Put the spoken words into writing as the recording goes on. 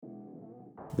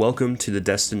Welcome to the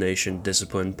Destination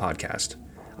Discipline Podcast.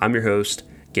 I'm your host,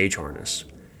 Gage Harness.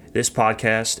 This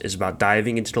podcast is about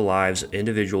diving into the lives of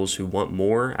individuals who want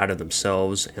more out of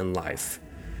themselves and life,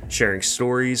 sharing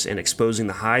stories and exposing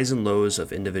the highs and lows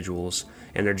of individuals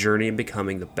and their journey in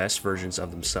becoming the best versions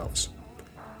of themselves.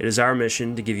 It is our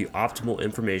mission to give you optimal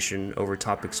information over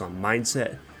topics on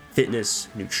mindset, fitness,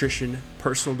 nutrition,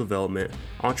 personal development,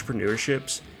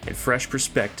 entrepreneurships, and fresh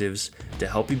perspectives to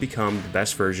help you become the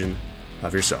best version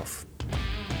of yourself.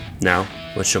 Now,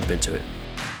 let's jump into it.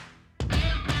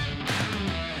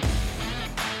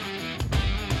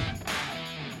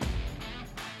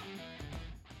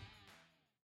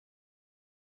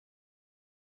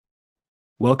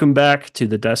 Welcome back to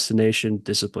the Destination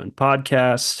Discipline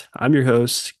Podcast. I'm your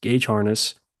host, Gage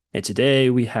Harness, and today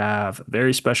we have a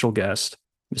very special guest,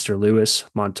 Mr. Louis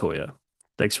Montoya.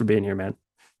 Thanks for being here, man.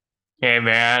 Hey,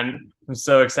 man. I'm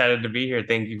so excited to be here.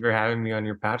 Thank you for having me on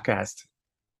your podcast.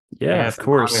 Yeah, of It's an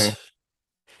course. honor.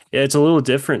 Yeah, it's a little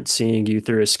different seeing you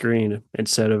through a screen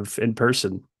instead of in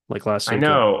person like last I weekend.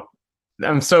 know.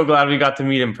 I'm so glad we got to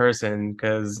meet in person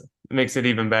because it makes it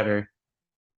even better.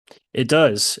 It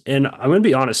does. And I'm going to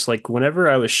be honest, like whenever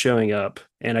I was showing up,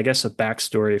 and I guess a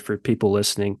backstory for people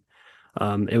listening,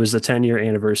 it was the 10-year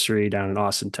anniversary down in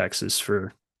Austin, Texas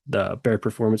for the Bear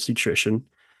Performance Nutrition.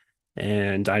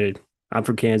 And I'm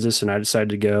from Kansas and I decided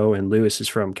to go, and Lewis is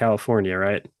from California,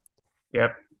 right?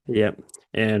 Yep. Yep.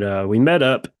 And we met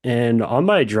up, and on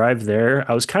my drive there,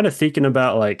 I was kind of thinking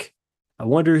about like, I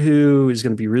wonder who is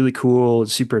going to be really cool and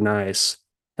super nice.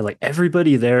 And like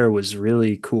everybody there was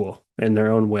really cool in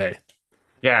their own way.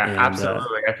 Yeah, And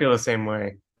absolutely. I feel the same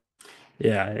way.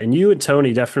 yeah, and you and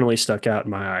Tony definitely stuck out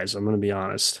in my eyes. I'm going to be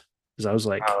honest, because I was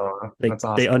like, Oh, they that's they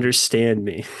awesome. understand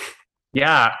me.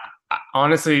 Yeah,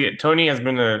 honestly, Tony has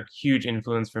been a huge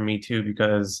influence for me too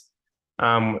because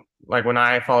like when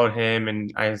I followed him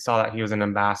and I saw that he was an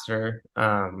ambassador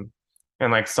and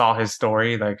like saw his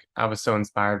story, like I was so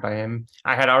inspired by him.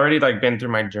 I had already like been through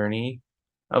my journey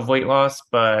of weight loss,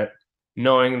 but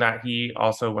knowing that he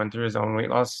also went through his own weight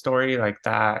loss story, like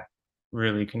that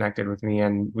really connected with me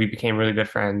and we became really good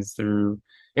friends through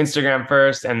Instagram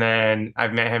first and then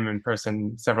I've met him in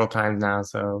person several times now,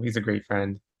 so he's a great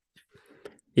friend.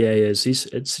 Yeah, he is.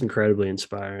 It's incredibly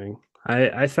inspiring.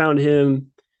 I found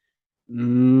him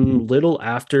little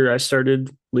after I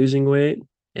started losing weight,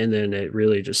 and then it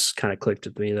really just kind of clicked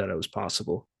with me that it was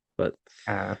possible. But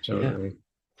yeah, Absolutely.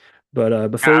 but Yeah,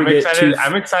 before we get too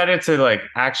I'm excited to like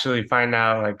actually find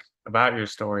out like about your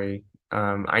story.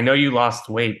 I know you lost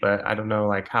weight, but I don't know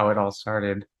like how it all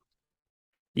started.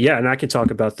 yeah, and I can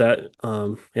talk about that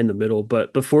in the middle.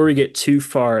 But before we get too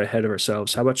far ahead of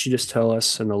ourselves, how about you just tell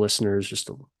us and the listeners just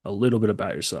a little bit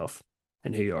about yourself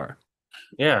and who you are?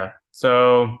 Yeah.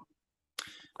 So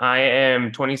I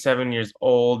am 27 years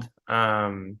old.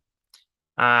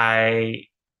 I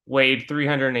weighed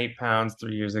 308 pounds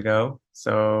 3 years ago.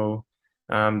 So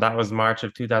that was March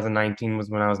of 2019 was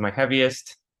when I was my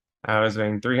heaviest. I was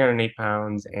weighing 308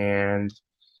 pounds and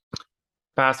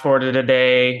fast forward to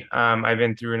today, I've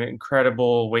been through an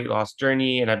incredible weight loss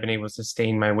journey and I've been able to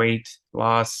sustain my weight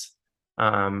loss.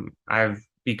 I've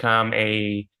become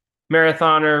a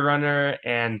marathoner runner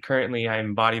and currently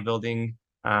I'm bodybuilding.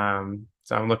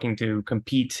 So I'm looking to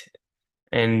compete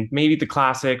and maybe the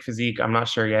classic physique. I'm not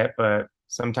sure yet, but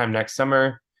sometime next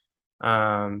summer.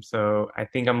 So I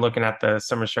think I'm looking at the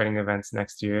summer shredding events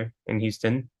next year in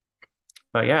Houston.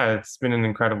 But yeah, it's been an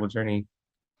incredible journey.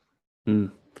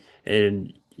 Mm.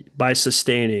 And by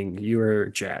sustaining, you are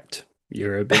jacked.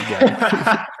 You're a big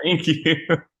guy. Thank you.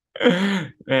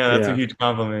 Man, that's a Yeah. huge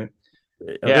compliment.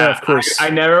 Yeah, Yeah, of I course.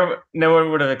 never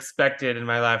would have expected in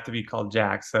my life to be called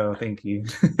Jack, so thank you.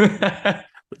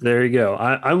 There you go.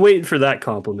 I'm waiting for that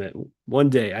compliment one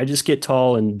day. I just get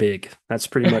tall and big. That's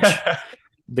pretty much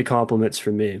the compliments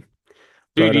for me.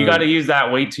 Dude, But you got to use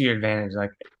that weight to your advantage.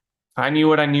 Like, if I knew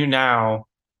what I knew now,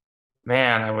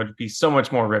 man, I would be so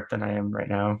much more ripped than I am right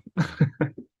now.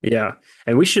 yeah,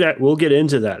 and we'll get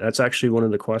into that. That's actually one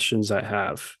of the questions I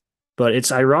have. But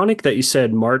it's ironic that you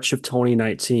said March of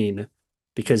 2019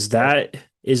 because Yes. that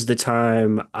is the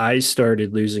time I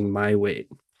started losing my weight.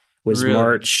 Was Really?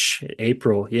 March,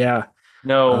 April. Yeah.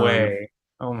 No Um, way.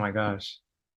 Oh my gosh.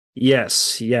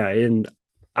 yes, yeah, and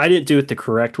I didn't do it the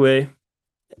correct way.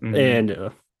 Mhm.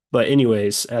 And but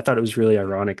anyways, I thought it was really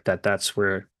ironic that that's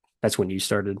when you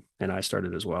started and I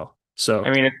started as well. I So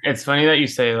mean, it's funny that you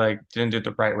say like didn't do it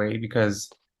the right way because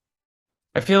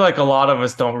I feel like a lot of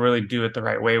us don't really do it the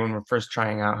right way when we're first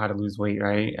trying out how to lose weight,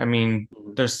 right? I mean,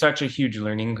 there's such a huge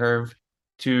learning curve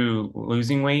to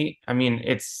losing weight. I mean,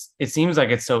 it seems like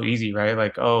it's so easy, right?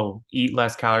 Like, oh, eat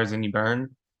less calories than you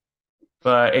burn.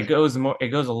 but it goes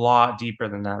a lot deeper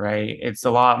than that, right? It's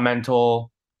a lot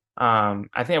mental. I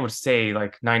think I would say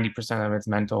like 90% of it's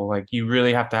mental. Like you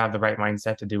really have to have the right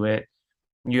mindset to do it.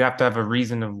 You have to have a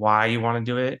reason of why you want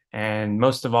to do it. And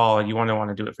most of all, you want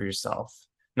to do it for yourself,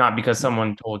 not because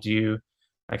someone told you,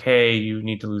 like, hey, you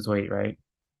need to lose weight, right?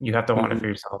 You have to want it Mhm. for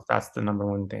yourself. That's the number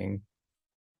one thing.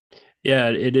 Yeah,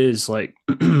 it is like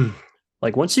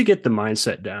like once you get the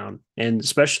mindset down, and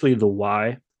especially the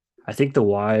why, I think the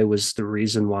why was the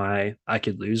reason why I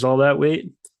could lose all that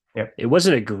weight. Yep. It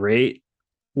wasn't a great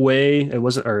way. It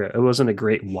wasn't a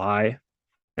great why.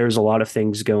 There was a lot of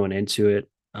things going into it.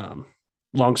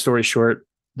 Long story short,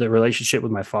 the relationship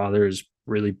with my father is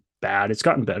really bad. It's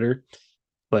gotten better,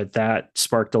 but that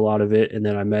sparked a lot of it. And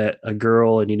then I met a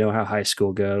girl, and you know how high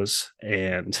school goes.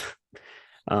 And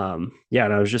yeah,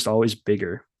 and I was just always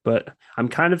bigger. But I'm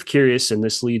kind of curious, and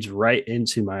this leads right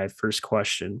into my first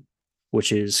question,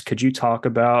 which is could you talk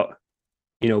about,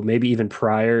 maybe even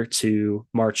prior to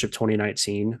March of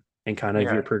 2019 and kind of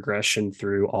your Yeah. progression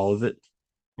through all of it?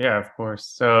 Yeah, of course.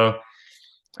 So,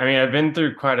 I mean, I've been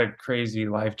through quite a crazy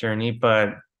life journey,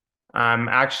 but I'm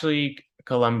actually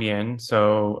Colombian.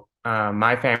 So,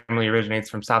 my family originates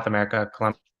from South America,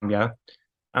 Colombia.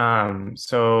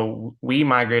 So we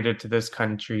migrated to this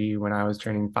country when I was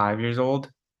turning 5 years old.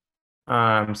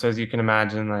 So as you can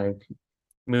imagine, like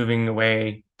moving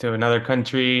away to another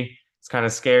country, it's kind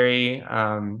of scary.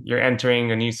 You're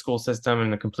entering a new school system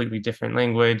in a completely different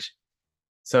language.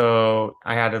 So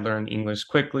I had to learn English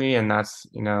quickly, and that's,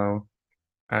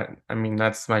 I mean,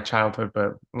 that's my childhood,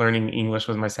 but learning English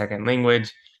was my second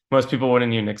language. Most people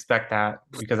wouldn't even expect that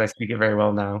because I speak it very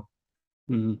well now.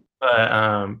 Mm,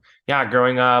 But yeah,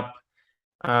 growing up,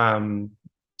 um,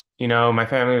 my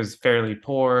family was fairly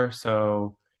poor,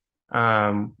 so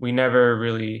we never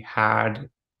really had,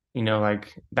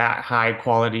 like that high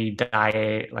quality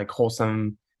diet, like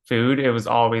wholesome food. It was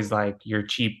always like your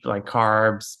cheap, like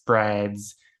carbs,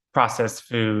 breads, processed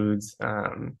foods.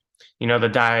 The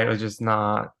diet was just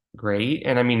not great.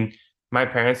 And I mean, my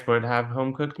parents would have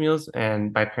home cooked meals,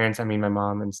 and by parents, I mean my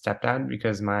mom and stepdad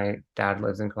because my dad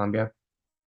lives in Colombia.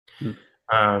 mm,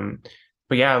 Um,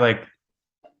 but yeah, like,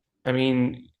 I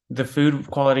mean, the food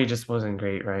quality just wasn't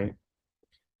great, right?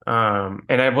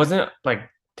 And I wasn't like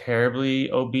terribly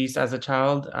obese as a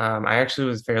child. I actually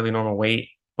was fairly normal weight,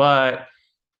 but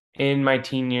in my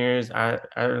teen years, I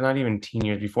not even teen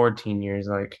years, before teen years,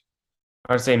 like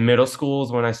I would say middle school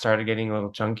is when I started getting a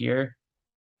little chunkier.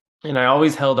 And I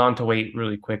always held on to weight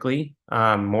really quickly,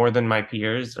 more than my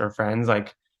peers or friends.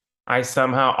 Like I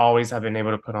somehow always have been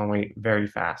able to put on weight very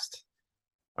fast.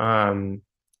 Um,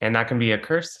 and that can be a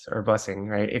curse or a blessing,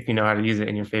 right? If you know how to use it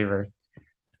in your favor.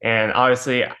 And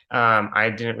obviously, I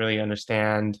didn't really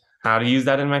understand how to use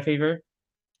that in my favor.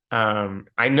 I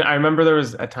remember there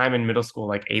was a time in middle school,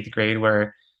 like eighth grade,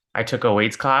 where I took a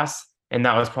weights class, and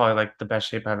that was probably like the best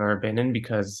shape I've ever been in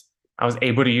because I was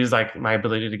able to use like my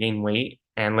ability to gain weight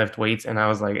and lift weights, and I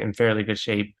was like in fairly good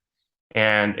shape.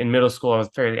 And in middle school, I was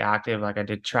fairly active. Like I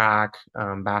did track,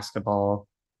 basketball.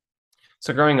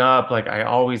 So growing up, like I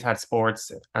always had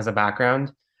sports as a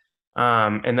background.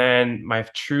 And then my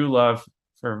true love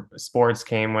for sports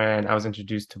came when I was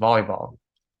introduced to volleyball.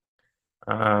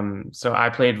 So I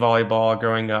played volleyball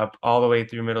growing up all the way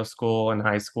through middle school and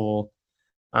high school.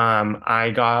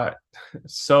 I got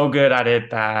so good at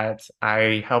it that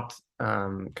I helped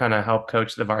kind of help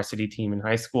coach the varsity team in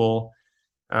high school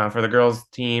for the girls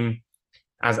team.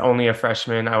 As only a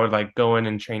freshman, I would like go in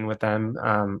and train with them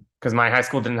because my high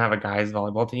school didn't have a guys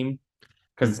volleyball team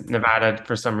because mm. Nevada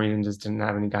for some reason just didn't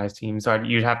have any guys team. So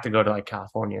you'd have to go to like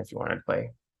California if you wanted to play,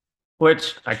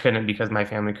 which I couldn't because my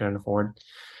family couldn't afford.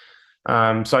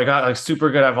 So I got like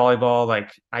super good at volleyball.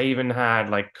 Like I even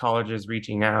had like colleges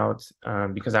reaching out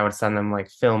because I would send them like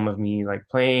film of me like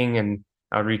playing, and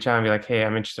I would reach out and be like, "Hey,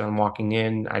 I'm interested in walking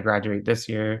in. I graduate this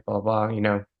year, blah blah."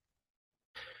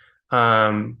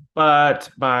 But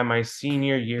by my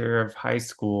senior year of high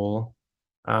school,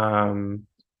 um,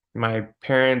 my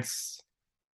parents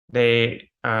it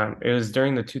was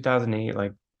during the 2008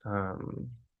 like um,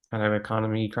 kind of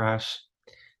economy crash.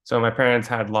 So my parents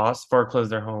had lost foreclosed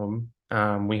their home.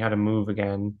 We had to move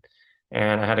again,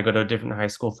 and I had to go to a different high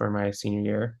school for my senior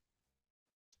year.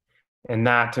 And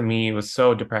that to me was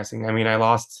so depressing. I mean, I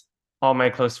lost all my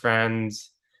close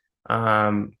friends.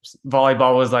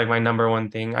 Volleyball was like my number one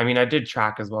thing. I mean, I did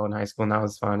track as well in high school, and that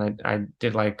was fun. I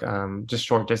did like just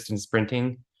short distance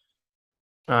sprinting.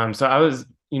 So I was,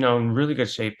 in really good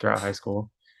shape throughout high school.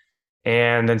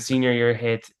 And then senior year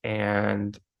hit,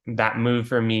 and that move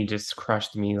for me just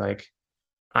crushed me. Like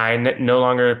no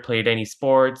longer played any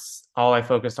sports. All I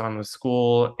focused on was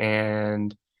school,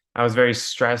 and I was very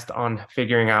stressed on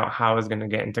figuring out how I was going to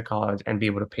get into college and be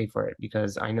able to pay for it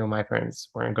because I know my parents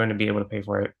weren't going to be able to pay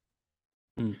for it.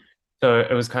 Mm. So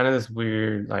it was kind of this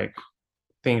weird like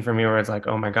thing for me where it's like,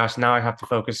 oh my gosh, now I have to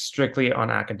focus strictly on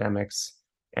academics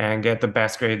and get the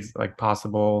best grades like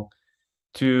possible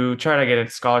to try to get it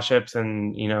scholarships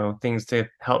and things to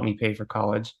help me pay for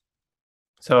college.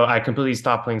 So I completely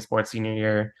stopped playing sports senior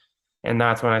year, and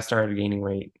that's when I started gaining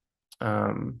weight.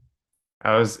 Um,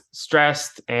 I was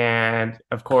stressed, and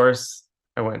of course,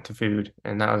 I went to food,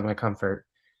 and that was my comfort.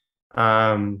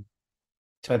 Um,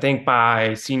 so I think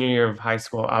by senior year of high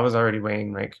school, I was already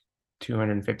weighing like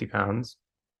 250 pounds.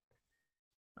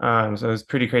 So it was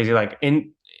pretty crazy. Like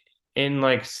in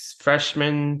like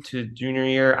freshman to junior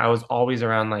year, I was always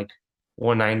around like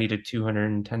 190 to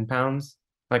 210 pounds.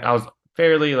 Like I was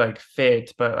fairly like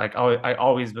fit, but like I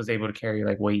always was able to carry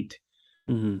like weight.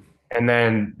 Hmm. And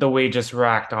then the weight just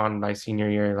racked on by senior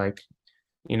year, like,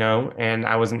 and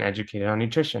I wasn't educated on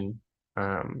nutrition.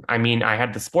 I mean, I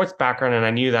had the sports background and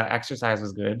I knew that exercise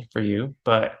was good for you,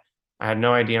 but I had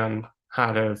no idea on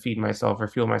how to feed myself or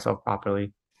fuel myself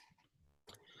properly.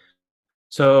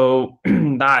 So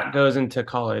that goes into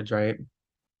college, right?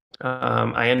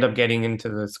 I end up getting into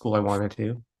the school I wanted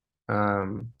to.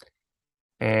 Um,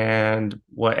 and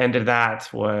what ended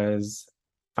that was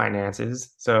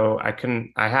finances. So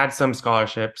I had some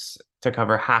scholarships to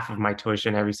cover half of my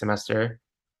tuition every semester.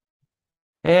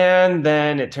 And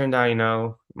then it turned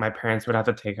out, my parents would have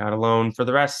to take out a loan for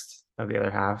the rest of the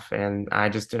other half. And I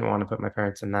just didn't want to put my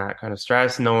parents in that kind of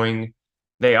stress, knowing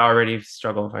they already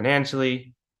struggle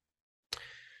financially.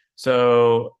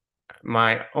 So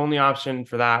my only option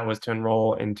for that was to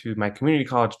enroll into my community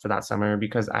college for that summer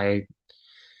because I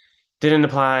didn't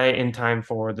apply in time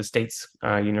for the state's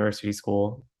university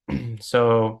school.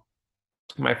 So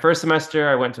my first semester,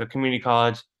 I went to a community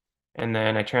college, and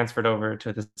then I transferred over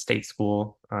to the state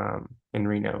school in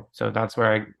Reno. So that's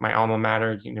where my alma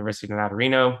mater, University of Nevada,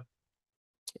 Reno.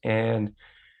 And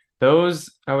those,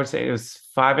 I would say it was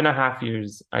 5.5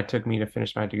 years I took me to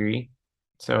finish my degree.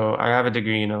 So I have a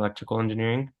degree in electrical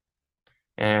engineering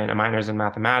and a minor's in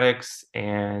mathematics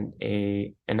and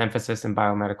an emphasis in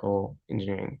biomedical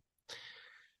engineering.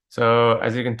 So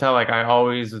as you can tell, like I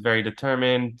always was very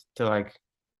determined to like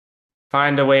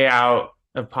find a way out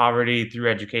of poverty through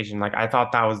education. Like I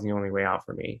thought that was the only way out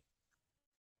for me.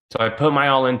 So I put my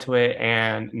all into it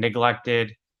and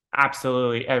neglected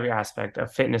absolutely every aspect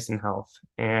of fitness and health.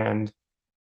 And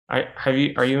are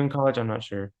you in college? I'm not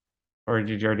sure. Or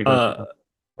did you already go through Uh, college?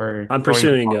 Or I'm going to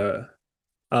pursuing college?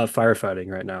 firefighting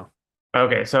right now.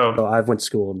 Okay, So I've went to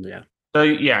school and yeah. so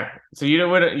yeah. So you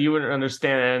wouldn't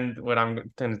understand what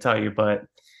I'm going to tell you, but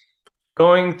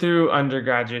going through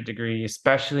undergraduate degree,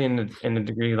 especially in a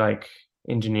degree like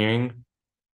engineering,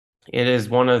 it is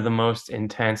one of the most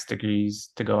intense degrees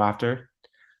to go after.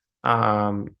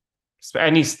 Um,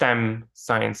 any STEM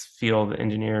science field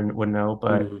engineer would know,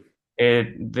 but Hmm.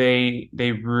 they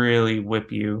really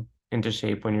whip you into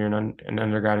shape when you're an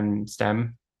undergrad in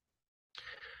STEM.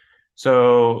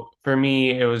 So for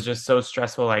me, it was just so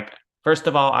stressful. Like, first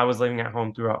of all, I was living at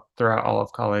home throughout all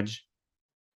of college.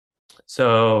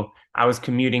 So I was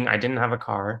commuting. I didn't have a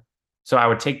car. So I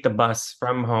would take the bus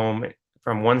from home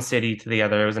from one city to the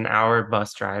other. It was an hour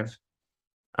bus drive.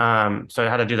 So I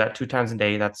had to do that 2 times a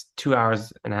day. That's 2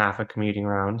 hours and a half of commuting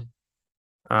around.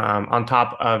 On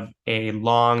top of a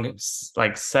long,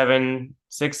 like 7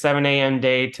 a.m.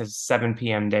 day to 7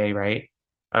 p.m. day, right?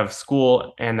 Of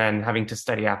school and then having to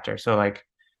study after. So like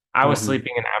I was Hmm.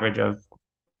 sleeping an average of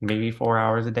maybe 4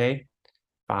 hours a day,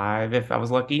 five if I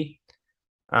was lucky.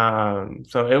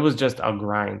 So it was just a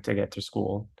grind to get to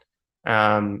school.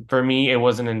 For me, it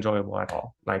wasn't enjoyable at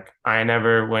all. Like I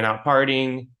never went out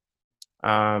partying.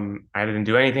 I didn't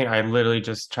do anything. I literally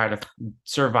just tried to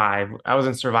survive. I was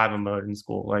in survival mode in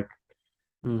school. Like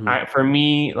Hmm. for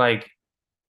me, like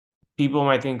people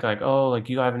might think like, oh, like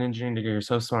you have an engineering degree, you're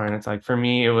so smart. And it's like for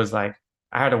me, it was like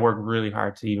I had to work really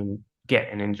hard to even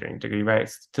get an engineering degree, right?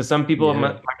 To some people, it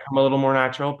might Yeah. come a little more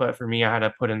natural, but for me, I had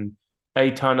to put in a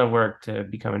ton of work to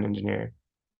become an engineer.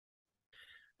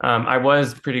 I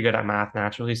was pretty good at math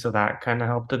naturally, so that kind of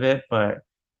helped a bit, but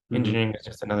Hmm. engineering is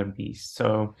just another beast.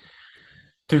 So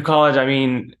through college, I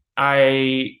mean,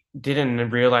 I didn't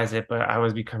realize it, but I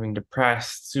was becoming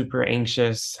depressed, super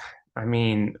anxious. I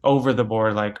mean, over the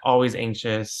board, like always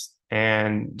anxious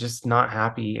and just not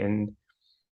happy. And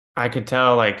I could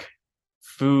tell like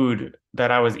food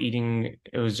that I was eating,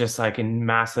 it was just like in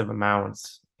massive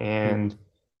amounts. Hmm. And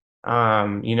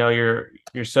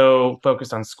you're so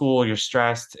focused on school, you're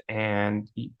stressed, and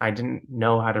I didn't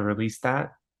know how to release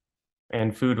that.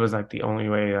 And food was like the only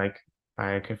way like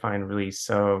I could find release.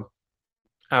 So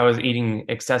I was eating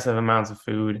excessive amounts of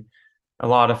food, a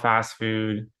lot of fast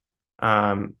food.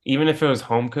 Even if it was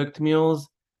home cooked meals,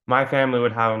 my family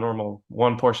would have a normal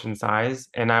one portion size,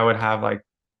 and I would have like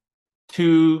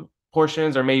two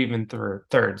portions or maybe even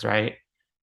thirds, right?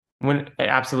 When it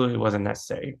absolutely wasn't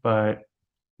necessary. But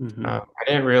Hmm. I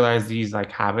didn't realize these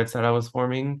like habits that I was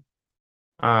forming.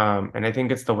 And I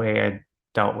think it's the way I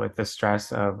dealt with the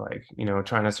stress of like,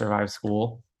 trying to survive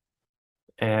school.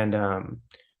 And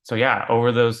so yeah,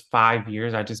 over those 5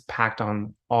 years, I just packed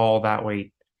on all that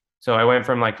weight. So I went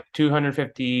from like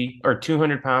 250 or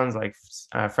 200 pounds like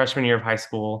freshman year of high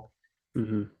school,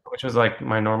 Hmm. which was like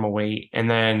my normal weight, and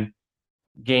then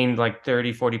gained like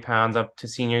 30, 40 pounds up to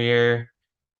senior year,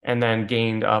 and then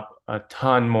gained up a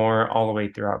ton more all the way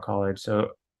throughout college. So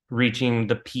reaching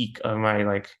the peak of my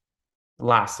like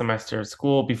last semester of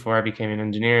school before I became an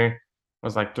engineer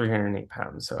was like 308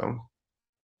 pounds. So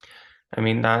I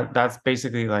mean that's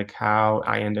basically like how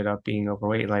I ended up being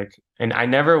overweight. Like, and I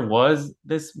never was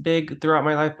this big throughout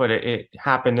my life, but it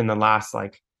happened in the last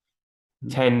like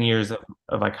 10 years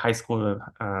of like high school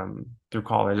through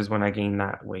college is when I gained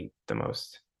that weight the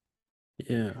most.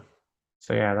 Yeah.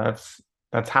 So yeah,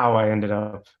 that's how I ended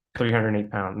up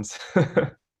 308 pounds.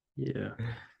 Yeah.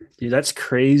 Dude, that's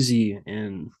crazy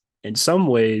and in some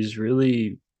ways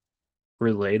really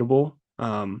relatable.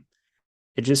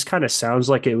 It just kind of sounds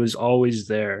like it was always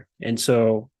there. And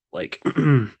so, like,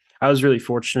 I was really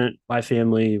fortunate. My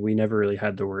family, we never really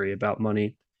had to worry about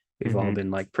money. We've all Hmm.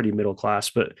 been like pretty middle class,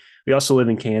 but we also live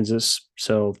in Kansas,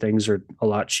 so things are a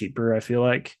lot cheaper, I feel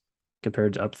like,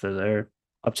 compared to up to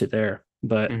there.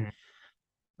 But Hmm.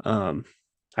 um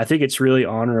I think it's really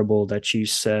honorable that you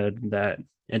said that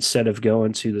instead of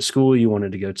going to the school you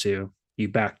wanted to go to, you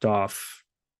backed off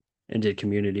and did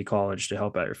community college to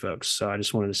help out your folks. So I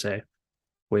just wanted to say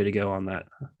way to go on that.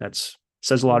 That's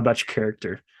says a lot about your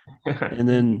character. And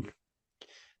then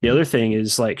the other thing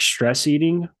is like stress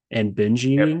eating and binge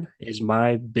Yep. eating is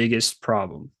my biggest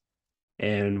problem.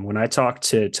 And when I talked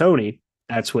to Tony,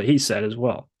 that's what he said as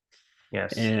well.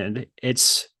 Yes. And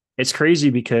it's crazy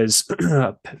because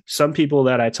some people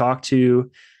that I talk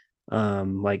to,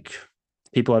 like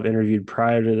people I've interviewed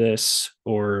prior to this,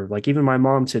 or like even my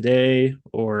mom today,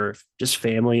 or just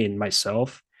family and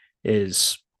myself,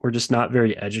 is we're just not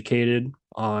very educated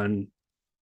on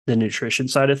the nutrition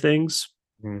side of things.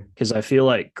 Mhm. Because I feel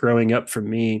like growing up for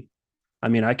me, I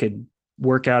mean, I could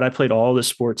work out. I played all the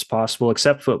sports possible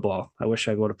except football. I wish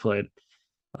I would have played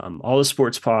all the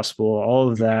sports possible, all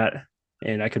of that.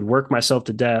 And I could work myself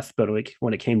to death. But like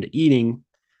when it came to eating,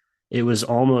 it was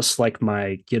almost like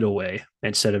my getaway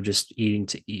instead of just eating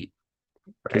to eat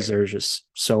because Right. there's just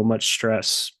so much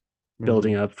stress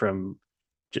building Hmm. up from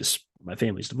just my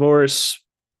family's divorce,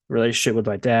 relationship with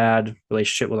my dad,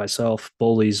 relationship with myself,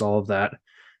 bullies, all of that.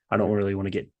 I don't really want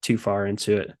to get too far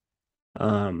into it.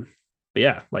 Um, but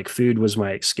yeah, like food was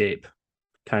my escape.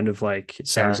 Kind of like it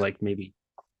sounds Yeah, like maybe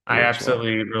I you as well.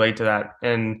 absolutely relate to that.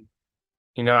 And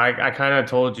I kind of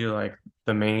told you like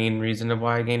the main reason of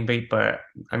why I gained weight, but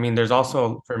I mean, there's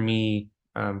also for me,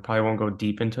 probably won't go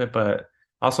deep into it, but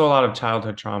also a lot of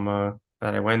childhood trauma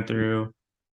that I went through.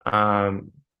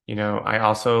 Um, I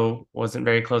also wasn't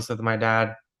very close with my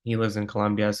dad. He lives in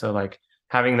Colombia, so like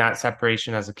having that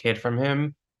separation as a kid from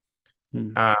him,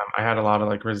 Mm-hmm. I had a lot of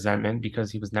like resentment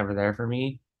because he was never there for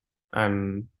me. I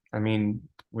mean,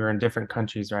 we were in different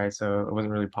countries, right? So it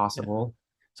wasn't really Yeah. possible.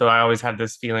 So I always had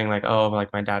this feeling like, oh,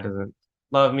 like my dad doesn't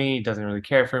love me, doesn't really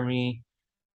care for me.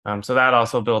 So that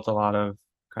also built a lot of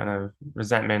kind of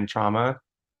resentment, trauma.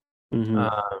 Mm-hmm.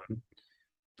 Um,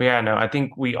 but yeah, no, I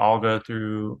think we all go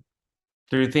through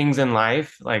things in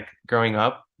life, like growing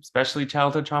up, especially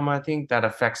childhood trauma, I think that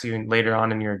affects you later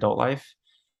on in your adult life.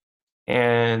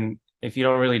 And if you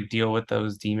don't really deal with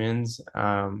those demons,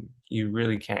 you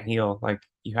really can't heal. Like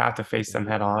you have to face them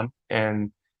Yeah. head on.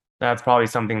 And that's probably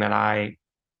something that I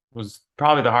was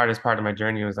probably the hardest part of my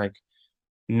journey was like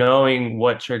knowing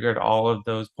what triggered all of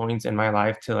those points in my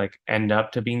life to like end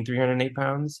up to being 308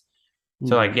 pounds.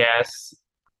 So like, Mm-hmm. yes,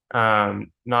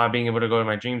 not being able to go to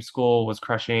my dream school was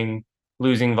crushing,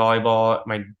 losing volleyball,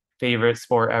 my favorite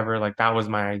sport ever. Like that was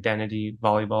my identity,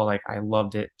 volleyball. Like I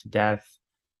loved it to death.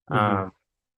 Mm-hmm. Um,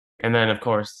 and then, of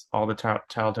course, all the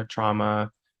childhood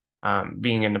trauma,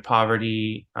 being in a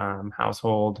poverty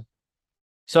household,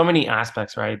 so many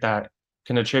aspects, right, that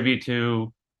can attribute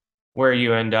to where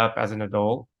you end up as an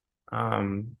adult.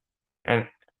 Um, and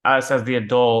us as the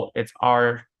adult, it's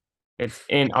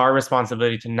in our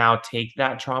responsibility to now take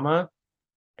that trauma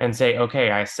and say, okay,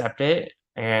 I accept it,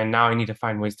 and now I need to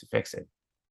find ways to fix it.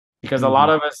 Because a lot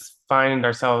Mm-hmm. of us find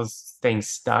ourselves staying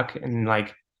stuck and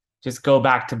like just go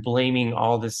back to blaming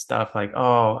all this stuff like,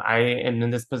 oh, I am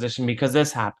in this position because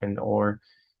this happened, or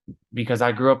because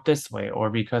I grew up this way, or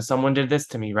because someone did this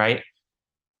to me, right?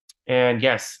 And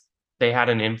yes, they had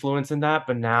an influence in that,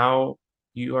 but now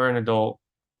you are an adult.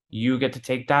 You get to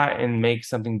take that and make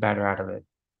something better out of it.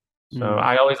 So Mm,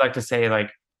 I always like to say,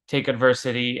 like, take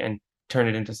adversity and turn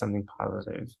it into something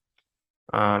positive.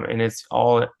 And it's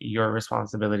all your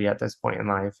responsibility at this point in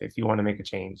life if you want to make a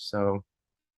change. So,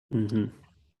 hmm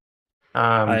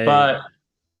I but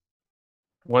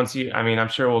once you, I mean, I'm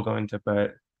sure we'll go into,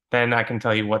 but then I can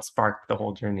tell you what sparked the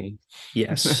whole journey.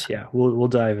 Yes, yeah, we'll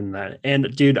dive in that.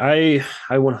 And dude, I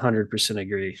 100%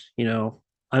 agree.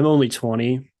 I'm only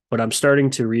 20, but I'm starting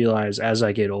to realize as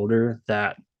I get older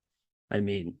that I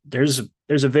mean, there's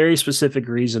a very specific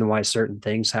reason why certain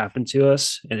things happen to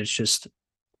us, and it's just,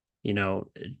 you know,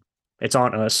 it, it's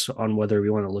on us on whether we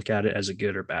want to look at it as a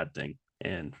good or bad thing.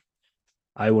 And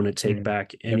I want to take Mm.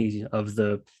 back Yep. any of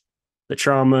the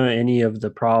trauma, any of the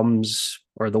problems,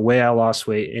 or the way I lost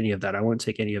weight, any of that. I won't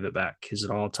take any of it back because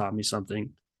it all taught me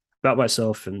something about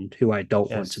myself and who I don't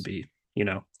want to Yes. be, you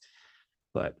know.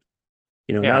 But,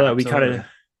 Yeah, now that we kind of,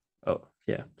 absolutely. oh,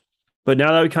 yeah. But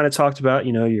now that we kind of talked about,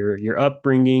 your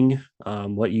upbringing,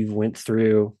 what you've went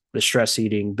through, the stress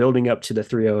eating, building up to the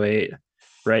 308,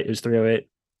 right? It was 308.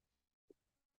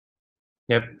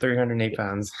 Yep. 308 Yeah.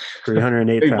 pounds.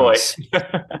 308 Big boy. pounds.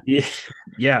 Yeah.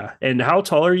 Yeah. And how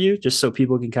tall are you? Just so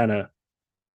people can kind of,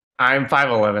 I'm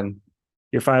 5'11".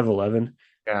 you're 5'11.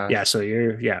 Yeah. Yeah. So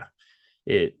yeah,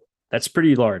 it, that's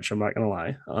pretty large. I'm not going to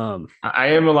lie. I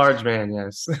am a large man,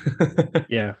 yes.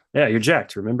 Yeah. Yeah. You're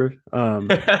jacked, remember?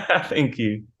 Thank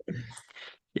you.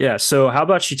 Yeah. So how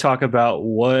about you talk about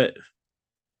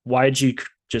why'd you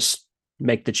just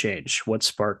make the change? What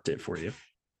sparked it for you?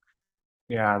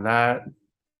 Yeah,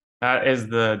 that is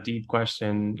the deep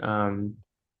question. Mm,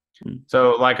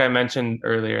 So like I mentioned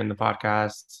earlier in the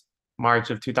podcast, March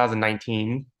of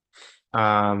 2019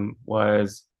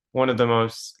 was one of the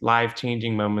most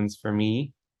life-changing moments for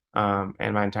me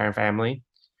and my entire family.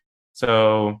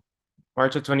 So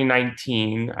March of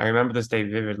 2019, I remember this day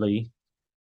vividly.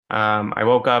 I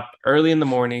woke up early in the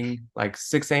morning, like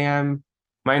 6 a.m.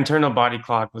 My internal body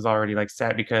clock was already like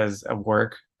set because of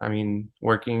work. I mean,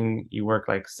 working, you work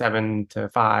like 7 to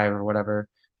 5 or whatever.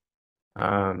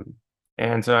 Um,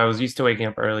 and so I was used to waking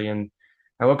up early, and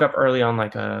I woke up early on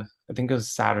like I think it was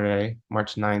Saturday,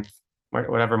 March 9th,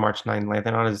 whatever March 9th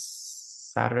landed on is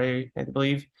Saturday, I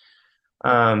believe.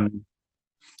 Um,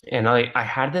 and I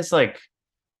had this like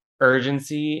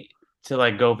urgency to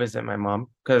like go visit my mom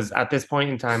because at this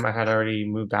point in time I had already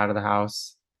moved out of the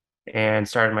house and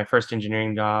started my first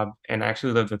engineering job and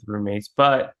actually lived with roommates,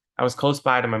 but I was close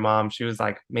by to my mom. She was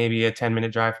like maybe a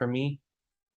 10-minute drive from me.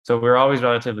 So we were always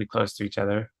relatively close to each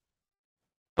other.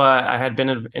 But I had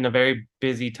been in a very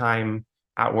busy time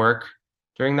at work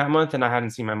during that month and I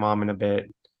hadn't seen my mom in a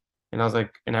bit. And I was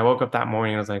like, and I woke up that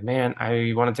morning and I was like, man,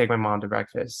 I want to take my mom to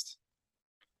breakfast.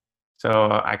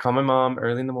 So I call my mom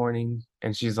early in the morning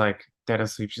and she's like dead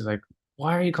asleep. She's like,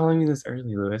 why are you calling me this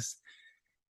early, Lewis?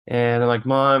 And I'm like,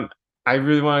 Mom, I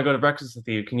really want to go to breakfast with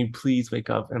you. Can you please wake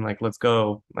up and like let's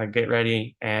go, like get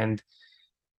ready? And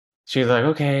she's like,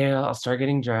 okay, I'll start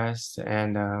getting dressed.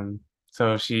 And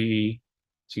so she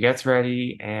gets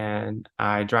ready and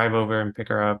I drive over and pick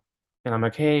her up. And I'm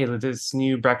like, hey, this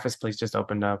new breakfast place just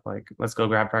opened up. Like, let's go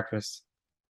grab breakfast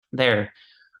there.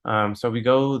 So we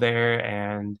go there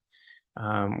and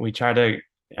we try to,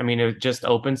 I mean, it just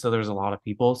opened, so there was a lot of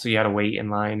people, so you had to wait in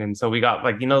line. And so we got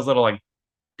like, those little like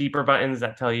beeper buttons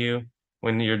that tell you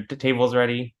when your table's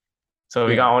ready. So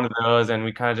we yeah. got one of those and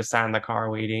we kind of just sat in the car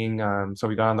waiting. So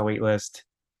we got on the wait list.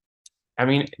 I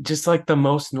mean, just like the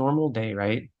most normal day,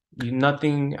 right?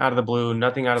 Nothing out of the blue,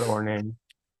 nothing out of the ordinary.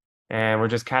 And we're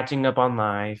just catching up on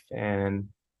life. And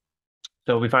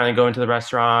so we finally go into the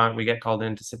restaurant, we get called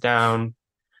in to sit down.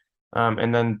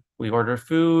 And then we order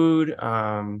food.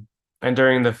 And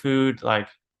during the food, like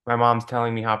my mom's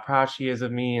telling me how proud she is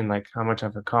of me and like how much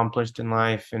I've accomplished in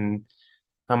life and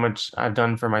how much I've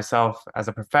done for myself as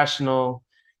a professional.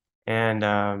 And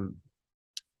and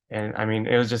I mean,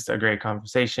 it was just a great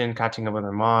conversation, catching up with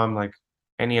my mom like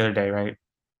any other day, right?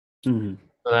 Mhm.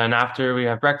 So then after we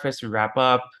have breakfast, we wrap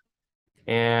up,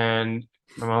 and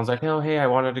my mom's like, "Oh, hey, I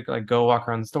wanted to like go walk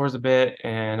around the stores a bit,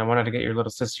 and I wanted to get your little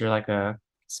sister like a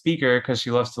speaker because she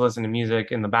loves to listen to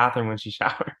music in the bathroom when she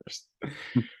showers."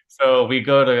 So we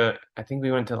go to, I think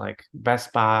we went to like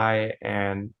Best Buy,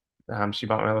 and she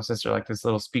bought my little sister like this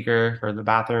little speaker for the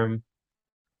bathroom.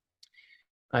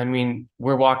 I mean,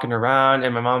 we're walking around,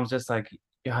 and my mom's just like,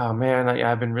 "Oh man,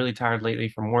 I've been really tired lately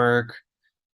from work."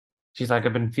 she's like,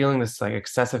 I've been feeling this like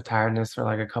excessive tiredness for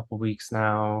like a couple weeks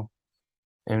now.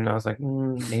 And I was like,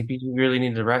 maybe you really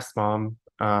need to rest, mom.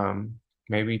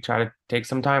 Maybe try to take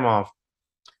some time off.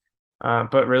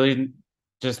 But really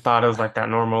just thought it was like that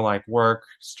normal like work,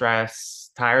 stress,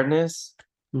 tiredness.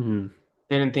 Hmm.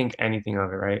 Didn't think anything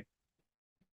of it, right?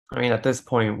 I mean, at this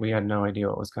point, we had no idea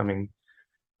what was coming.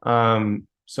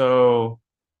 So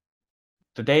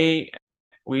the day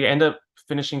we end up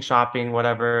finishing shopping,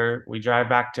 whatever, we drive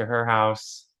back to her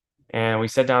house and we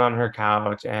sit down on her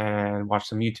couch and watch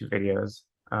some YouTube videos.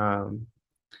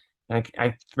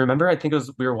 I remember, I think it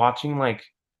was we were watching like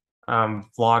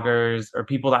vloggers or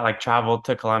people that like traveled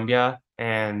to Colombia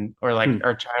and or like Hmm.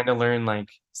 are trying to learn like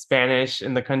Spanish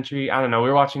in the country. I don't know. We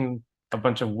were watching a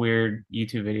bunch of weird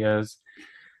YouTube videos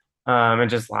and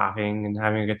just laughing and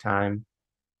having a good time.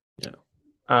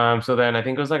 Yeah. So then I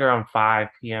think it was like around 5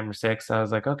 p.m. or 6. I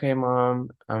was like, okay, mom,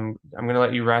 I'm gonna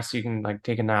let you rest so you can like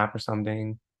take a nap or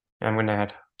something. And I'm gonna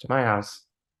head to my house.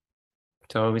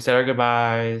 So we said our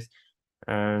goodbyes.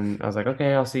 And I was like,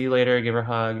 okay, I'll see you later. Give her a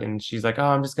hug. And she's like, oh,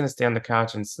 I'm just gonna stay on the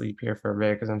couch and sleep here for a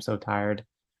bit because I'm so tired.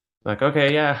 Like,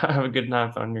 okay, yeah, have a good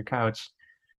nap on your couch.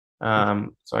 So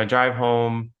I drive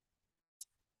home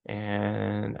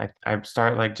and I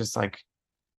start like just like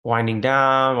winding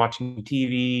down, watching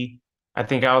TV. I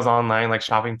think I was online like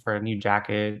shopping for a new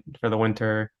jacket for the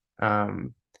winter.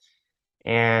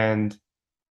 And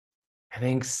I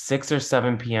think 6 or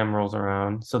 7 p.m. rolls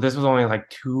around. So this was only like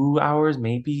 2 hours,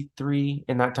 maybe three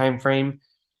in that time frame.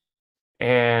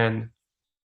 And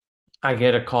I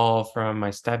get a call from my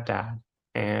stepdad,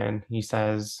 and he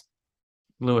says,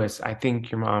 Lewis, I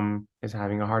think your mom is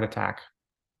having a heart attack.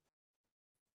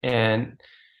 And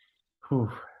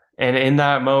whew, and in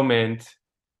that moment,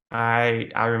 I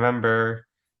remember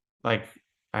like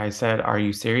I said, "Are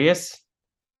you serious?"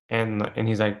 And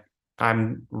he's like,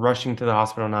 "I'm rushing to the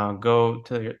hospital now. Go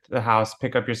to the house,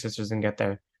 pick up your sisters, and get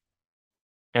there."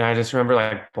 And I just remember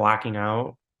like blacking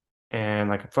out, and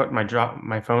like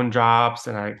my phone drops,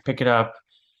 and I pick it up,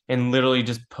 and literally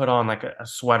just put on like a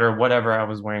sweater, whatever I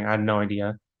was wearing. I had no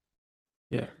idea.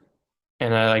 Yeah.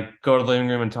 And I like go to the living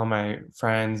room and tell my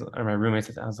friends or my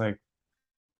roommates. I was like,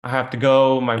 I have to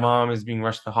go. My mom is being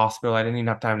rushed to the hospital. I didn't even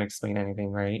have time to explain anything,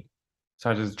 right?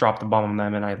 So I just drop the bomb on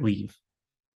them and I leave.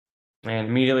 And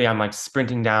immediately I'm like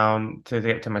sprinting down to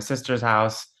get to my sister's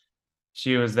house.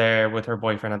 She was there with her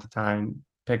boyfriend at the time,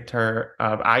 picked her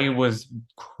up. I was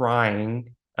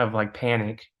crying of like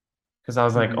panic because I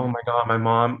was like, oh Hmm. my God, my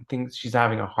mom thinks she's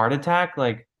having a heart attack.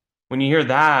 Like when you hear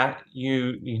that,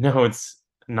 you know it's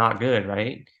not good,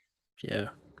 right? Yeah.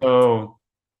 So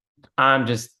I'm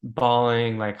just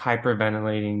bawling, like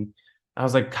hyperventilating. I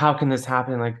was like, how can this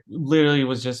happen? Like literally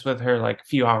was just with her like a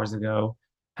few hours ago,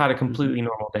 had a Hmm. completely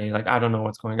normal day. Like I don't know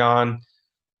what's going on.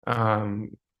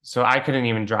 Um, so I couldn't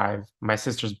even drive. My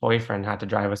sister's boyfriend had to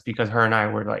drive us because her and I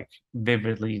were like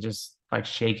vividly just like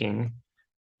shaking.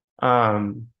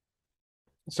 Um,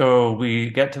 so we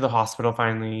get to the hospital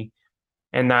finally,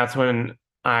 and that's when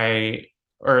I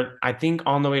think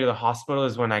on the way to the hospital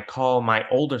is when I call my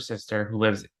older sister who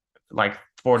lives like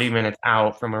 40 minutes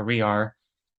out from where we are.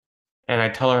 And I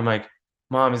tell her, I'm like,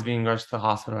 mom is being rushed to the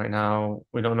hospital right now.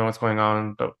 We don't know what's going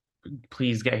on, but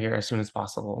please get here as soon as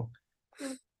possible.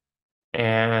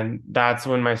 And that's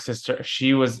when my sister,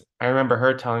 I remember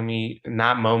her telling me in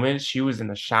that moment, she was in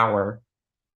the shower.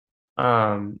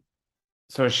 Um,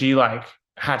 so she like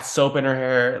had soap in her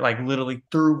hair, like literally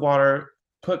threw water,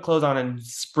 put clothes on, and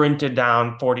sprinted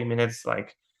down 40 minutes,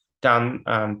 like down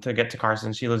to get to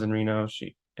Carson. She lives in Reno.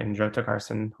 She and drove to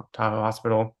Carson to have a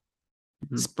hospital,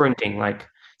 Hmm. sprinting, like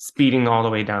speeding all the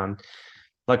way down.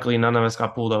 Luckily, none of us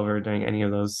got pulled over doing any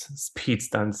of those speed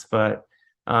stunts. But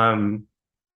um,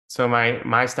 so my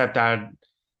stepdad,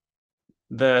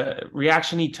 the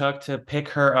reaction he took to pick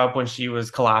her up when she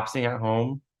was collapsing at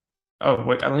home. Oh,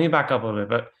 wait, let me back up a little bit.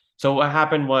 But so what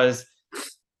happened was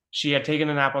she had taken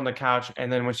a nap on the couch,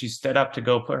 and then when she stood up to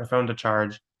go put her phone to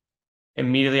charge,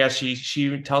 immediately as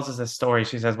she tells us this story,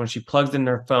 she says when she plugs in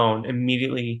her phone,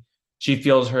 immediately she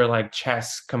feels her like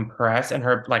chest compress and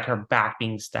her back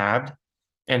being stabbed,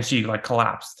 and she like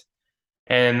collapsed.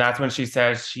 And that's when she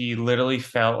says she literally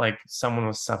felt like someone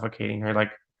was suffocating her,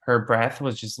 like her breath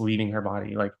was just leaving her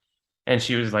body, like, and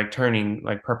she was like turning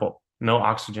like purple. No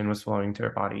oxygen was flowing to her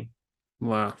body.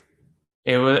 Wow.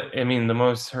 It was, I mean, the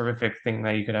most horrific thing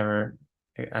that you could ever.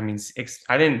 I mean,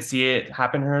 I didn't see it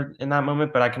happen to her in that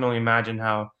moment, but I can only imagine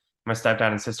how my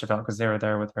stepdad and sister felt because they were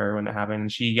there with her when it happened.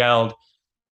 And she yelled,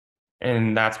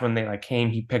 and that's when they like came.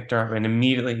 He picked her up, and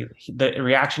immediately the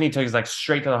reaction he took is like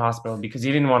straight to the hospital because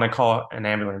he didn't want to call an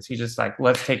ambulance. He just like,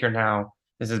 let's take her now.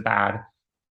 This is bad.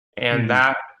 And Hmm.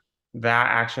 that that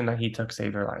action that he took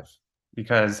saved her life,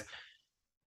 because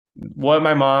what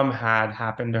my mom had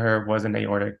happened to her was an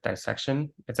aortic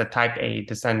dissection. It's a type A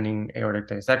descending aortic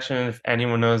dissection. If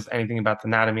anyone knows anything about the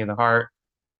anatomy of the heart,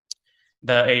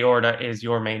 the aorta is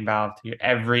your main valve to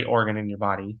every organ in your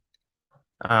body.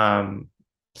 Um,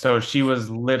 so she was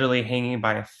literally hanging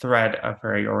by a thread of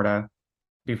her aorta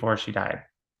before she died.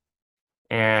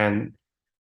 And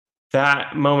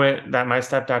that moment that my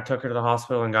stepdad took her to the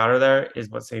hospital and got her there is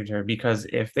what saved her. Because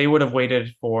if they would have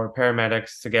waited for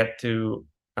paramedics to get to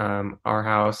our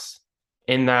house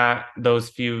in those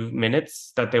few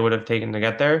minutes that they would have taken to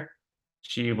get there,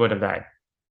 she would have died.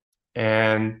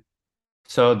 And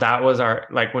so that was our,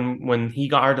 like, when he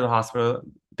got her to the hospital,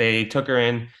 they took her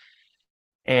in,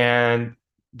 and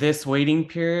this waiting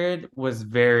period was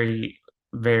very,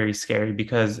 very scary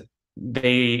because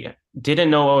they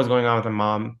didn't know what was going on with her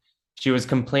mom. She was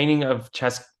complaining of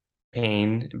chest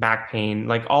pain, back pain,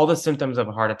 like all the symptoms of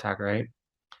a heart attack, right?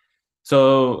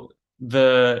 So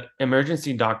the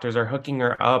emergency doctors are hooking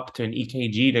her up to an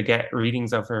EKG to get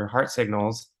readings of her heart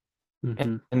signals.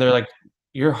 Mm-hmm. And they're like,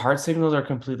 your heart signals are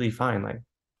completely fine. Like,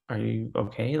 are you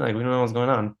okay? Like, we don't know what's going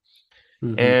on.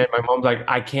 Mm-hmm. And my mom's like,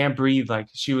 I can't breathe. Like,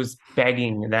 she was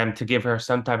begging them to give her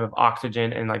some type of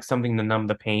oxygen and like something to numb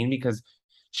the pain, because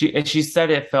she said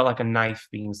it felt like a knife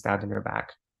being stabbed in her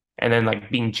back and then like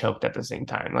being choked at the same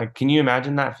time. Like, can you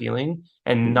imagine that feeling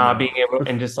and not No. being able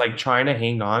and just like trying to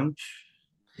hang on?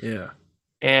 Yeah.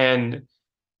 And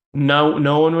no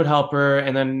one would help her.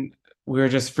 And then we were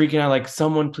just freaking out, like,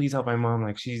 someone please help my mom.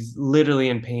 Like, she's literally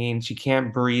in pain. She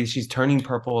can't breathe. She's turning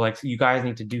purple. Like, you guys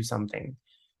need to do something.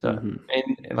 So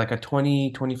Mm-hmm. in like a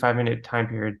 20-25 minute time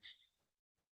period,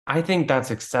 I think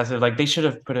that's excessive. Like, they should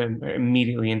have put him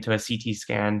immediately into a CT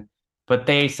scan, but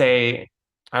they say,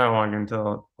 I don't want to get into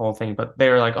the whole thing, but they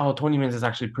were like, oh, 20 minutes is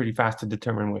actually pretty fast to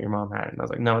determine what your mom had. And I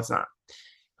was like, no, it's not.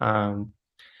 Um,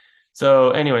 so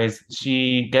anyways,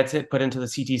 she gets it put into the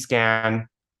CT scan,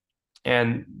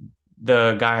 and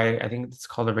the guy, I think it's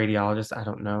called a radiologist, I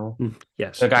don't know.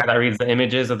 Yes. The guy that reads the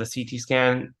images of the CT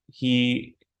scan,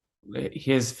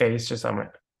 his face just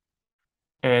went,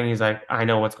 and he's like, I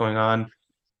know what's going on.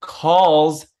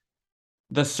 Calls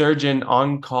the surgeon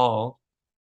on call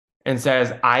and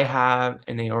says, I have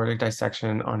an aortic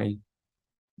dissection on a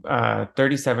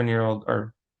 37-year-old,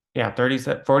 or yeah, 30,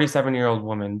 47-year-old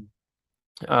woman.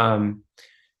 Um,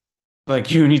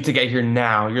 like, you need to get here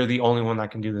now. You're the only one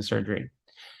that can do the surgery.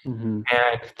 Mm-hmm.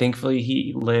 And thankfully,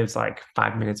 he lives like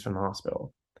 5 minutes from the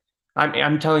hospital.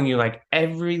 I'm telling you, like,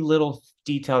 every little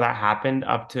detail that happened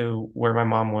up to where my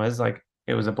mom was, like,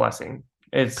 it was a blessing.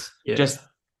 It's Yeah. just,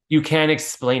 you can't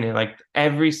explain it. Like,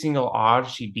 every single odd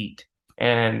she beat.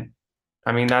 And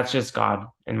I mean, that's just God,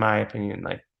 in my opinion.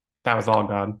 Like, that was all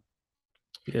God.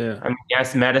 Yeah. I mean,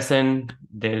 yes, medicine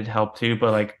did help too,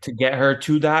 but like, to get her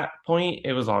to that point,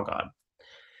 it was all God.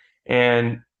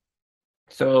 And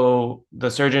so the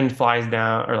surgeon flies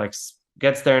down, or like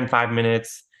gets there in 5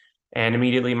 minutes, and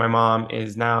immediately my mom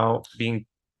is now being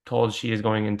told she is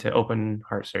going into open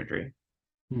heart surgery.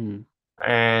 Mm.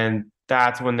 And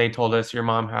that's when they told us your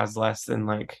mom has less than,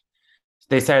 like,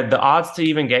 they said the odds to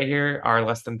even get here are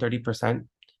less than 30%,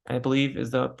 I believe is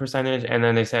the percentage. And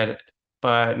then they said,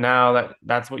 but now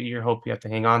that's what you hope you have to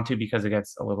hang on to, because it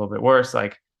gets a little bit worse.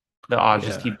 Like, the odds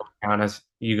just Yeah. keep going down as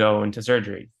you go into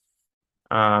surgery.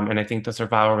 And I think the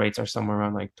survival rates are somewhere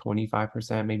around like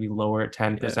 25%, maybe lower at Yeah.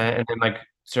 10%. And then like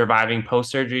surviving post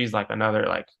surgery is like another,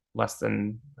 like, less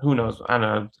than, who knows, I don't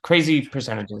know, crazy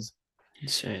percentages.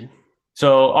 Insane.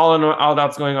 So all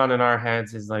that's going on in our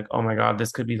heads is like, oh my God,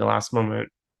 this could be the last moment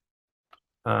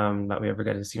that we ever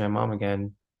get to see my mom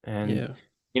again. And Yeah.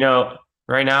 you know,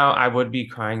 right now I would be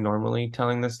crying normally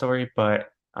telling this story, but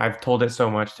I've told it so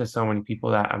much to so many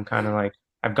people that I'm kind of like,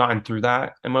 I've gotten through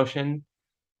that emotion,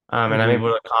 and I'm Mm-hmm.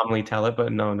 able to calmly tell it.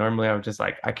 But no, normally I would just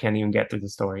like, I can't even get through the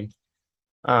story.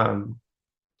 Um,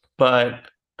 but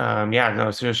yeah,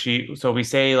 no. So we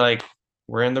say, like,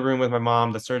 we're in the room with my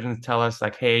mom. The surgeons tell us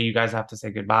like, hey, you guys have to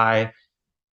say goodbye.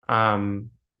 Um,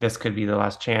 this could be the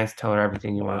last chance. Tell her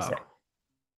everything you want to say.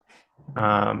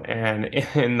 Wow. And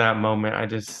in that moment, I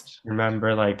just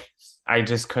remember, like, I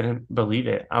just couldn't believe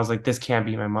it. I was like, this can't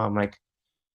be my mom. Like,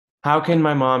 how can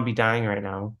my mom be dying right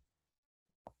now?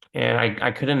 And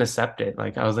I couldn't accept it.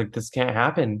 Like, I was like, this can't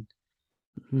happen.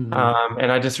 Mm-hmm.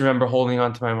 And I just remember holding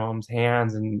on to my mom's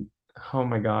hands, and oh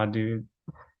my God, dude,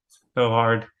 so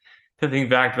hard to think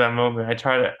back to that moment. I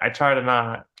try to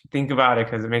not think about it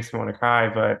because it makes me want to cry,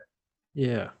 but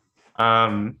Yeah.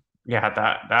 yeah,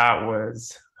 that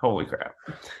was, holy crap.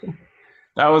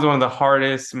 That was one of the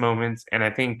hardest moments, and I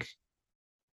think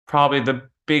probably the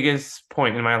biggest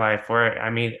point in my life where I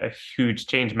made a huge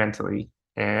change mentally.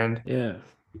 And Yeah.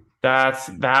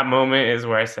 that moment is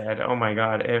where I said, "Oh my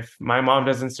God, if my mom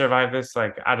doesn't survive this,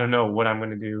 like I don't know what I'm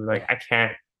gonna do. Like I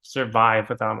can't survive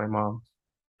without my mom."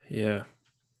 Yeah.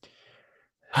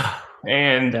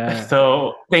 And That.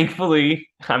 so thankfully,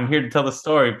 I'm here to tell the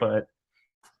story, but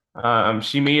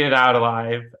she made it out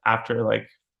alive after like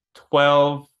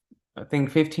 12, I think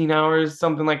 15 hours,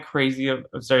 something like crazy of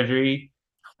surgery.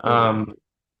 Holy. Um,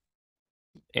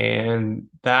 and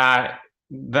that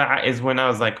is when I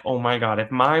was like, oh my God,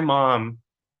 if my mom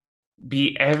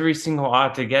beat every single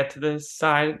odd to get to this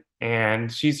side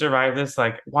and she survived this,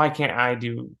 like why can't I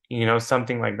do,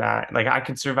 something like that? Like I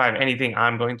could survive anything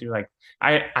I'm going through. Like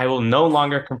I will no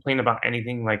longer complain about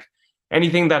anything. Like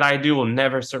anything that I do will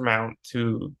never surmount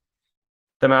to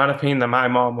the amount of pain that my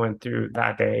mom went through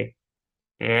that day.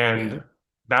 Yeah. And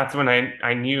that's when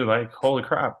I knew like holy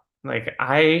crap, like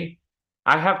I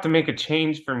have to make a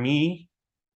change for me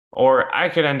or I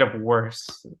could end up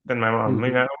worse than my mom.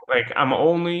 Hmm. Like I'm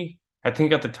only, I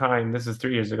think at the time, this is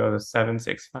 3 years ago, the 7,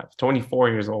 6, 5, 24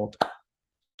 years old.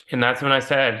 And that's when I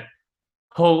said,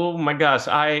 oh my gosh,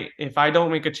 if I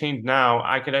don't make a change now,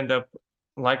 I could end up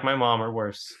like my mom or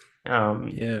worse.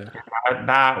 Yeah.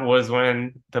 That was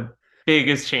when the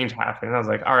biggest change happened. I was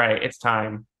like, all right, it's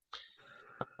time.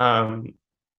 Um,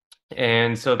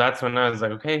 and so that's when I was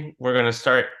like, okay, we're gonna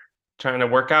start trying to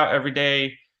work out every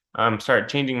day, start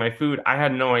changing my food. I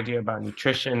had no idea about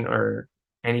nutrition or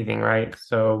anything, right?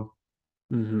 So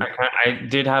Hmm. I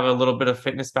did have a little bit of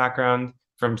fitness background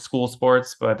from school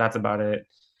sports, but that's about it.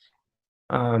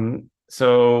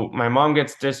 So my mom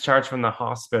gets discharged from the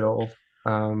hospital.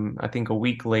 I think a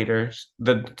week later,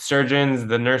 the surgeons,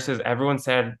 the nurses, everyone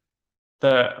said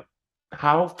the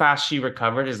how fast she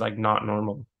recovered is like not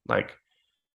normal. Like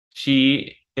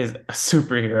she is a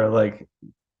superhero. Like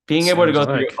being able to Sounds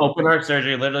go through like. open heart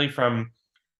surgery, literally from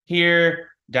here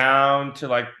down to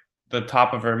like the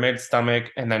top of her mid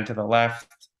stomach and then to the left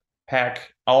pec,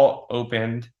 all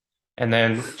opened, and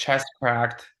then chest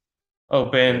cracked,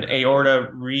 opened, Yeah. aorta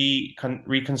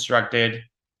reconstructed,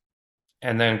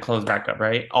 and then closed back up,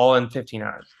 right? All in 15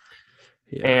 hours.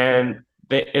 Yeah. And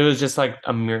it was just like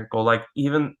a miracle. Like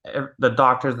even the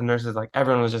doctors, the nurses, like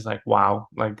everyone was just like, wow,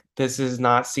 like this is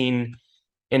not seen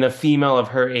in a female of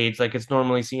her age. Like it's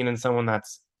normally seen in someone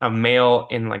that's a male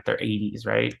in like their 80s,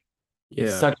 right?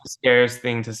 It's Yeah. such a scariest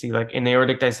thing to see. Like an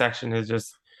aortic dissection is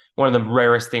just one of the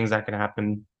rarest things that can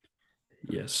happen.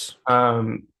 Yes.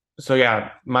 Um, so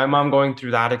yeah, my mom going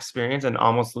through that experience and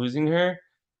almost losing her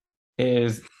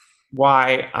is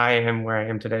why I am where I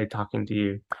am today talking to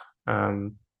you.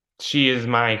 Um, she is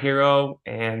my hero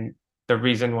and the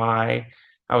reason why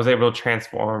I was able to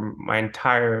transform my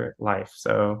entire life.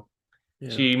 So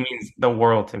Yeah. she means the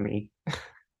world to me.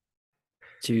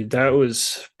 Dude, that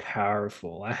was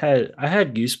powerful. I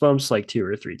had goosebumps like two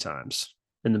or three times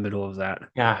in the middle of that.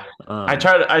 Yeah. Um, I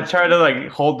try to like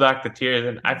hold back the tears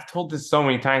and I've told this so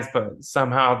many times, but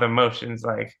somehow the emotions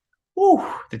like, whoo,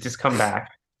 they just come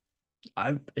back.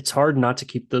 it's hard not to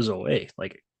keep those away.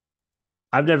 Like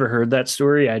I've never heard that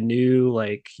story. I knew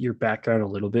like your background a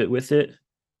little bit with it,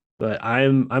 but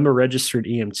I'm a registered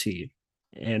EMT.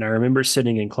 And I remember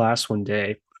sitting in class one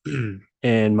day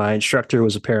and my instructor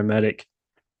was a paramedic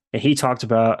and he talked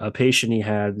about a patient he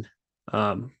had.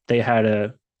 They had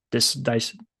a dis,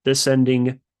 dis,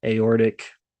 descending aortic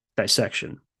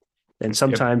dissection. And Yep.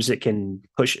 sometimes it can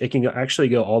actually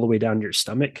go all the way down to your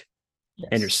stomach,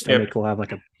 and your Yes. Yep. stomach will have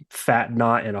like a fat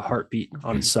knot and a heartbeat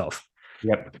on itself.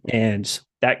 Yep. And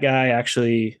that guy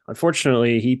actually,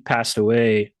 unfortunately, he passed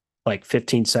away like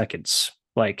 15 seconds,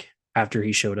 like after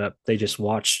he showed up. They just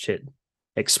watched it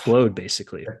explode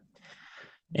basically.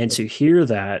 And to hear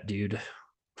that, dude,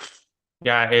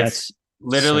 Yeah, it's that's insane.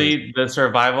 literally the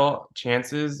survival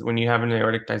chances when you have an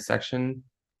aortic dissection,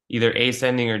 either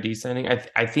ascending or descending.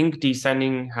 I think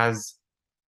descending has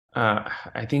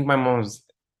I think my mom's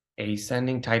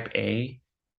ascending type A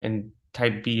and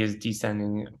type B is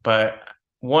descending, but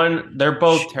they're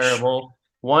both Sheesh. terrible.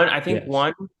 One, I think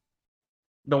Yes.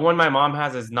 the one my mom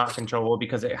has is not controllable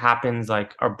because it happens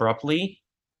like abruptly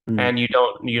Mm, and you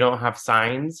don't have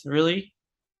signs really.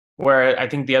 Where I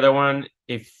think the other one,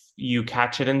 if you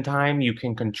catch it in time, you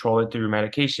can control it through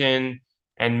medication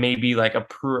and maybe like a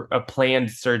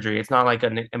planned surgery. It's not like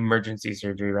an emergency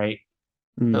surgery, right?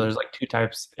 So mm. there's like two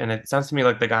types, and it sounds to me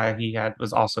like the guy he had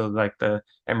was also like the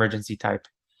emergency type.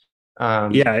 Yeah,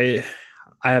 Um,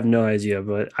 I have no idea,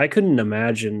 but I couldn't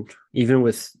imagine, even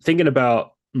with thinking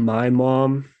about my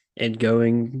mom and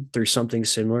going through something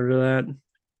similar to that. yeah,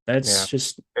 That's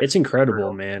just, it's it's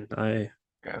incredible, brutal. man.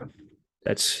 Yeah.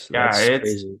 Yeah, that's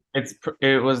crazy.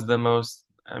 it was the most,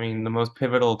 I mean, the most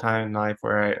pivotal time in life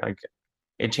where I like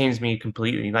it changed me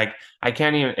completely. Like I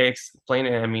can't even explain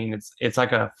it. I mean, it's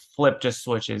like a flip just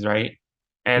switches, right?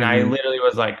 And I Hmm. literally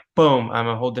was like, boom, I'm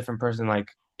a whole different person. Like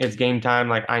it's game time.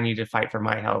 Like I need to fight for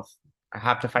my health. I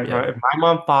have to fight for Yeah, my, if my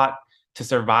mom fought to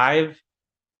survive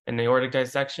an aortic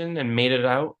dissection and made it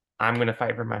out, I'm gonna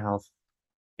fight for my health.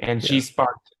 And she yeah.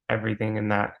 sparked everything in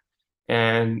that.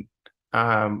 And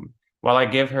while I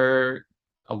give her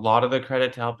a lot of the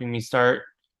credit to helping me start,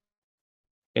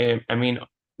 I mean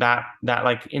that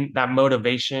like in that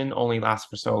motivation only lasts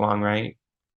for so long, right?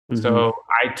 Hmm. So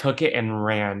I took it and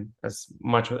ran as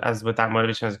much as with that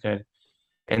motivation as I could.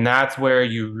 And that's where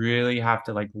you really have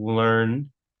to like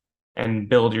learn and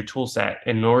build your tool set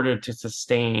in order to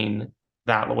sustain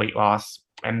that weight loss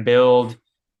and build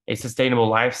a sustainable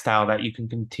lifestyle that you can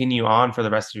continue on for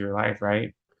the rest of your life,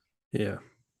 right? Yeah.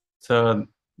 So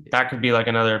that could be like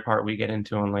another part we get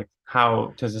into on like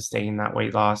how to sustain that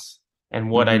weight loss and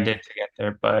what I Hmm. did to get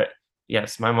there. But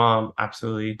yes, my mom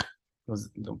absolutely was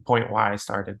the point why I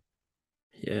started.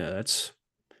 Yeah, that's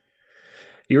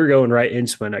you were going right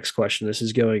into my next question. This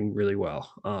is going really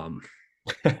well.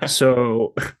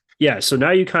 So yeah, so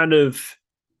now you kind of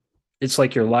it's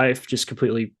like your life just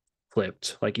completely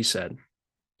flipped, like you said.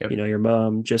 You Yep. know, your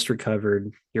mom just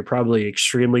recovered. You're probably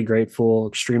extremely grateful,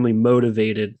 extremely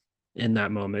motivated in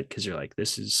that moment because you're like,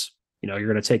 this is, you're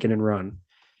going to take it and run.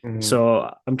 Mhm.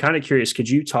 So I'm kind of curious, could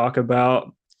you talk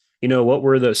about, what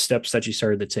were those steps that you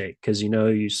started to take? Because,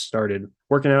 you started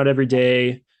working out every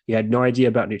day, you had no idea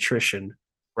about nutrition,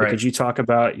 but Right. could you talk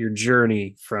about your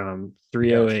journey from Yes.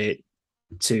 308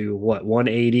 to what,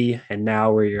 180 and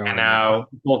now where you And are now? now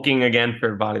bulking again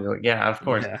for bodybuilding. Yeah, of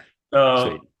course. Yeah. So,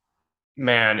 Sweet.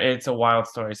 man, it's a wild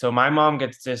story. So my mom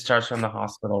gets discharged from the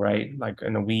hospital, right? Like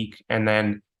in a week. And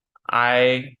then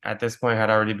I, at this point, had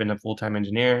already been a full-time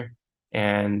engineer,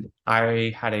 and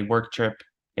I had a work trip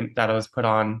that I was put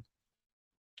on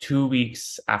 2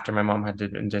 weeks after my mom had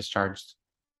been discharged.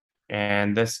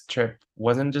 And this trip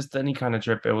wasn't just any kind of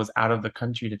trip, it was out of the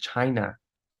country to China.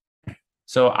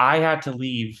 So I had to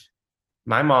leave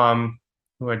my mom,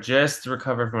 who had just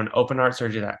recovered from an open heart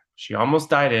surgery that she almost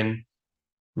died in,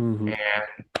 Hmm.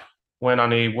 and went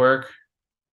on a work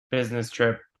business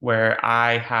trip where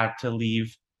I had to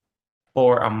leave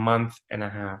for a month and a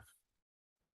half,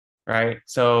 right?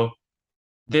 So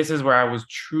this is where I was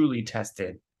truly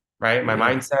tested, right? My Yeah.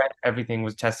 mindset, everything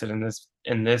was tested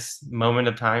in this moment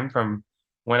of time from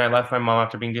when I left my mom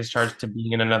after being discharged to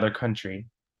being in another country.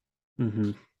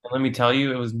 Hmm. And let me tell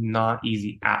you, it was not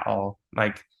easy at all.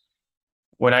 Like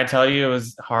when I tell you it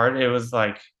was hard, it was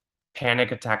like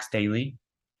panic attacks daily.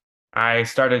 I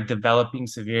started developing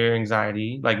severe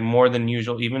anxiety, like more than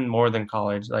usual, even more than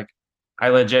college. Like I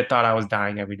legit thought I was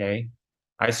dying every day.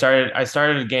 I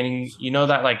started getting,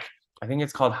 that like I think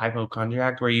it's called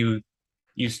hypochondriac, where you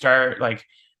start like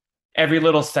every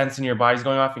little sense in your body's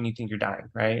going off and you think you're dying,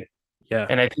 right? Yeah.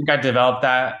 And I think I developed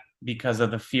that because of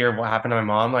the fear of what happened to my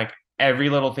mom. Like every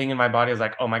little thing in my body was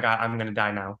like, oh my God, I'm gonna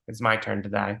die now. It's my turn to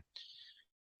die.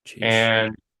 Jeez.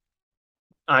 And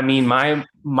I mean, my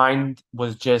mind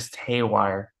was just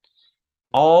haywire,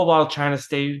 all while trying to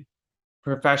stay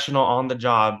professional on the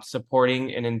job,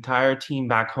 supporting an entire team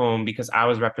back home because I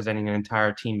was representing an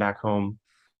entire team back home.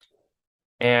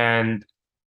 And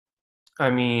I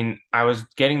mean, I was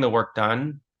getting the work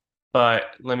done, but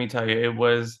let me tell you, it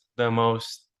was the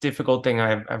most difficult thing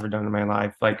I've ever done in my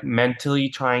life. Like mentally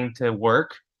trying to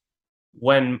work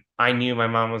when I knew my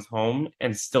mom was home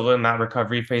and still in that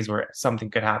recovery phase where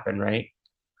something could happen, right?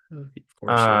 Of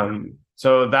course, yeah.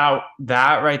 So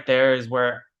that right there is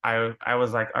where I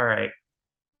was like, all right,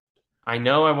 I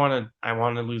know I want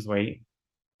to lose weight,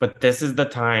 but this is the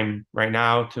time right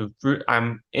now to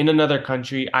I'm in another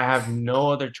country. I have no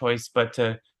other choice but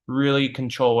to really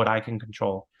control what I can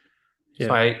control. So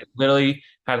Yeah. I literally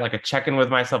had like a check-in with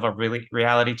myself, a really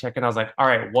reality check-in. I was like, all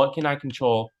right, what can I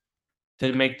control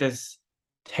to make this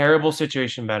terrible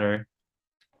situation better?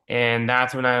 And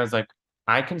that's when I was like,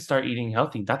 I can start eating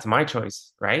healthy. That's my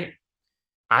choice, right?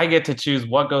 I get to choose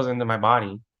what goes into my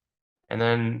body. And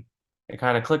then it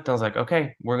kind of clicked. I was like,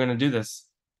 okay, we're gonna do this.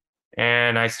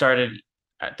 And I started,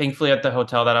 thankfully, at the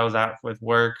hotel that I was at with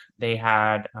work, they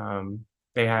had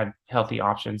healthy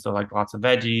options, so like lots of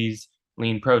veggies,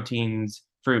 lean proteins,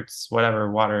 fruits,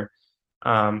 whatever, water.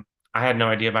 I had no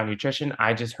idea about nutrition.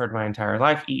 I just heard my entire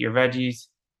life, eat your veggies,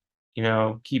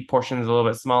 keep portions a little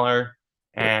bit smaller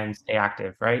Yep. and stay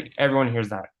active, right? Everyone hears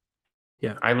that.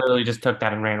 Yeah. I literally just took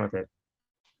that and ran with it.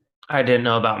 I didn't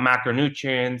know about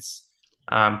macronutrients,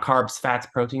 carbs, fats,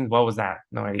 proteins. What was that?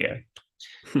 No idea.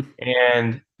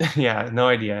 And yeah, no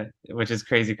idea, which is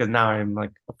crazy because now I'm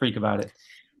like a freak about it.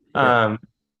 Yeah.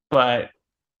 But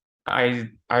I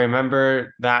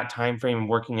remember that time frame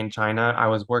working in China. I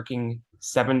was working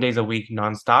 7 days a week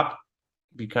nonstop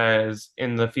because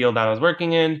in the field that I was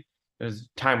working in,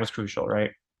 time was crucial,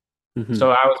 right? Hmm.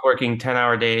 So I was working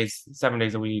 10-hour days, 7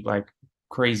 days a week, like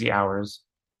crazy hours.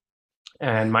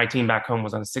 And my team back home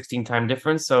was on a 16 time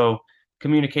difference. So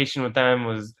communication with them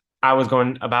was I was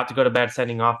going about to go to bed,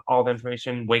 sending off all the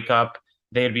information, wake up.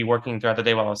 They'd be working throughout the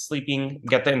day while I was sleeping,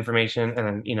 get the information,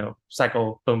 and then,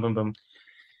 cycle, boom, boom, boom.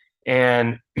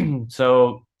 And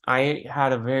so I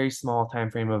had a very small time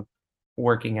frame of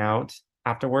working out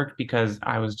after work because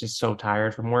I was just so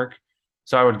tired from work.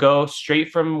 So I would go straight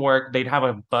from work. They'd have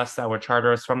a bus that would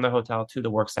charter us from the hotel to the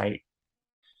work site.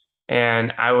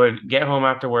 And I would get home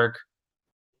after work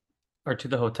or to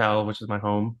the hotel, which is my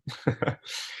home.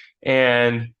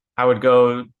 And I would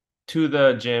go to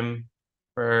the gym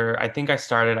for, I think I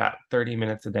started at 30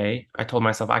 minutes a day. I told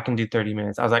myself I can do 30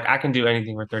 minutes. I was like, I can do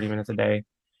anything for 30 minutes a day.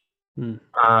 Mm.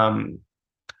 Um,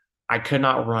 I could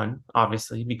not run,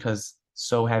 obviously, because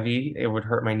so heavy, it would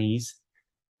hurt my knees.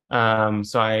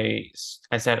 So I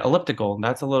said elliptical.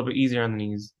 That's a little bit easier on the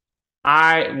knees.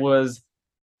 I was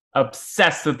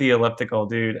obsessed with the elliptical,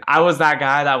 dude. I was that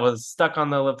guy that was stuck on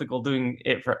the elliptical doing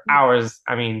it for hours.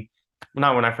 I mean,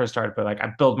 not when I first started, but like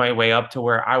I built my way up to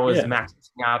where I was Yeah.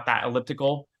 maxing out that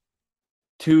elliptical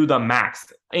to the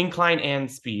max, incline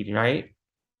and speed, right?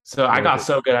 So I Love got it.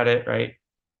 so good at it, right?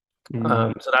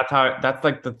 Mm. So that's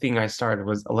like the thing I started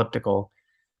was elliptical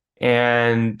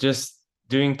and just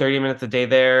doing 30 minutes a day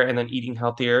there and then eating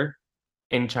healthier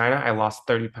in China. I lost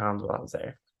 30 pounds while I was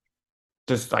there.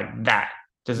 Just like that,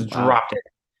 just Wow. dropped it,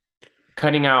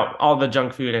 cutting out all the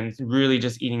junk food and really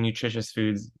just eating nutritious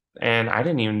foods. And I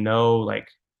didn't even know like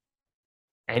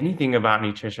anything about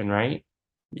nutrition, right?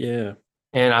 Yeah.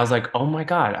 And I was like, oh my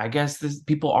God, I guess this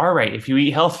people are right. If you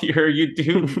eat healthier, you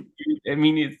do. I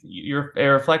mean, it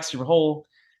reflects your whole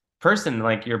person,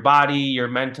 like your body, your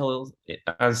mental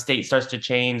state starts to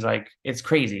change. Like it's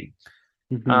crazy.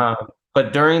 Hmm. Um,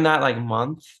 but during that like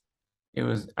month, it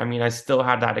was, I mean, I still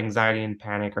had that anxiety and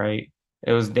panic, right?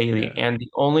 It was daily. Yeah. And the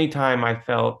only time I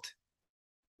felt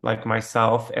like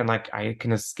myself and like I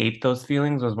can escape those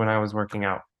feelings was when I was working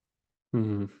out.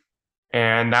 Hmm.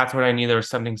 And that's when I knew there was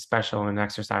something special in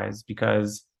exercise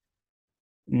because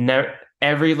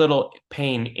every little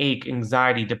pain, ache,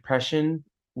 anxiety, depression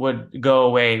would go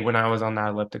away when I was on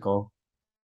that elliptical.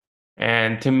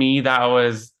 And to me, that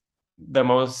was the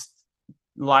most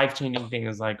life-changing thing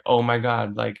is like, oh my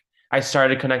God, like I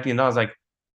started connecting and I was like,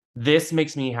 this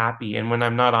makes me happy. And when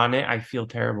I'm not on it, I feel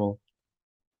terrible.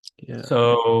 Yeah.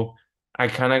 So I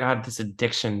kind of got this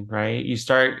addiction, right?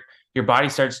 Your body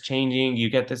starts changing, you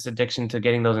get this addiction to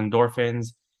getting those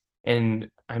endorphins. And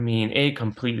I mean, it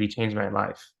completely changed my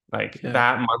life. Like Yeah.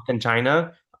 that month in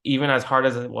China, even as hard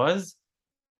as it was,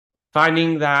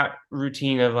 finding that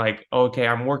routine of like, okay,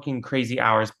 I'm working crazy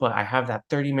hours, but I have that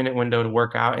 30-minute window to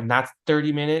work out. And that's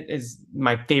 30 minute is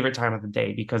my favorite time of the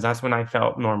day because that's when I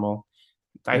felt normal.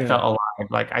 I Yeah. felt alive.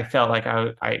 Like I felt like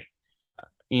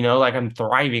like I'm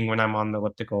thriving when I'm on the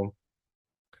elliptical.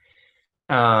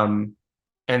 Um,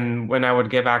 and when I would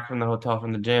get back from the hotel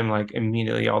from the gym, like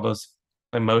immediately all those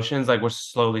emotions like would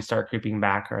slowly start creeping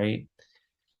back, right?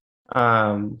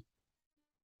 Um,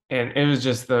 and it was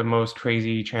just the most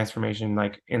crazy transformation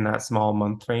like in that small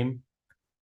month frame.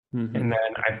 Hmm. And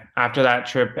then after that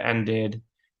trip ended,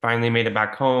 finally made it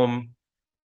back home.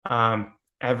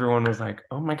 Everyone was like,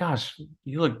 "Oh my gosh,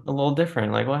 you look a little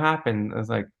different. Like, what happened?" I was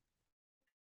like,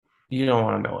 "You don't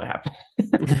want to know what happened."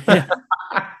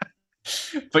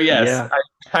 But yes, Yeah.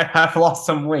 I have lost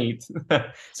some weight.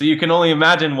 So you can only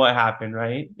imagine what happened,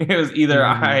 right? It was either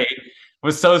Hmm. I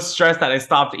was so stressed that I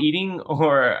stopped eating,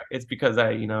 or it's because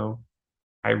I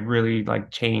really like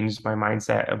changed my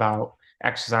mindset about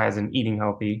exercise and eating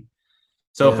healthy.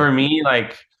 So Yeah. for me,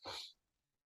 like,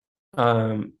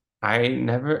 um,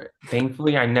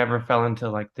 thankfully, I never fell into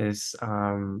like this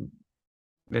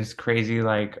crazy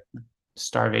like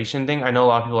starvation thing. I know a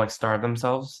lot of people like starve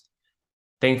themselves.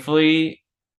 Thankfully,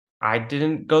 I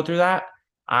didn't go through that.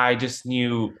 I just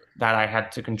knew that I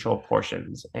had to control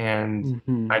portions and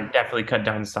Hmm. I definitely cut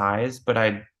down size, but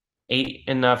I ate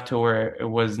enough to where it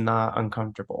was not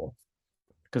uncomfortable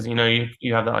because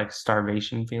you have that like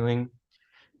starvation feeling.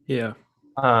 Yeah.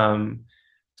 Um,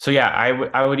 so yeah,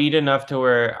 I would eat enough to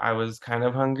where I was kind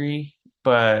of hungry,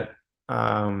 but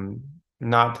um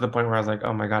not to the point where I was like,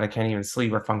 oh my God, I can't even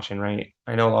sleep or function, right?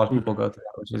 I know a lot of people Hmm. go through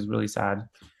that, which is really sad.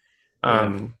 Yeah.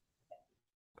 Um,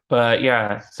 but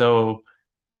yeah, so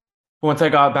once I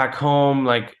got back home,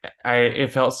 like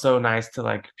it felt so nice to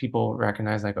like people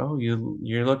recognize like, oh,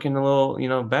 you're looking a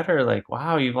little, better. Like,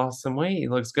 wow, you've lost some weight.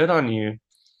 It looks good on you.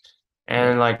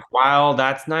 Yeah. And like while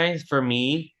that's nice for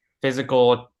me,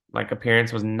 physical like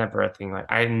appearance was never a thing.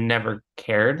 Like I never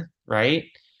cared, right?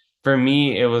 For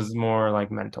me, it was more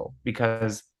like mental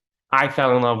because I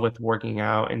fell in love with working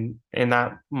out and in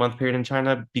that month period in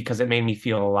China because it made me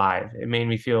feel alive. It made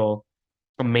me feel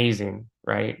amazing,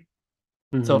 right?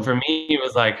 So Hmm. for me, it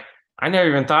was like I never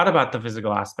even thought about the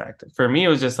physical aspect. For me, it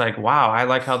was just like, wow, I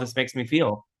like how this makes me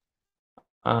feel.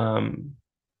 Um,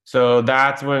 so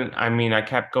that's when I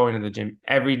kept going to the gym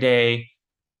every day.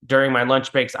 During my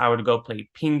lunch breaks, I would go play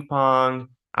ping pong.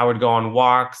 I would go on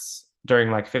walks during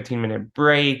like 15-minute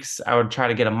breaks. I would try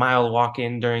to get a mile walk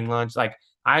in during lunch. Like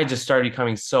I just started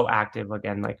becoming so active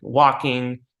again, like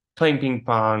walking, playing ping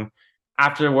pong.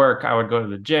 After work, I would go to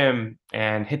the gym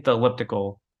and hit the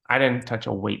elliptical. I didn't touch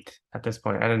a weight at this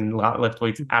point. I didn't lift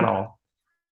weights at all.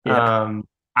 Yeah.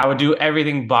 I would do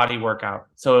everything body workout.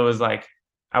 So it was like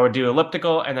I would do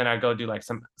elliptical and then I'd go do like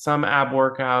some ab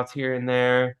workouts here and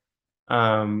there.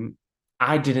 Um,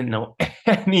 I didn't know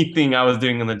anything I was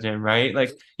doing in the gym, right?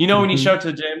 Like, when you Hmm. show up to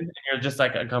the gym and you're just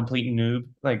like a complete noob,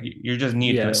 like you're just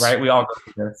new to it, Yes. right? We all go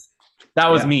through this. That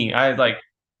was Yeah. me.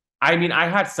 I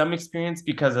had some experience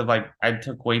because of like I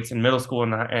took weights in middle school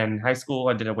and high school.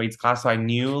 I did a weights class, so I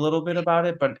knew a little bit about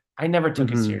it, but I never took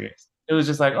it Hmm. serious. It was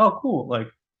just like, oh, cool, like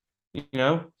you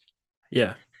know.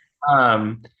 Yeah.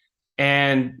 Um,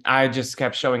 and I just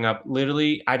kept showing up.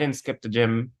 Literally, I didn't skip the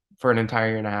gym for an entire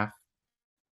year and a half,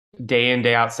 day in,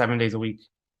 day out, 7 days a week.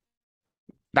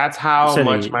 That's You how said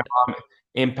much he. my mom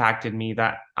impacted me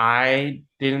that I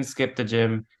didn't skip the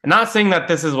gym. And not saying that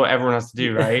this is what everyone has to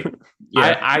do, right?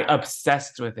 I, Yeah. I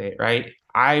obsessed with it, right?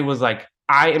 I was like,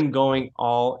 I am going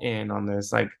all in on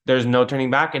this. Like, there's no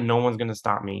turning back and no one's going to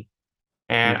stop me.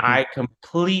 And Hmm. I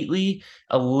completely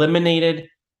eliminated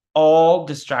all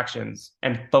distractions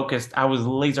and focused. I was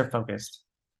laser focused.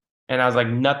 And I was like,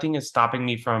 nothing is stopping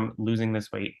me from losing this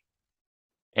weight.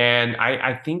 And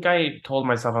I think I told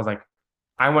myself, I was like,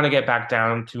 I want to get back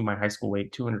down to my high school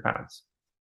weight, 200 pounds.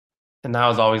 And that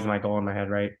was always my goal in my head,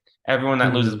 right? Everyone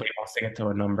that loses Hmm. weight wants to get to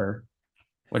a number,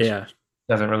 which Yeah.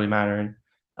 doesn't really matter.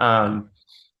 No. Um,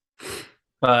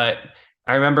 but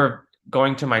I remember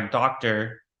going to my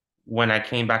doctor when I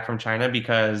came back from China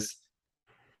because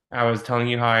I was telling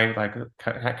you how I like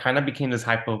kind of became this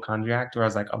hypochondriac where I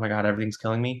was like, oh my God, everything's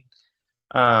killing me.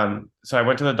 So I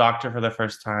went to the doctor for the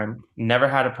first time, never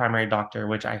had a primary doctor,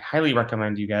 which I highly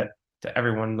recommend you get to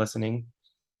everyone listening.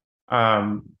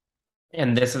 Um,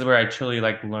 and this is where I truly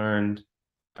like learned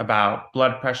about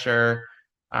blood pressure,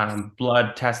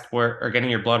 blood test work or getting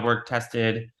your blood work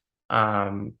tested,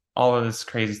 all of this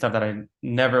crazy stuff that I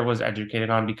never was educated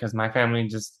on because my family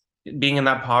just being in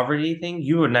that poverty thing,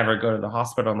 you would never go to the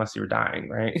hospital unless you were dying,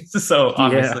 right? So Yeah.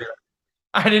 obviously,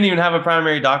 I didn't even have a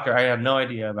primary doctor. I had no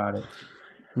idea about it.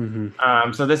 Hmm.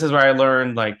 So this is where I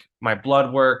learned like my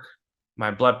blood work, my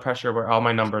blood pressure, where all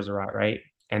my numbers are at, right?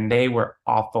 And they were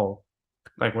awful.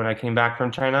 Like when I came back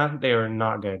from China, they were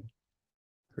not good.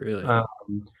 Really. Um,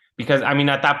 because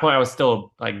at that point I was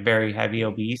still like very heavy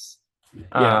obese.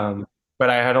 Yeah. Um, but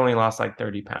I had only lost like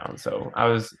 30 pounds. So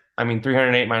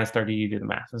 308 minus 30, you do the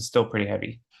math. It's still pretty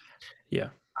heavy. Yeah.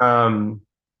 Um,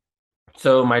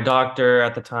 so my doctor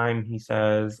at the time, he's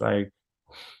like,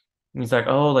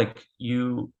 oh, like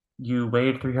you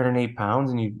weighed 308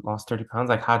 pounds and you lost 30 pounds.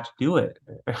 Like, how'd you do it?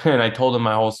 And I told him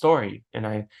my whole story.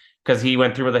 Because he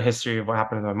went through with a history of what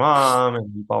happened to my mom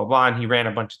and blah, blah, blah. And he ran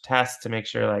a bunch of tests to make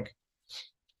sure like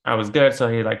I was good. So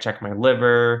he like checked my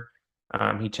liver.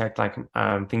 He checked like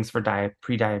things for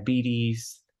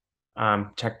pre-diabetes,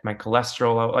 checked my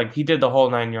cholesterol level. Like he did the whole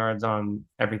 9 yards on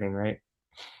everything, right?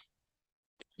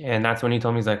 And that's when he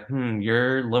told me, he's like,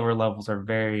 your liver levels are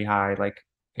very high, like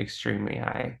extremely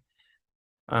high.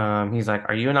 He's like,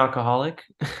 "Are you an alcoholic?"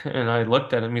 And I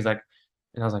looked at him. And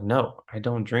I was like, "No, I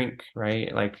don't drink,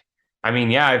 right? Like,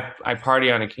 yeah, I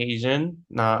party on occasion,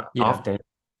 not Yeah. often."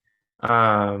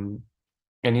 Um,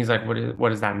 and he's like, what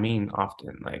does that mean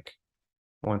often? Like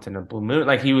once in a blue moon?"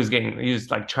 Like he was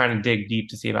like trying to dig deep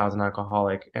to see if I was an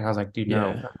alcoholic. And I was like, "Dude, no,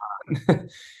 Yeah. I'm not."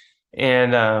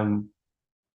 And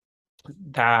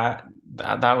that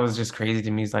that was just crazy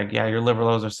to me. He's like, yeah, your liver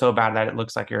levels are so bad that it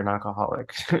looks like you're an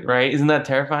alcoholic, right? Isn't that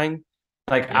terrifying?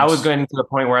 Like I was Yes. going to the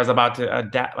point where I was about to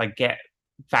adapt, like get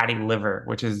fatty liver,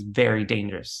 which is very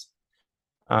dangerous.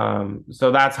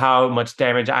 So that's how much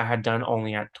damage I had done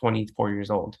only at 24 years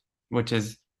old, which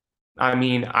is,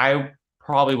 I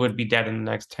probably would be dead in the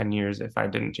next 10 years if I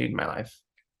didn't change my life.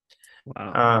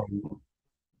 Wow. Um,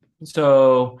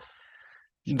 so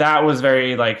that was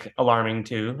very like alarming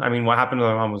too. I mean, what happened to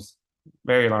my mom was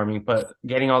very alarming, but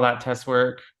getting all that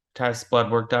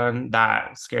blood work done,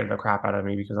 that scared the crap out of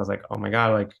me because I was like, oh my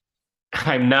God, like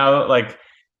I'm now like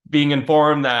being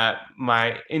informed that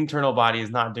my internal body is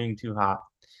not doing too hot.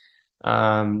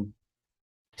 Um,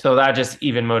 so that just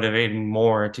even motivated me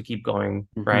more to keep going,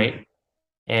 Mm-hmm. right?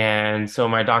 And so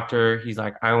my doctor, he's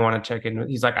like, I want to check in.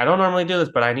 He's like, I don't normally do this,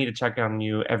 but I need to check on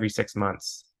you every 6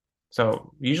 months.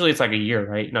 So usually it's like a year,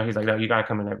 right? No, he's like, no, you got to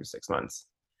come in every 6 months,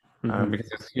 Mm-hmm.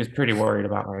 because he was pretty worried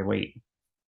about my weight.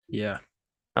 Yeah.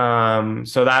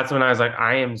 So that's when I was like,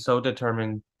 I am so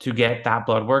determined to get that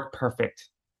blood work perfect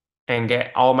and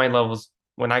get all my levels.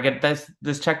 When I get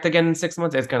this checked again in 6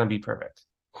 months, it's gonna be perfect.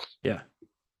 Yeah.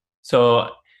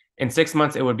 So in 6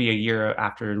 months, it would be a year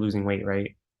after losing weight,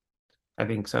 right? I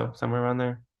think so, somewhere around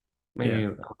there, Yeah. maybe a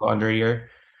little under a year.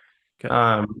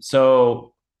 Okay.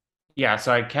 So yeah,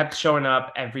 so I kept showing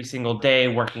up every single day,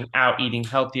 working out, eating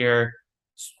healthier.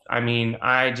 I mean,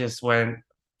 I just went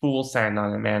full send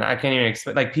on it, man. I can't even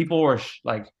expect. Like people were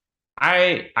like,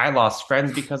 I lost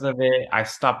friends because of it. I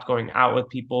stopped going out with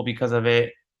people because of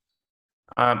it.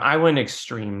 I went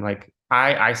extreme. Like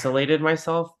I isolated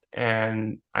myself,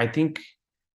 and I think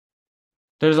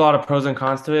there's a lot of pros and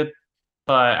cons to it.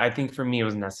 But I think for me, it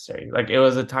was necessary. Like it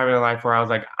was a time in my life where I was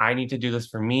like, I need to do this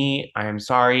for me. I am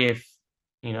sorry if,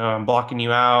 I'm blocking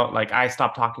you out. Like I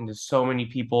stopped talking to so many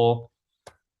people,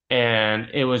 and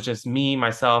it was just me,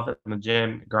 myself, in the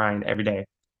gym, grind every day.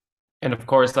 And of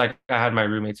course, like I had my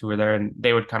roommates who were there, and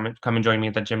they would come and join me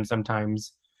at the gym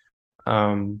sometimes.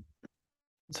 Um,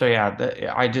 so yeah,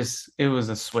 it was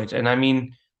a switch. And I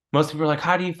mean, most people are like,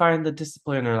 how do you find the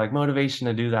discipline or like motivation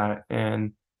to do that?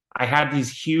 And I had these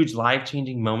huge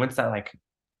life-changing moments that like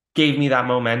gave me that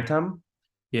momentum,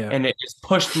 Yeah. and it just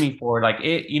pushed me forward. Like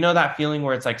that feeling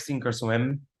where it's like sink or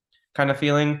swim kind of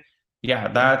feeling. Yeah, Yeah.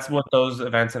 that's what those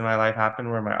events in my life happened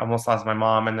where I almost lost my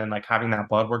mom, and then like having that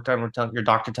blood work done, with your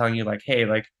doctor telling you like, hey,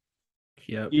 like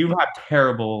Yep. you have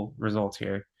terrible results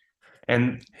here.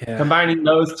 And Yeah. combining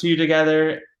those two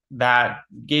together, that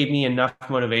gave me enough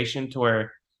motivation to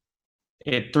where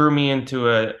it threw me into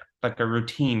a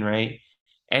routine, right?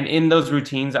 And in those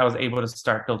routines, I was able to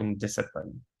start building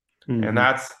discipline. And Mm-hmm.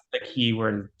 that's the key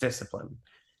word, discipline.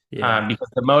 Yeah. Because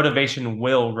the motivation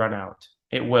will run out.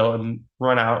 It will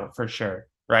run out for sure,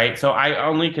 right? So I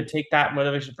only could take that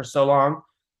motivation for so long,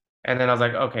 and then I was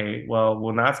like, okay, well,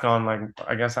 when that's gone, like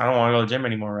I guess I don't want to go to the gym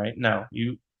anymore, right? No,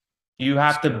 you Let's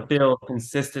have to go. build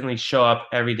consistently, show up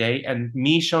every day, and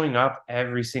me showing up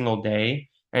every single day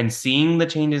and seeing the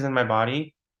changes in my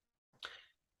body,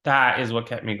 that is what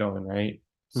kept me going, right?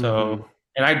 Mm-hmm. So,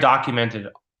 and I documented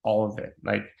all of it.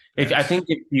 Like, if I Yes. think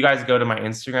if you guys go to my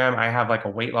Instagram, I have like a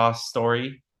weight loss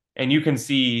story, and you can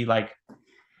see like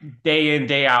day in,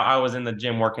 day out, I was in the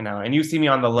gym working out, and you see me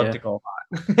on the Yeah. elliptical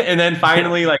a lot. And then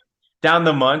finally, like down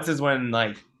the months is when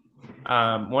like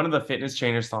one of the fitness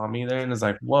trainers saw me there and was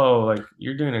like, "Whoa, like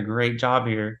you're doing a great job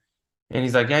here." And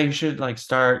he's like, "Yeah, you should like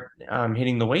start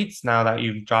hitting the weights now that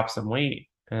you've dropped some weight."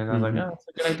 And I was like, Mm-hmm. "Oh, that's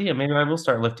a good idea. Maybe I will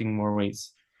start lifting more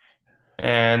weights."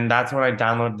 And that's when I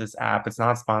downloaded this app. It's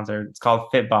not sponsored. It's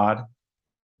called Fitbod.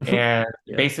 And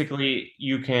Yeah. basically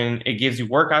it gives you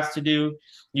workouts to do.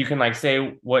 You can like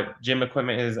say what gym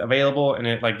equipment is available, and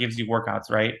it like gives you workouts,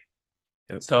 right?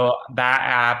 Yep. So that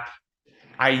app,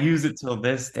 I use it till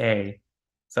this day.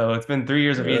 So it's been 3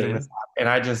 years of using Really? this app, and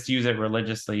I just use it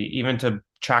religiously, even to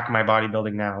track my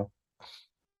bodybuilding now.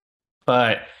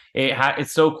 But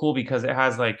it's so cool because it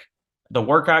has like the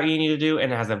workout you need to do,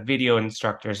 and it has a video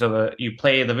instructor. So you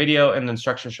play the video, and the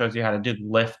instructor shows you how to do the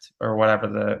lift or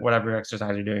whatever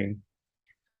exercise you're doing.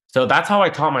 So that's how I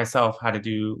taught myself how to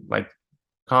do like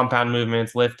compound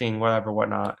movements, lifting, whatever,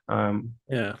 whatnot.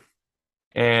 Yeah.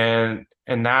 And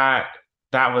that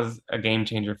was a game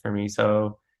changer for me.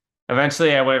 So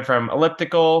eventually I went from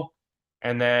elliptical,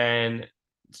 and then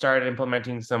started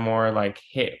implementing some more like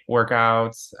hit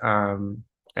workouts,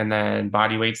 and then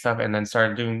body weight stuff, and then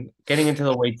started getting into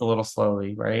the weights a little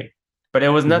slowly, right? But it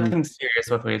was Mm-hmm. nothing serious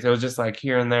with weights. It was just like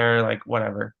here and there, like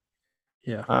whatever.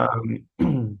 Yeah.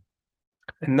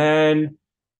 And then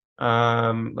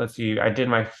let's see, I did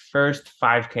my first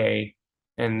 5K,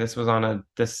 and this was on a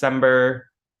December.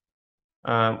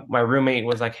 My roommate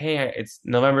was like, "Hey, it's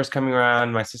November's coming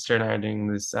around. My sister and I are doing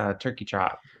this turkey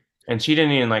trot," and she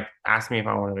didn't even like ask me if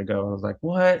I wanted to go. I was like,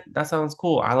 "What? That sounds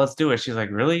cool. Let's do it." She's like,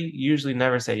 "Really? You usually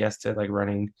never say yes to like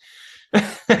running."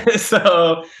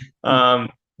 so, Mm.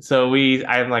 um,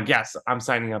 I'm like, "Yes, I'm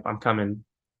signing up. I'm coming."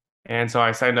 And so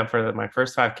I signed up for my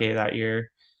first 5K that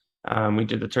year. We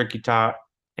did the turkey trot,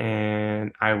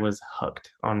 and I was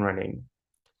hooked on running.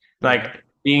 Yeah. Like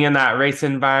being in that race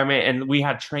environment, and we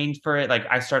had trained for it. Like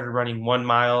I started running 1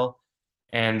 mile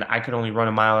and I could only run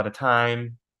a mile at a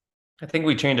time. I think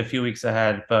we trained a few weeks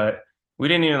ahead, but we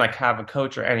didn't even like have a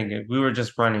coach or anything. We were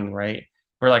just running, right?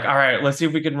 We're like, all right, let's see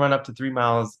if we can run up to 3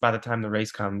 miles by the time the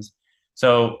race comes.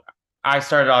 So I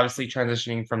started obviously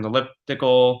transitioning from the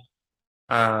elliptical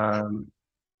um,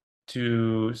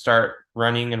 to start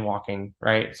running and walking,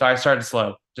 right? So I started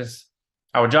slow. Just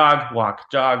I would jog, walk,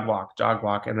 jog, walk, jog,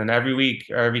 walk. And then every week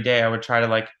or every day I would try to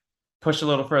like push a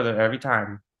little further every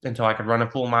time until I could run a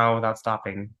full mile without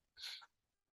stopping.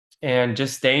 And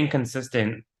just staying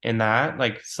consistent in that,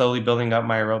 like slowly building up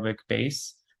my aerobic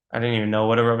base. I didn't even know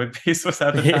what aerobic base was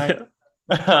at the time.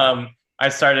 Yeah. I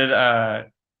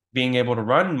started being able to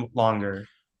run longer.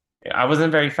 I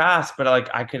wasn't very fast, but like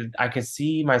I could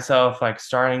see myself like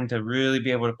starting to really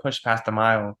be able to push past a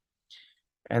mile.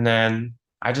 And then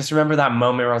I just remember that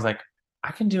moment where I was like,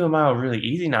 I can do a mile really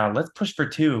easy now. Let's push for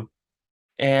two.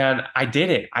 And I did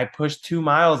it. I pushed 2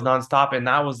 miles nonstop, and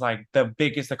that was like the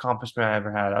biggest accomplishment I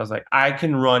ever had. I was like, I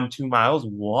can run 2 miles.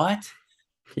 What?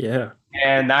 Yeah.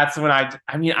 And that's when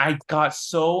I mean, I got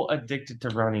so addicted to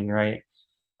running, right?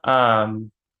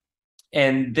 Um,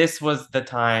 and this was the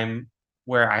time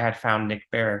where I had found Nick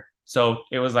Bear. So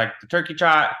it was like the turkey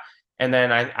trot, and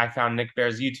then I found Nick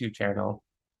Bear's YouTube channel.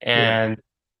 Yeah. And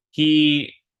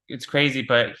it's crazy,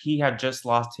 but he had just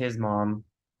lost his mom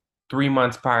 3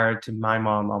 months prior to my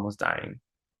mom almost dying,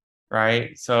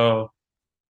 right? So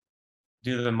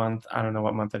do the month, I don't know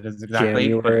what month it is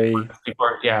exactly, but January.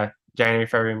 before, yeah, January,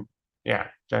 February, yeah,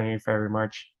 January, February,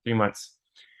 March, 3 months.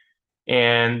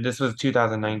 And this was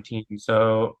 2019.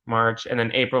 So March, and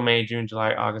then April, May, June,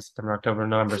 July, August, September, October,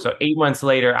 November. So 8 months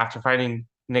later, after finding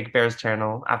Nick Bear's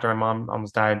channel, after my mom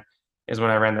almost died, is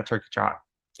when I ran the turkey trot.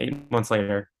 8 months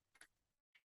later.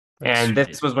 That's And this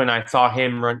sweet. was when I saw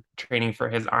him training for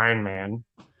his Ironman.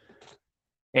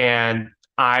 And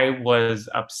I was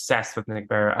obsessed with Nick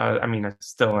Bear. I mean, I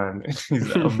still am.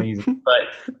 He's amazing.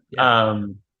 But Yeah.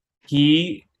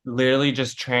 he literally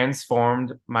just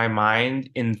transformed my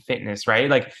mind in fitness, right?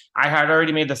 Like I had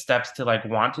already made the steps to like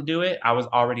want to do it. I was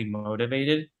already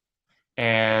motivated.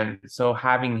 And so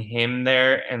having him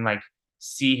there and like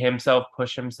see himself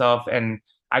push himself, and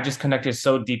I just connected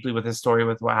so deeply with his story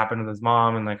with what happened with his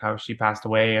mom and like how she passed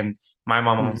away and my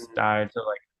mom almost Mhm. died. So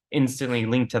like instantly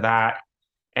linked to that.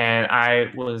 And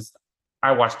I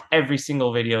watched every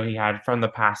single video he had from the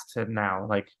past to now.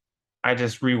 Like I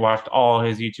just rewatched all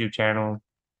his YouTube channel,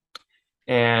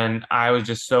 and I was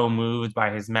just so moved by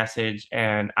his message.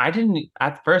 And I didn't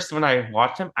at first when I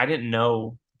watched him, I didn't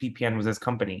know BPN was his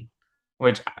company,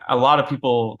 which a lot of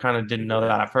people kind of didn't know that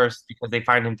Yeah. at first because they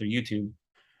find him through YouTube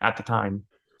at the time.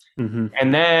 Hmm.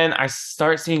 And then I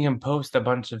start seeing him post a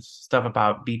bunch of stuff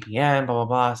about BPN, blah blah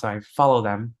blah. So I follow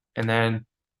them, and then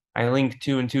I link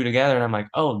two and two together, and I'm like,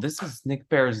 oh, this is Nick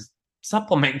Bear's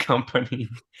supplement company,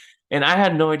 and I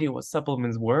had no idea what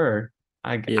supplements were.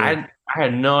 I Yeah. I I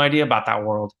had no idea about that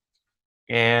world,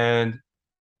 and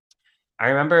I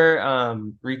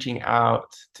remember reaching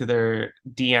out to their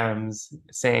DMs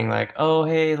saying like, "Oh,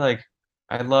 hey, like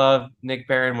I love Nick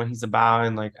Barron what he's about,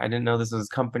 and like I didn't know this was his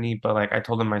company, but like I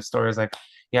told him my story. I was like,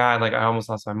 yeah, like I almost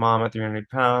lost my mom at 300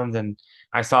 pounds, and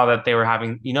I saw that they were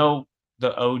having,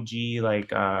 the OG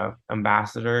like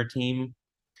ambassador team.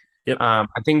 Yep. I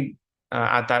think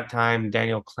at that time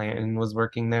Daniel Clanton was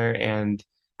working there, and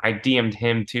I DM'd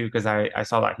him too because I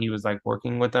saw that he was like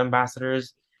working with the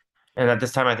ambassadors. And at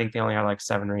this time, I think they only had like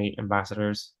 7 or 8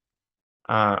 ambassadors.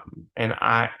 And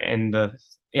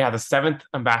the seventh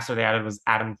ambassador they added was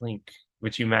Adam Klink,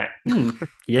 which you met, Hmm.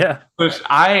 Yeah. which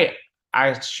I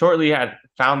shortly had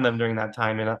found them during that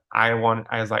time, and I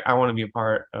was like, I want to be a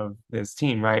part of this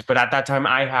team, right? But at that time,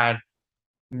 I had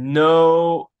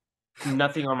no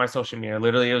nothing on my social media.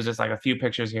 Literally, it was just like a few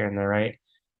pictures here and there, right?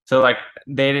 So like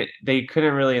they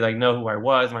couldn't really like know who I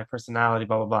was, my personality,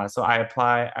 blah blah blah. So I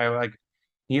apply. I like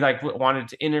he like wanted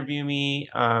to interview me,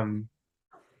 and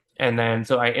then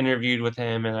so I interviewed with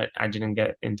him, and I didn't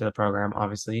get into the program,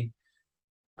 obviously.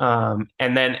 And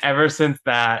then ever since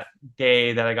that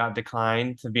day that I got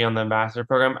declined to be on the ambassador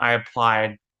program, I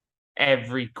applied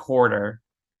every quarter.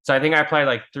 So I think I applied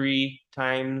like 3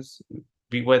 times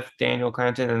with Daniel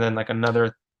Clanton, and then like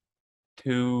another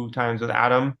 2 times with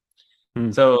Adam.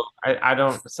 Hmm. So I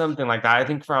don't something like that. I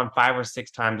think around 5 or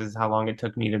 6 times is how long it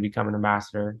took me to become an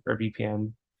ambassador for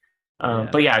BPN. Yeah.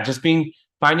 But yeah, just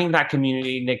finding that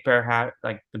community, Nick Bear had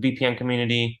like the BPN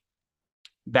community,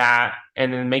 that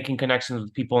and then making connections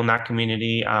with people in that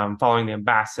community, following the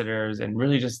ambassadors and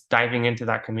really just diving into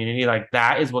that community. Like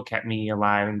that is what kept me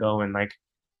alive and going. Like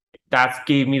that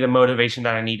gave me the motivation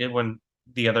that I needed when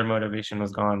the other motivation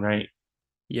was gone, right?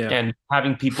 Yeah. And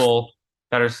having people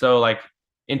that are so like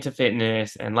into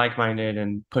fitness and like-minded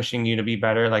and pushing you to be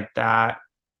better, like that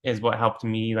is what helped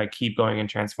me like keep going and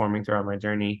transforming throughout my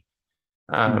journey.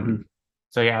 Hmm.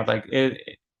 So yeah, like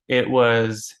it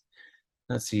was,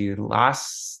 let's see,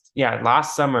 last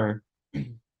summer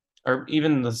or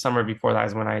even the summer before that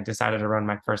is when I decided to run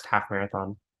my first half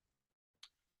marathon.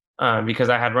 Because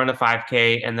I had run a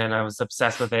 5K and then I was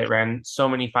obsessed with it, ran so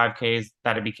many 5Ks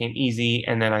that it became easy.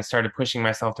 And then I started pushing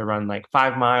myself to run like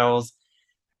 5 miles.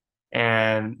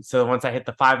 And so once I hit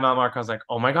the 5 mile mark, I was like,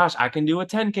 oh my gosh, I can do a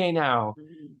 10K now.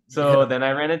 So Yeah. then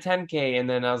I ran a 10K and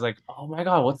then I was like, oh my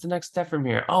God, what's the next step from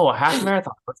here? Oh, a half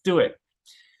marathon. Let's do it.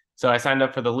 So I signed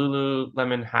up for the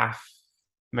Lululemon half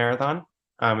marathon.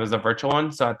 It was a virtual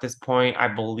one. So at this point, I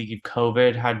believe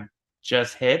COVID had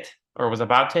just hit or was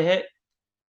about to hit,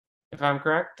 if I'm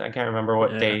correct. I can't remember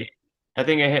what Yeah. date. I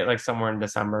think it hit like somewhere in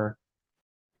December.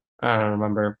 I don't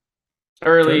remember.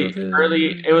 Early.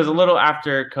 COVID. It was a little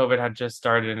after COVID had just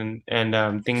started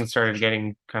and things started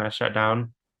getting kind of shut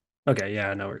down. Okay, yeah,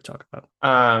 I know what you're talking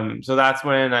about. So that's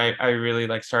when I really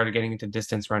like started getting into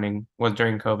distance running was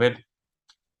during COVID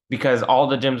because all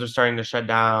the gyms were starting to shut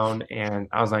down and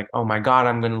I was like, oh my God,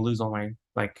 I'm gonna lose all my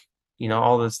like,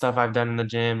 all the stuff I've done in the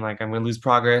gym, like I'm gonna lose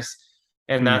progress.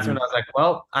 And that's when Hmm. I was like,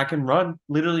 well, I can run.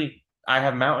 Literally, I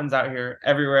have mountains out here.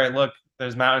 Everywhere I look,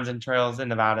 there's mountains and trails in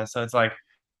Nevada. So it's like,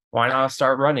 why not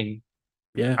start running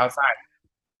Yeah. outside?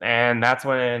 And that's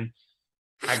when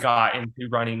I got into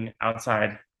running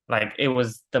outside. Like it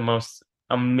was the most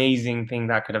amazing thing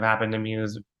that could have happened to me. It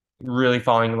was really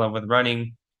falling in love with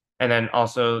running. And then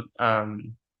also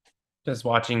just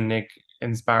watching Nick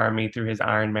inspire me through his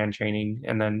Ironman training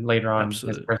and then later on his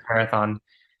Absolutely. first marathon.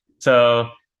 So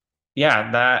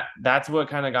yeah, that's what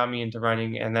kind of got me into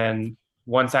running. And then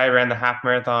once I ran the half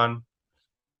marathon,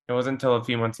 it wasn't until a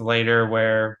few months later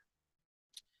where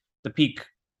the peak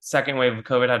second wave of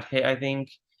COVID had hit, I think,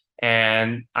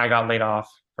 and I got laid off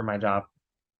from my job.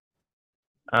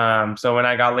 So when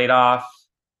I got laid off,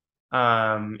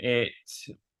 it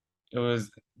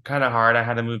was kind of hard. I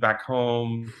had to move back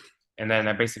home, and then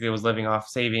I basically was living off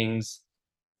savings,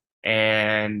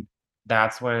 and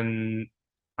that's when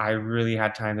I really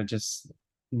had time to just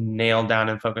nail down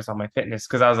and focus on my fitness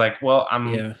because I was like, well,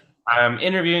 Yeah. I'm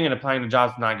interviewing and applying to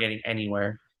jobs, not getting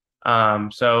anywhere.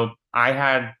 So I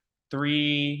had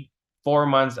 3, 4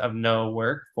 months of no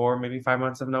work, 4 maybe 5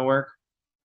 months of no work.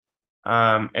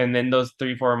 And then those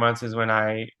 3, 4 months is when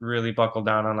I really buckled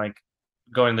down on like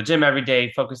going to the gym every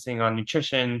day, focusing on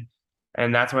nutrition.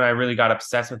 And that's when I really got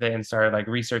obsessed with it and started like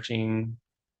researching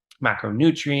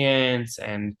macronutrients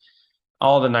and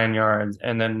all the 9 yards.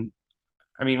 And then,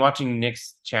 I mean, watching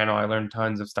Nick's channel, I learned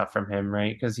tons of stuff from him,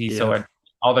 right? Because Yeah.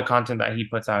 all the content that he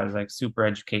puts out is like super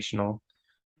educational.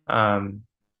 Um,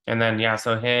 and then yeah,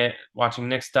 so watching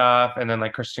Nick stuff, and then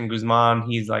like Christian Guzman,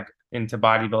 he's like into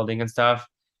bodybuilding and stuff.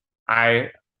 I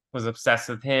was obsessed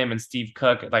with him and Steve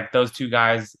Cook. Like those two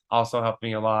guys also helped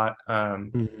me a lot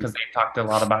Hmm. because they talked a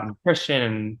lot about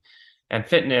nutrition and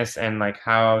fitness and like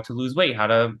how to lose weight, how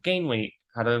to gain weight,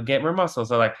 how to get more muscle.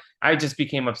 So like I just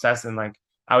became obsessed and like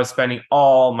I was spending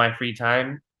all my free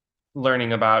time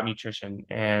learning about nutrition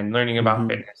and learning about Hmm.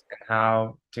 fitness and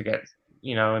how to get,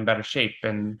 in better shape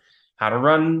and how to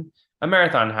run a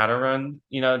marathon, how to run,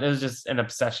 it was just an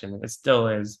obsession. It still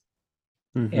is.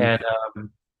 Hmm. And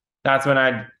that's when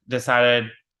I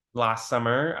decided last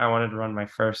summer I wanted to run my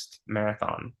first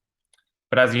marathon.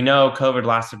 But as you know, COVID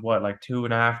lasted what, like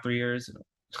 2.5, 3 years?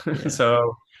 Yeah.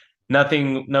 So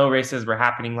no races were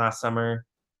happening last summer.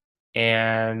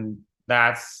 And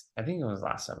I think it was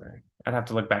last summer. I'd have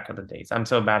to look back at the dates. I'm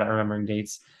so bad at remembering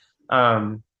dates.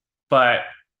 Um, but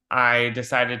I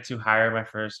decided to hire my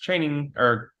first training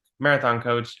or marathon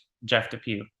coach, Jeff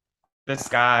Depew. This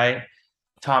guy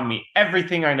taught me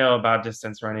everything I know about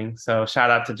distance running. So shout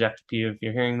out to Jeff Depew. If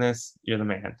you're hearing this, you're the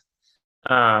man.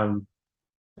 Um,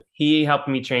 he helped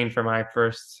me train for my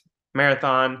first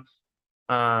marathon.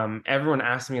 Everyone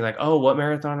asked me like, "Oh, what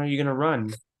marathon are you gonna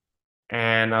run?"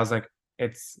 And I was like,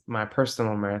 "It's my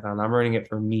personal marathon. I'm running it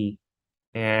for me."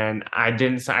 And I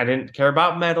didn't care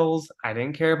about medals. I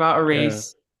didn't care about a Yeah.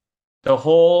 race. The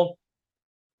whole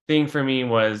thing for me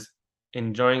was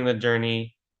enjoying the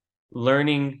journey,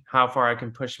 learning how far I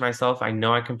can push myself. I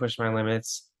know I can push my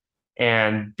limits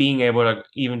and being able to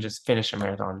even just finish a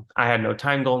marathon. I had no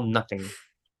time goal, nothing.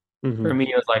 For Hmm.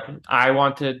 me, it was like I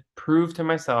want to prove to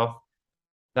myself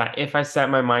that if I set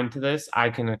my mind to this, I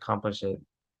can accomplish it.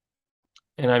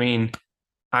 And I mean,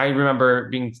 I remember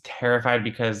being terrified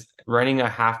because running a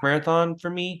half marathon for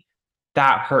me,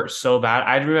 that hurt so bad.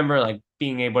 I remember like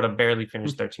being able to barely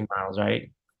finish 13 miles,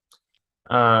 right?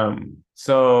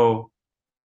 So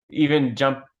even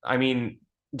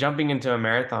jumping into a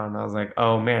marathon, I was like,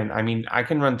 oh man, I mean, I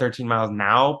can run 13 miles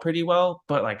now pretty well,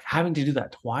 but like having to do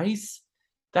that twice,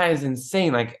 that is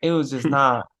insane. Like it was just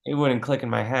not, it wouldn't click in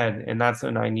my head. And that's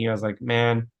when I knew. I was like,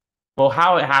 man, well,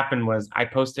 how it happened was I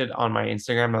posted on my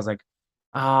Instagram. I was like,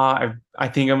 I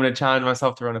think I'm gonna challenge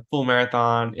myself to run a full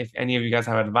marathon. If any of you guys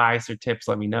have advice or tips,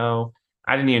 let me know.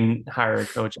 I didn't even hire a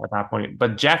coach at that point,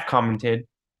 but Jeff commented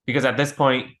because at this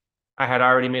point I had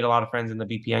already made a lot of friends in the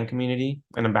BPN community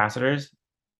and ambassadors.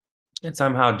 And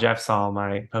somehow Jeff saw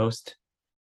my post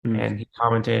and he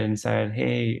commented and said,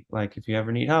 hey, like if you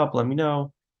ever need help, let me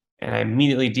know. And I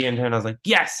immediately DM'd him and I was like,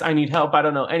 yes, I need help. I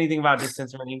don't know anything about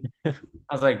distance running. I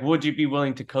was like, would you be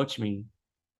willing to coach me?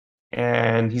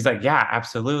 And he's like, yeah,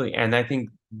 absolutely. And I think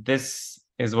this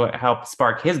is what helped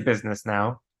spark his business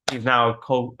now. He's now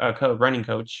a running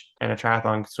coach and a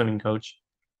triathlon swimming coach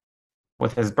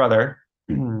with his brother.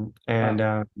 And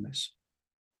Nice.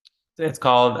 it's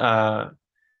called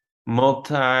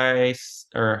multi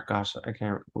or gosh, I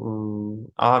can't.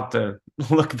 I'll have to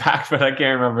look back, but I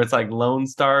can't remember. It's like Lone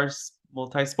Stars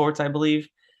Multi Sports, I believe.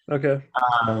 Okay.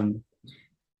 Um,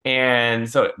 and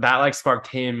so that like sparked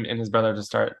him and his brother to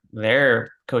start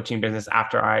their coaching business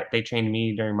after they trained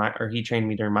me during my or he trained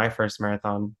me during my first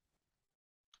marathon.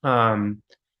 Um,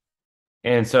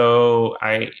 and so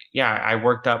I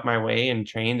worked up my way and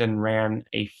trained and ran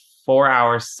a 4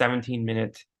 hour,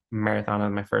 17-minute marathon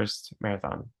on my first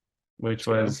marathon, which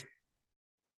was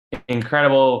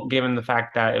incredible given the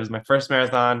fact that it was my first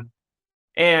marathon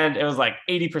and it was like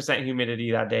 80%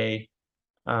 humidity that day.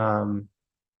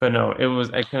 But no,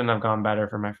 I couldn't have gone better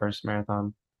for my first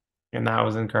marathon. And that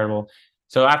was incredible.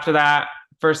 So after that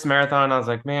first marathon, I was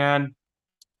like, man,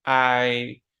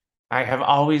 I I have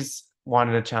always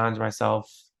wanted to challenge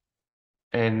myself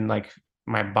in like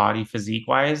my body physique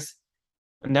wise.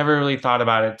 I never really thought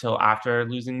about it till after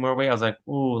losing more weight. I was like,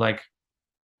 ooh, like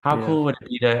how Yeah. cool would it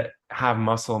be to have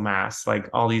muscle mass like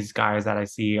all these guys that I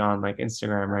see on like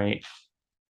Instagram, right?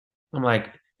 I'm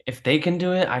like, if they can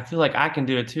do it, I feel like I can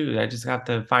do it too. I just have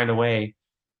to find a way.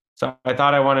 So I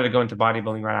thought I wanted to go into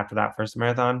bodybuilding right after that first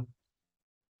marathon,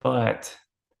 but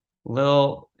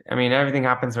I mean, everything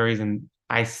happens for a reason.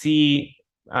 I see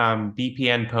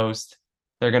BPN post,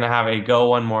 they're gonna have a go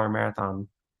one more marathon.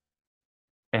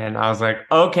 And I was like,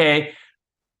 okay,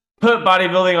 put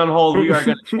bodybuilding on hold. We are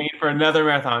gonna train for another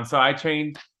marathon. So I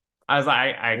trained,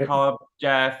 I call up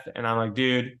Jeff and I'm like,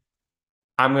 dude,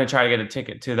 I'm gonna try to get a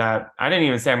ticket to that. I didn't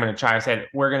even say I'm gonna try. I said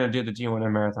we're gonna do the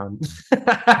G1M marathon.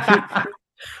 I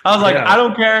was like, Yeah. I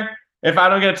don't care if I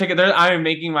don't get a ticket. I am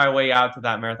making my way out to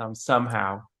that marathon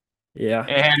somehow. Yeah.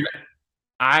 And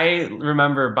I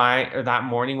remember that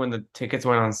morning when the tickets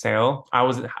went on sale. I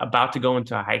was about to go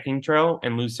into a hiking trail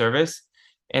and lose service,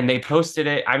 and they posted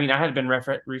it. I mean, I had been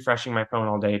refreshing my phone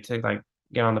all day to like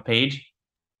get on the page,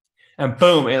 and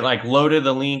boom, it like loaded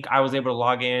the link. I was able to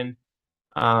log in.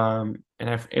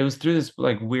 And it was through this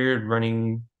like weird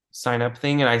running sign up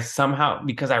thing. And I somehow,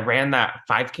 because I ran that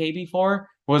 5K before,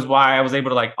 was why I was able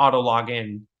to like auto log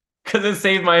in because it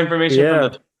saved my information from Yeah.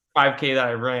 the 5K that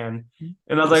I ran.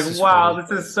 And I was This like, is wow, funny.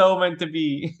 this is so meant to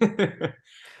be.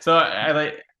 So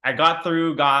I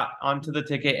got onto the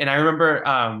ticket. And I remember,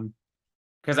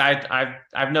 because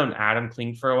I've known Adam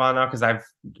Klink for a while now because I've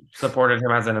supported him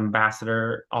as an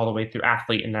ambassador all the way through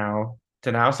athlete and now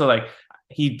to now. So like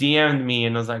he DM'd me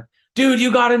and was like, dude,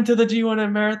 you got into the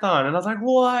G1M marathon. And I was like,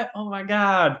 what? Oh my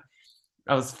God.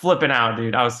 I was flipping out,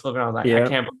 dude. I was flipping out. I was like, I Yeah.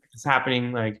 can't believe this is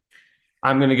happening. Like,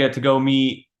 I'm gonna get to go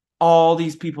meet all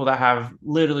these people that have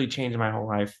literally changed my whole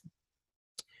life.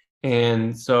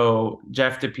 And so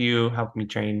Jeff Depew helped me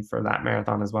train for that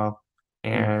marathon as well.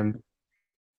 And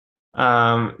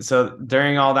so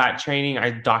during all that training, I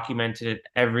documented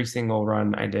every single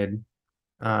run I did.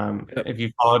 Yep. If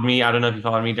you followed me, I don't know if you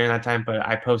followed me during that time, but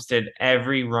I posted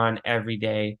every run every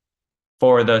day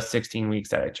for the 16 weeks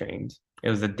that I trained.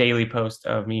 It was a daily post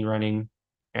of me running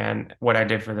and what I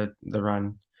did for the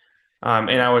run. And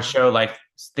I would show like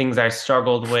things I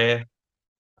struggled with,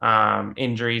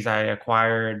 injuries I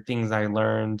acquired, things I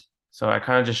learned. So I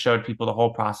kind of just showed people the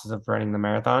whole process of running the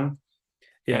marathon.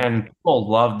 Yeah. And people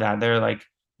love that. They're like,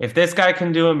 if this guy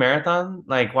can do a marathon,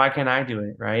 like, why can't I do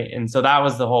it? Right. And so that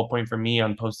was the whole point for me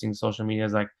on posting social media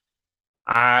is like,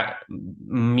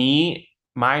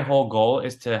 my whole goal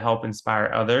is to help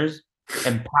inspire others,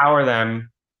 empower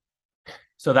them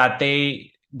so that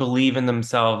they believe in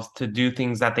themselves to do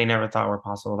things that they never thought were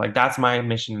possible. Like, that's my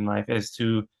mission in life is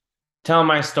to tell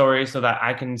my story so that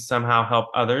I can somehow help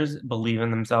others believe in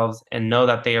themselves and know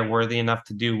that they are worthy enough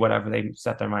to do whatever they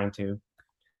set their mind to.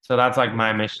 So that's like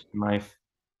my Yeah. mission in life.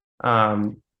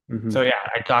 Um, so Hmm. yeah,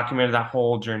 I documented that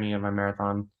whole journey of my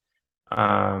marathon.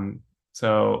 Um,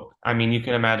 so I mean, you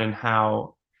can imagine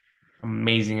how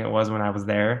amazing it was when I was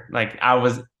there. Like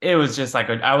it was just like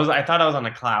I thought I was on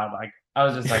a cloud. Like I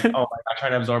was just like, oh my God,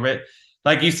 trying to absorb it.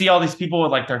 Like you see all these people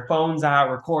with like their phones out,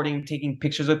 recording, taking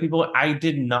pictures of people. I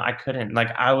couldn't.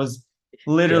 Like I was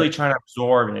Yeah. literally trying to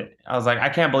absorb it. I was like, I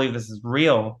can't believe this is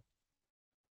real.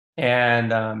 And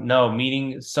no,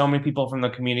 meeting so many people from the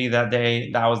community that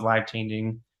day, that was life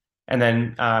changing. And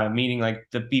then meeting like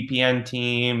the BPN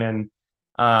team, and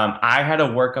I had to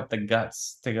work up the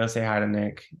guts to go say hi to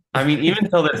Nick. I mean, even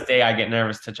till this day, I get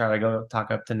nervous to try to go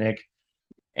talk up to Nick.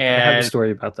 I have a And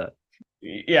story about that.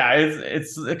 yeah,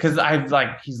 it's because I've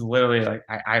like he's literally like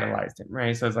I idolized him,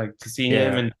 right? So it's like to see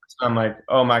him, Yeah. and I'm like,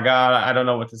 oh my God, I don't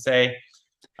know what to say.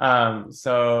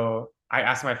 So I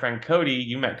asked my friend Cody.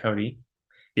 You met Cody.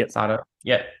 Yep. Sada.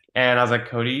 Yeah. And I was like,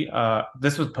 Cody,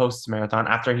 this was post marathon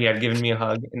after he had given me a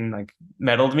hug and like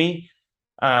medaled me.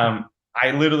 Mhm.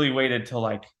 I literally waited till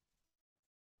like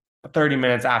 30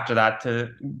 minutes after that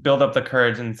to build up the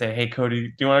courage and say, hey, Cody,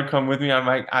 do you want to come with me? I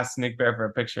might ask Nick Bear for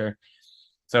a picture.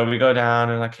 So we go down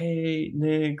and like, hey,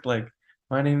 Nick, like,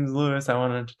 my name's Lewis. I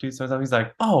want to introduce myself. He's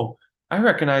like, oh, I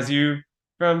recognize you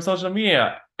from social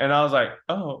media. And I was like,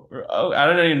 oh, I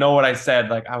don't even know what I said.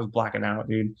 Like, I was blacking out,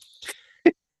 dude.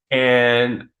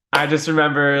 And I just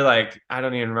remember, like, I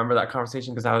don't even remember that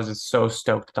conversation because I was just so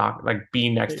stoked to talk, like, be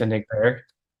next to Nick there.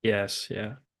 Yes.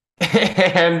 Yeah.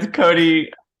 And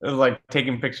Cody was like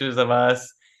taking pictures of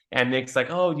us, and Nick's like,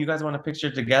 "Oh, you guys want a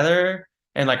picture together?"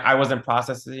 And like, I wasn't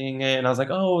processing it, and I was like,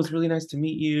 "Oh, it was really nice to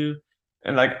meet you."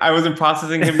 And like, I wasn't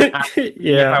processing him asking if I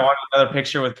Yeah. wanted another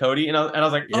picture with Cody, and I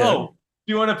was like, Yeah. "Oh,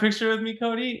 do you want a picture with me,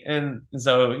 Cody?" And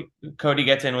so Cody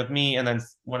gets in with me, and then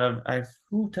one of I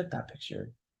who took that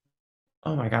picture?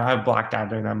 Oh my God, I blacked out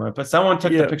during that moment. But someone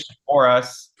took the Yeah. picture for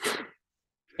us,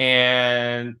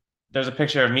 and there's a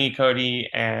picture of me, Cody,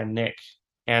 and Nick.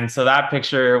 And so that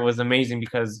picture was amazing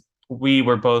because we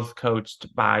were both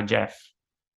coached by Jeff,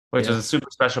 which was Yeah. a super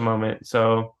special moment.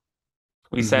 So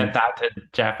we Hmm. sent that to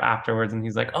Jeff afterwards, and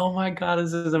he's like, "Oh my God,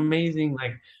 this is amazing!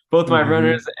 Like both my Hmm.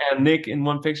 runners and Nick in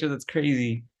one picture. That's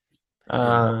crazy."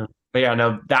 Yeah. But yeah,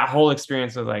 no, that whole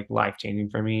experience was like life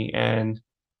changing for me, and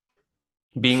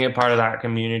being a part of that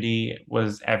community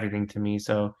was everything to me.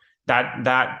 So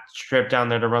that trip down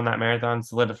there to run that marathon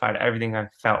solidified everything I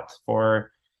felt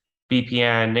for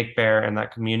BPN, Nick Bear, and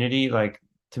that community. Like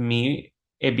to me,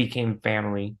 it became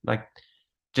family. Like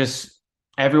just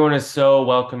everyone is so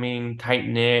welcoming, tight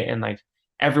knit, and like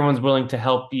everyone's willing to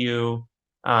help you.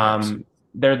 Yes.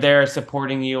 They're there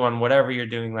supporting you on whatever you're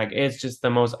doing. Like it's just the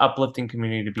most uplifting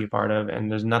community to be a part of,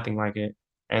 and there's nothing like it.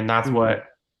 And that's Hmm. what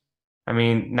I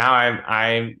mean, now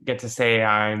I get to say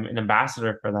I'm an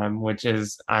ambassador for them, which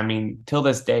is, I mean, till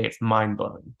this day, it's mind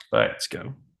blowing. But Let's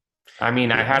go. I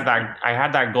mean, Yeah. I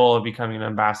had that goal of becoming an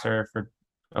ambassador for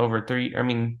over three, I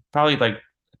mean, probably like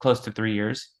close to 3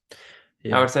 years, I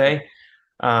Yeah. would say.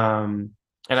 Um,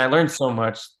 and I learned so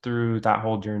much through that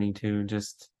whole journey too.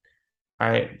 Just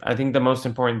I think the most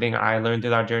important thing I learned through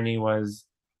that journey was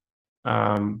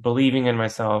believing in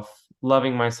myself,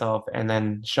 loving myself, and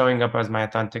then showing up as my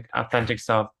authentic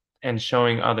self and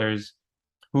showing others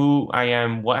who I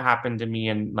am, what happened to me,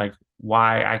 and like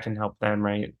why I can help them,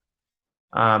 right?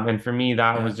 And for me,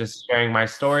 that Yeah. was just sharing my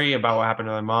story about what happened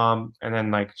to my mom, and then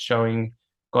like showing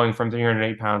going from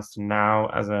 308 pounds to now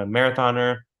as a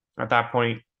marathoner at that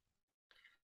point,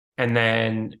 and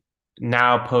then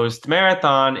now post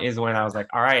marathon is when I was like,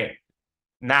 all right,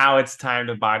 now it's time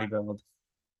to bodybuild.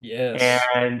 Yes.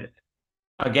 And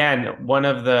again, one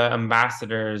of the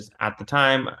ambassadors at the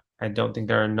time, I don't think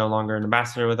they're no longer an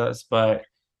ambassador with us, but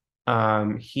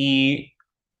he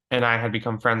and I had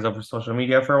become friends over social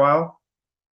media for a while.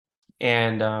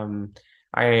 And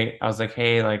I was like,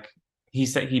 hey, like he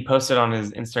said he posted on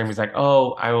his Instagram, he's like,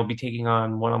 oh, I will be taking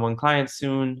on one-on-one clients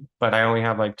soon, but I only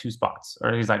have like 2 spots,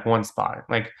 or he's like 1 spot.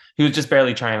 Like he was just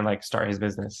barely trying to like start his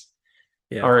business.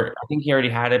 Yeah. Or I think he already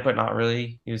had it, but not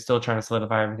really. He was still trying to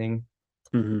solidify everything.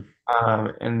 Hmm.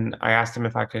 And I asked him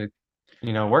if I could,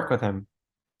 work with him.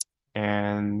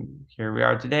 And here we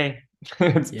are today.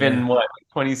 It's Yeah. been what,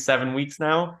 27 weeks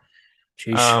now,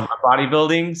 Sheesh.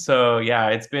 bodybuilding. So yeah,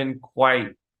 it's been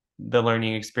quite the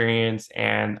learning experience.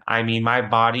 And I mean, my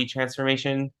body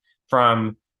transformation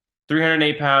from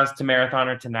 308 pounds to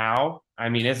marathoner to now, I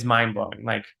mean, it's mind blowing.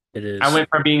 Like It I is. went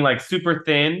from being like super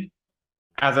thin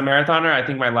as a marathoner. I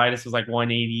think my lightest was like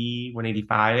 180,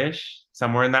 185-ish,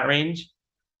 somewhere in that range,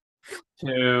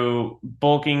 to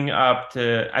bulking up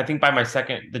to, I think by my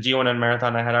second, the G1N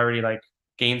marathon, I had already like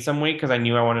gain some weight because I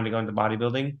knew I wanted to go into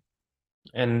bodybuilding.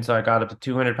 And so I got up to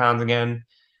 200 pounds again.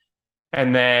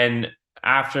 And then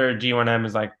after G1M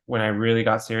is like when I really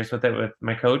got serious with it with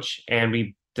my coach, and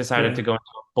we decided Yeah. to go into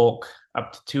a bulk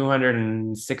up to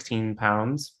 216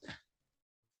 pounds.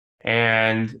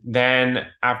 And then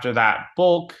after that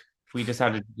bulk, we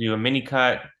decided to do a mini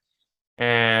cut.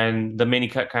 And the mini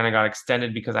cut kind of got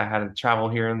extended because I had to travel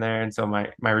here and there. And so my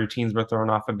routines were thrown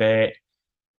off a bit.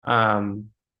 Um,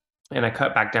 and I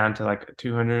cut back down to like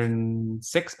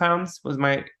 206 pounds was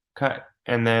my cut.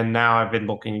 And then now I've been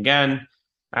bulking again.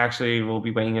 I actually will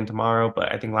be weighing in tomorrow,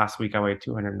 but I think last week I weighed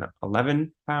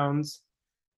 211 pounds.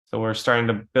 So we're starting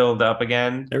to build up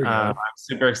again. There we I'm go.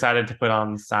 super excited to put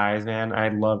on size, man. I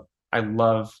love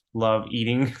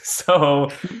eating. So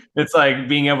it's like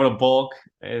being able to bulk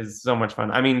is so much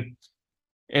fun. I mean,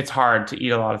 it's hard to eat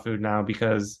a lot of food now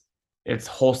because it's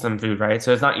wholesome food, right?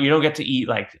 So it's not, you don't get to eat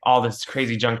like all this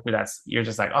crazy junk food that's you're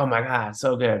just like, oh my God,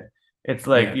 so good. It's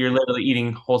like Yeah. you're literally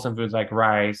eating wholesome foods like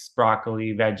rice,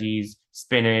 broccoli, veggies,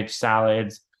 spinach,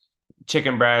 salads,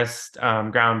 chicken breast,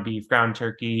 ground beef, ground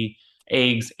turkey,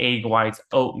 eggs, egg whites,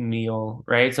 oatmeal,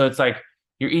 right? So it's like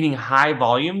you're eating high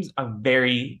volumes of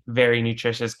very, very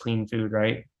nutritious, clean food,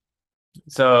 right?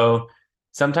 So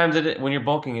sometimes when you're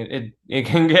bulking, it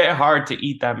can get hard to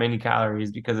eat that many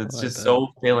calories because Oh, it's I just bet. so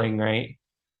filling, right?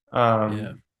 Yeah.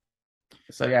 Um,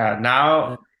 so yeah, Yeah.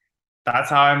 now that's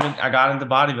how I got into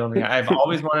bodybuilding. I've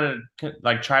always wanted to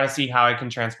like try to see how I can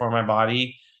transform my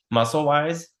body muscle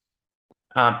wise.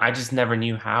 I just never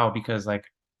knew how because like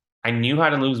I knew how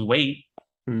to lose weight,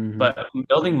 Hmm. but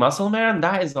building muscle, man,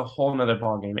 that is a whole nother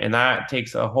ballgame, and that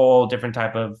takes a whole different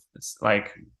type of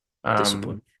like um,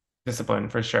 Discipline. discipline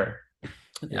for sure.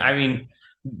 Yeah. I mean,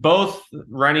 both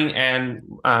running and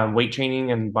weight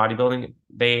training and bodybuilding,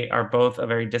 they are both a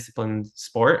very disciplined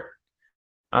sport,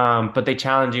 but they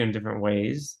challenge you in different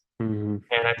ways. Hmm.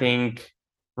 And I think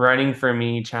running for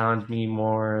me challenged me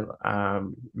more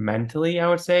mentally, I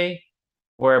would say,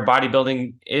 where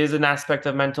bodybuilding is an aspect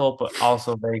of mental, but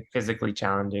also very physically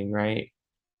challenging, right?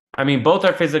 I mean, both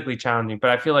are physically challenging, but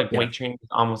I feel like Yeah. weight training is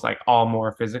almost like all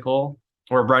more physical,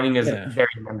 where running is Yeah. very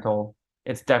mental.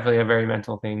 It's definitely a very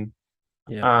mental thing.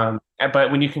 Yeah.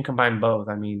 But when you can combine both,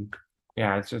 I mean,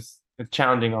 yeah, it's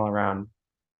challenging all around.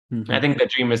 I Hmm. think the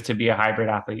dream is to be a hybrid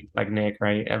athlete like Nick,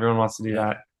 right? Everyone wants to do Yeah.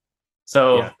 that. Yeah.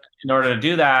 So in order to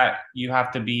do that, you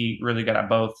have to be really good at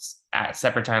both at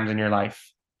separate times in your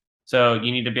life. So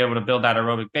you need to be able to build that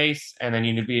aerobic base, and then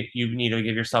you need to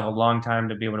give yourself a long time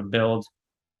to be able to build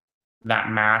that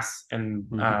mass and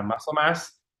Hmm. muscle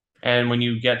mass. And when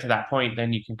you get to that point,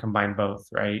 then you can combine both,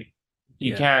 right?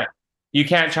 You Yeah. can't you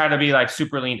can't try to be like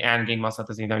super lean and gain muscle at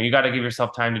the same time. You got to give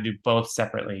yourself time to do both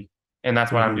separately. And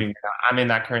that's what I'm Hmm. doing now. I'm in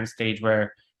that current stage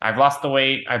where I've lost the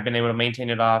weight, I've been able to maintain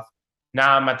it off.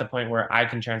 Now I'm at the point where I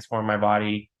can transform my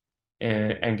body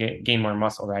and gain more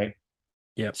muscle, right?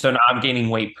 Yeah. So now I'm gaining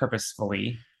weight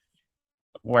purposefully.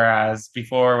 Whereas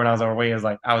before, when I was overweight, it was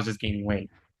like I was just gaining weight.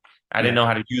 I didn't Yeah. know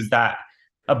how to use that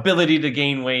ability to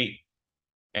gain weight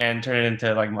and turn it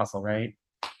into like muscle, right?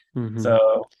 Hmm.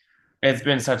 So it's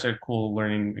been such a cool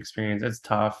learning experience. It's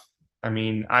tough. I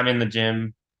mean, I'm in the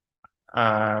gym,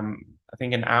 I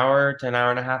think an hour to an hour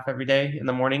and a half every day in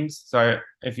the mornings. So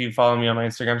if you follow me on my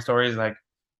Instagram stories, like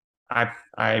I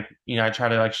try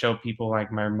to like show people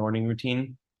like my morning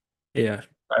routine. Yeah.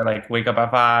 I like wake up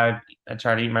at 5, I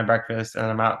try to eat my breakfast, and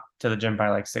I'm out to the gym by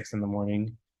like 6 in the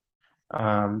morning.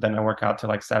 Then I work out to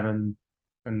like 7:30,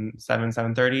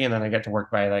 and then I get to work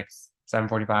by like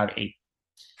 7:45, 8.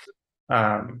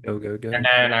 Go, go, And go.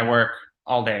 then I work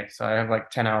all day. So I have like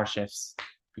 10-hour shifts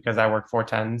because I work 4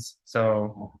 10s.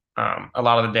 So a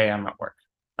lot of the day I'm at work.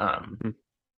 Um, Mm.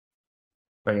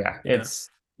 but yeah, Yeah.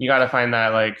 you got to find that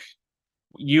like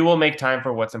you will make time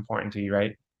for what's important to you,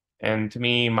 right? And to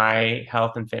me, my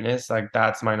health and fitness, like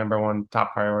that's my number one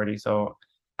top priority. So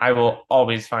I will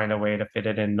always find a way to fit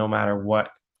it in no matter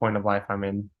what point of life I'm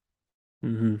in.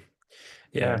 Hmm.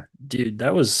 Yeah, Yeah. dude,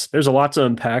 there's a lot to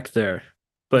unpack there.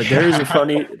 But Yeah.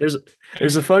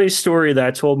 there's a funny story that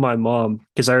I told my mom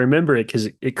because I remember it because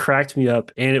it cracked me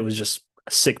up and it was just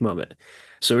a sick moment.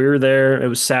 So we were there, it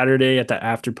was Saturday at the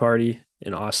after party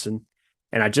in Austin,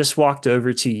 and I just walked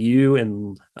over to you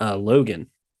and Logan.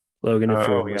 Logan, if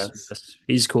you're Oh, listening to yes. this,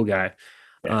 he's a cool guy.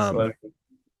 Yes. Um,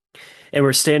 and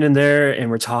we're standing there and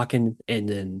we're talking, and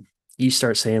then you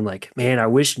start saying like, "Man, I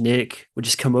wish Nick would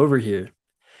just come over here."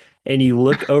 And you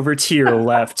look over to your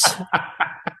left,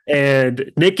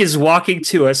 and Nick is walking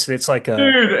to us, and it's like a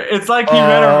Dude, it's like he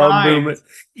read our movement. minds.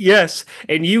 Yes,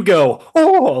 and you go,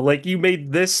 oh, like you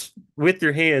made this with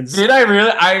your hands. Did I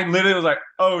really? I literally was like,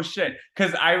 oh shit.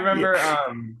 Because I Yeah. remember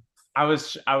I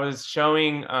was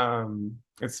showing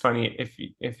it's funny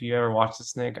if you ever watch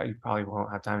this, Nick, you probably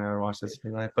won't have time to ever watch this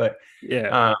in your life, but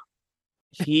Yeah. um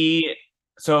he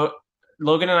so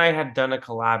Logan and I had done a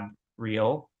collab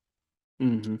reel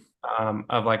Hmm.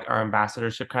 of like our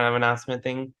ambassadorship kind of announcement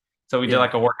thing. So we did Yeah.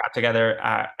 like a workout together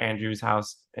at Andrew's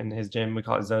house in his gym. We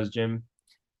call it Zoe's gym.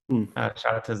 Mm.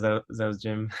 Shout out to Zoe's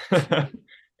gym.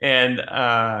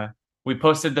 And we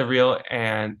posted the reel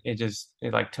and it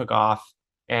like took off.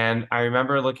 And I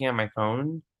remember looking at my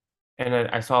phone and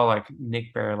I saw like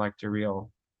Nick Bear liked the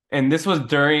reel. And this was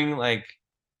during like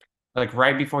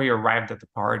right before he arrived at the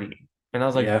party. And I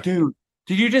was like, Yeah. dude,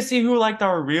 did you just see who liked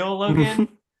our reel, Logan?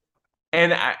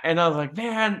 And I was like,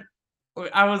 man,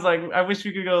 I was like, I wish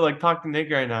we could go like talk to Nick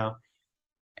right now.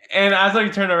 And as I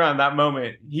turn around that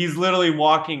moment, he's literally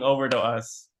walking over to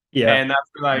us. Yeah. And that's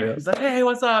like Yeah. he's like, hey,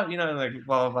 what's up? You know, like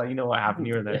blah blah blah. You know what happened?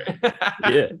 You were there.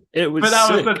 Yeah. It But was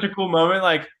that was such sick. a cool moment.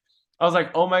 Like I was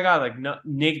like, oh my God, like no,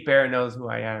 Nick Bear knows who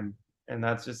I am. And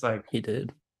that's just like He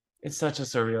did. it's such a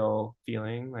surreal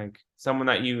feeling. Like someone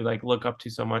that you like look up to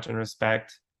so much and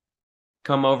respect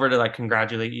come over to like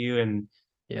congratulate you and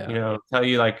Yeah. tell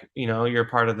you like, you're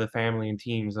part of the family and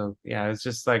team. So yeah, it's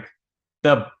just like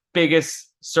the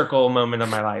biggest circle moment of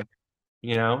my life. I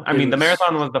It mean, the was.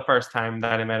 marathon was the first time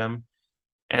that I met him.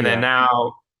 And then Yeah.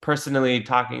 now personally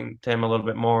talking to him a little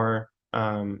bit more,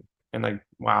 and like,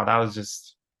 wow, that was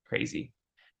just crazy.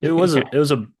 It was a. Yeah. It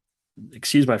was a.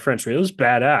 Excuse my French, but it was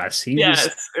badass. He just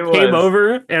Yes, it came was.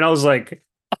 over, and I was like,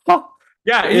 oh,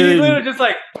 Yeah, he literally and just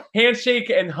like handshake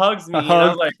and hugs a me, and I was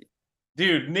hug. like,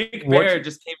 dude, Nick What? Bear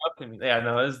just came up to me. Yeah,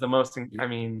 no, this is the most, I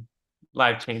mean,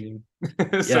 life changing. So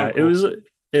Yeah. It cool. was.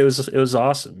 It was. It was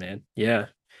awesome, man. Yeah.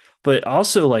 But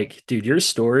also, like, dude, your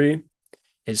story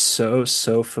is so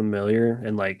familiar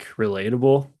and like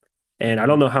relatable. And I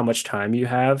don't Mhm. know how much time you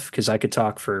have because I could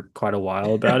talk for quite a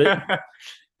while about it. Yeah,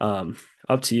 Um,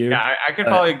 Up to you. I could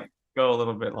But probably go a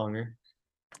little bit longer.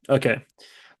 okay.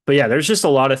 But yeah, there's just a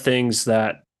lot of things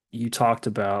that you talked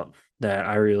about that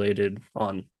I related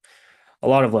on a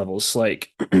lot of levels.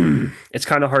 Like it's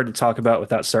kind of hard to talk about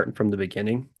without starting from the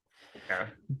beginning. Yeah.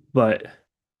 But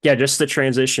yeah, just the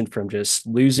transition from just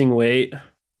losing weight.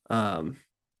 Um,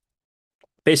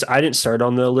 Basically, I didn't start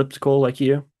on the elliptical like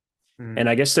you. And Mhm.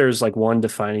 I guess there's like one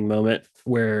defining moment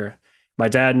where my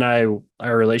dad and I,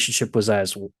 our relationship was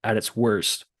at its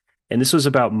worst. And this was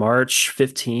about March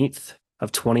 15th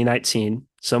of 2019,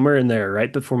 somewhere in there,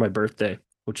 right before my birthday,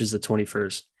 which is the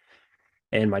 21st.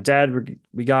 And my dad,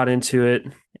 we got into it,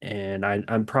 and I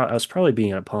was probably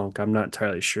being a punk. I'm not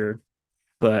entirely sure,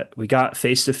 but we got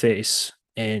face to face,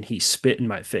 and he spit in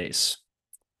my face,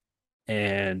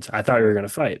 and I thought we were Oh. gonna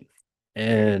fight.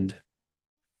 And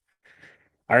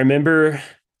I remember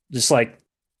just like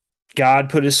God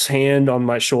put his hand on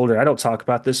my shoulder. I don't talk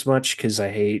about this much because I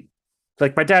hate,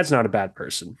 like, my dad's not a bad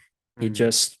person. He Mhm.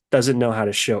 just doesn't know how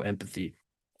to show empathy.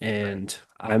 Right. And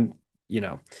I'm, you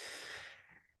know,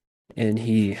 and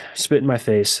he spit in my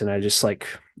face, and I just like,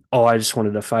 oh, I just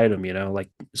wanted to fight him, like,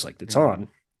 it's like, it's Mhm. on.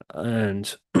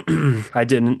 And I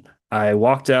didn't. I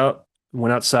walked out,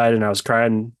 went outside, and I was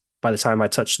crying by the time I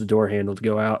touched the door handle to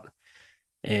go out.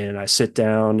 And I sit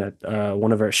down at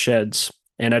one of our sheds,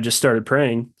 and I just started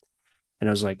praying. And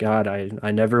I was like, God,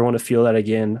 I never want to feel that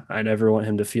again. I never want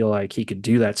him to feel like he could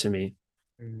do that to me.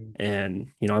 Mhm.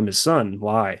 And, I'm his son.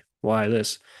 Why? Why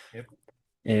this? Yep.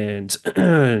 And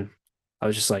I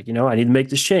was just like, I need to make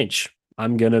this change.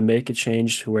 I'm going to make a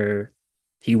change where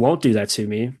he won't do that to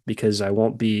me because I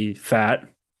won't be fat.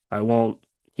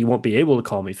 He won't be able to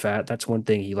call me fat. That's one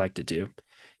thing he liked to do.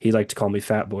 He liked to call me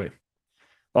fat boy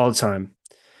all the time.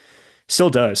 Still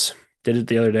does. Did it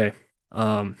the other day.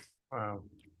 Um, Wow.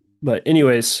 But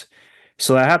anyways,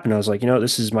 so that happened. I was like,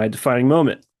 this is my defining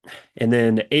moment. And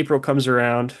then April comes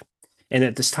around, and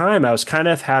at this time, I was kind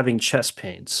of having chest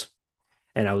pains,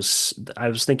 and I was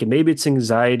thinking maybe it's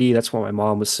anxiety. That's what my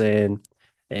mom was saying,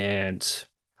 and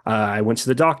I went to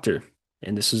the doctor,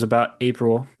 and this was about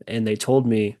April, and they told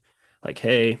me, like,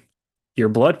 hey, your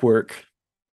blood work,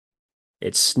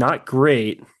 it's not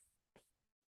great,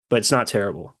 but it's not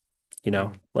terrible.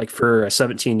 Mhm. Like for a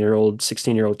 17-year-old,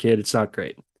 16-year-old kid, it's not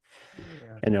great.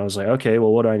 Yeah. And I was like, okay,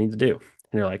 well, what do I need to do? And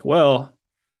they're like, well,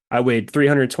 I weighed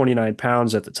 329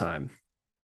 pounds at the time.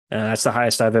 And that's the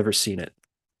highest I've ever seen it.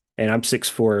 And I'm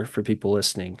 6'4" for people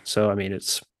listening. So, I mean,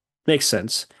 it's makes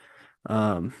sense.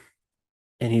 Um,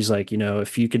 and he's like,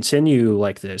 if you continue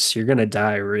like this, you're going to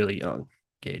die really young,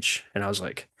 Gage. And I was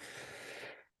like,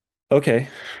 okay,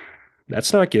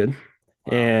 that's not good.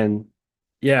 Wow. And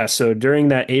yeah, so during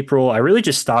that April, I really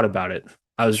just thought about it.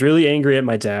 I was really angry at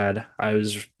my dad. I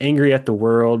was angry at the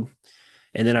world.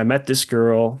 And then I met this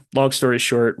girl. Long story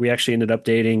short, we actually ended up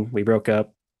dating. We broke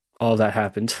up. All that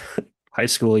happened. High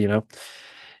school,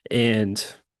 And,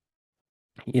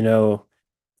 you know,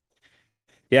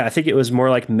 yeah, I think it was more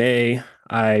like May.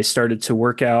 I started to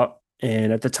work out.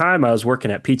 And at the time, I was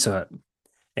working at Pizza Hut.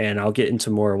 And I'll get into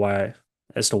more why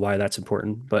as to why that's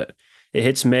important. But it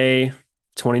hits May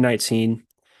 2019.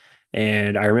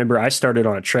 And I remember I started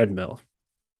on a treadmill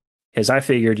because I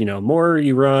figured, more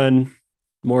you run,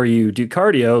 more you do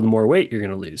cardio, the more weight you're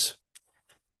going to lose.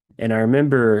 And I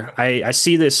remember I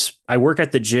see this, I work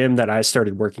at the gym that I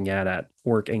started working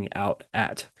out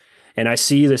at. And I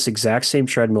see this exact same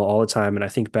treadmill all the time. And I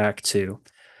think back to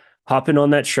hopping on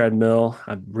that treadmill.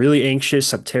 I'm really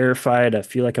anxious. I'm terrified. I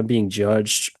feel like I'm being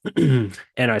judged. And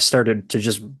I started to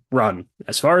just run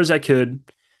as far as I could,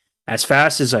 as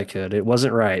fast as I could. It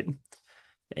wasn't right.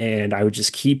 And I would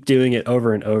just keep doing it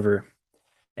over and over.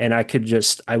 And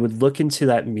I would look into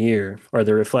that mirror or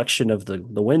the reflection of the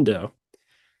window,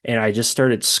 and I just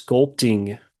started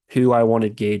sculpting who I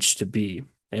wanted Gage to be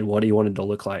and what he wanted to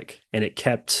look like. And it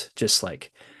kept just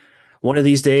like one of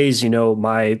these days,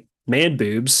 my man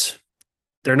boobs,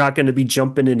 they're not going to be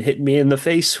jumping and hitting me in the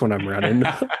face when I'm running.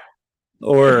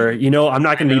 Or, I'm not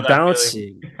I going to know be that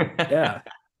feeling. bouncing. Yeah.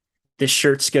 This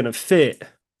shirt's going to fit.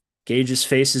 Gage's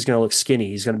face is going to look skinny.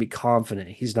 He's going to be confident.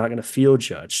 He's not going to feel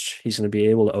judged. He's going to be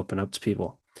able to open up to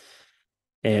people.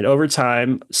 And over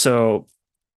time, so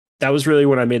that was really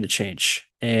when I made the change.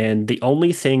 And the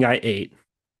only thing I ate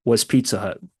was Pizza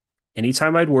Hut.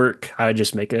 Anytime I'd work, I'd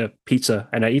just make a pizza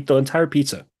and I eat the entire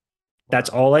pizza.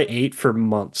 That's Wow. all I ate for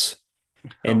months.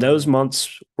 And Oh those man.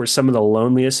 months were some of the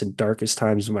loneliest and darkest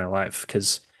times of my life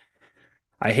because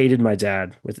I hated my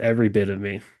dad with every bit of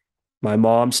me. My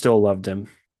mom still loved him.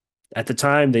 At the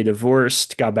time, they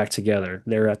divorced, got back together.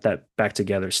 They're at that back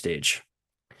together stage.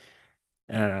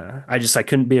 I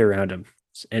couldn't be around him.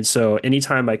 And so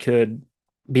anytime I could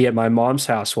be at my mom's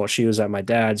house while she was at my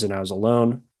dad's and I was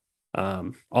alone,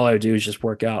 all I would do is just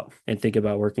work out and think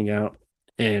about working out,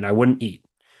 and I wouldn't eat.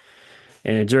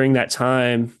 And during that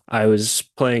time, I was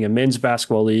playing a men's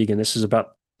basketball league, and this is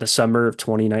about the summer of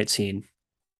 2019.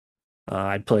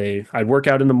 I'd work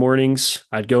out in the mornings,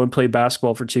 I'd go and play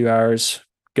basketball for 2 hours,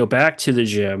 go back to the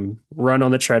gym, run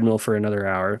on the treadmill for another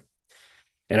hour,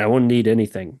 and I wouldn't eat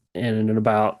anything. And in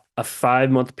about a 5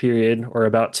 month period, or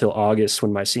about till August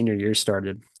when my senior year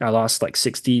started, I lost like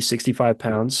 60, 65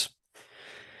 pounds.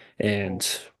 Oh And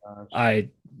gosh. I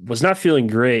was not feeling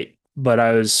great, but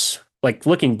I was like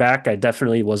looking back, I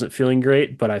definitely wasn't feeling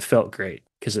great, but I felt great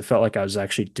because it felt like I was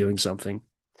actually doing something.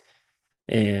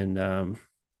 And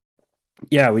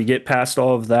yeah, we get past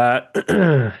all of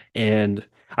that. And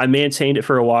I maintained it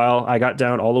for a while. I got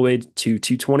down all the way to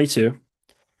 222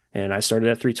 and I started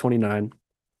at 329,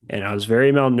 and I was Wow.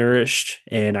 very malnourished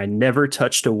and I never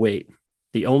touched a weight.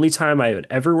 The only time I would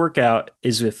ever work out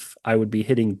is if I would be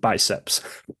hitting biceps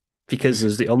because it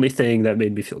was the only thing that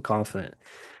made me feel confident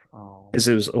Oh. because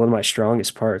it was one of my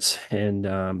strongest parts. And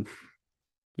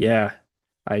yeah,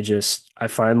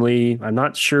 I'm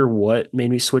not sure what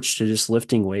made me switch to just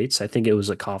lifting weights. I think it was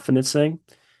a confidence thing.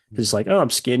 It's Mhm. like, oh, I'm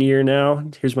skinnier now.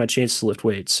 Here's my chance to lift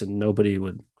weights, and nobody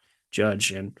would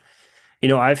judge. And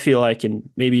I feel like, and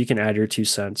maybe you can add your 2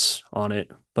 cents on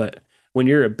it, but when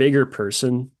you're a bigger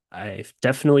person, I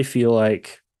definitely feel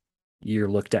like you're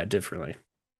looked at differently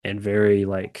and very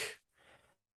like,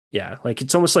 yeah, like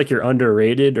it's almost like you're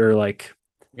underrated or like,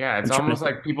 Yeah, it's I'm trying almost to,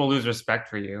 like people lose respect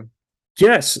for you.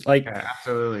 yes, like Yeah,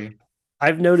 absolutely.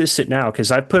 I've noticed it now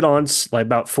because I've put on like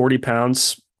about 40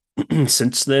 pounds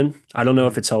since then. I don't know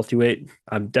if Mhm. it's healthy weight.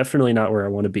 I'm definitely not where I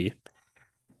want to be.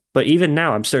 But even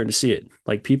now, I'm starting to see it.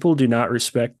 Like people do not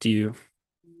respect you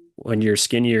when you're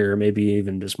skinnier or maybe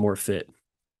even just more fit,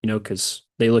 because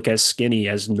they look as skinny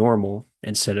as normal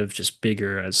instead of just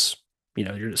bigger as,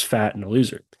 you're just fat and a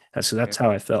loser. That's Yeah.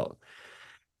 how I felt.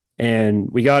 And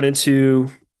we got into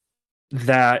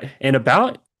that. And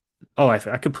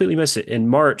I completely missed it. In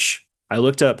March, I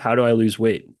looked up how do I lose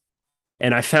weight?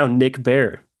 And I found Nick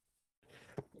Bear.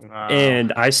 Wow.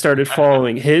 And I started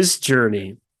following his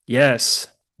journey. Yes.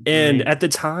 And Amazing. at the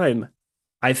time,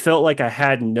 I felt like I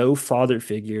had no father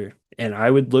figure. And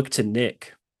I would look to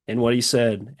Nick and what he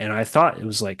said. And I thought it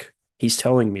was like, he's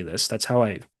telling me this. That's how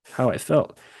I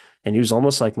felt. And he was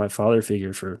almost like my father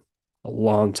figure for a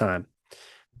long time.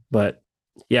 But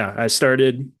yeah, I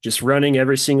started just running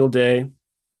every single day.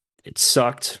 It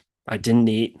sucked. I didn't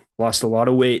eat, lost a lot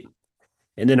of weight,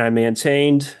 and then I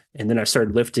maintained, and then I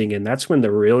started lifting, and that's when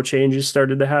the real changes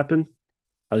started to happen.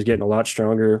 I was getting a lot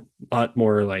stronger, a lot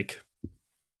more like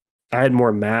I had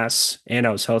more mass and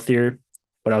I was healthier,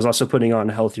 but I was also putting on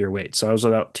healthier weight. So I was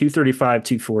about 235,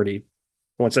 240.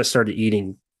 once I started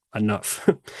eating enough.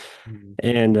 Mhm.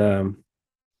 And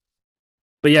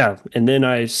but yeah, and then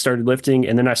I started lifting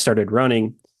and then I started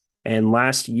running. And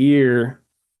last year,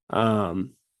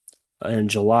 um, in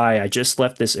July, I just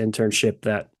left this internship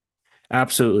that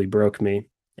absolutely broke me.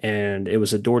 And it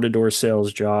was a door-to-door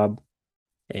sales job.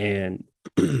 And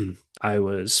I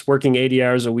was working 80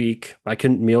 hours a week. I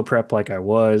couldn't meal prep like I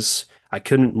was. I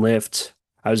couldn't lift.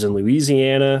 I was in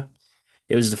Louisiana.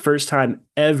 It was the first time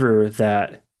ever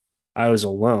that I was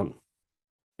alone.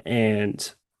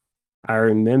 And I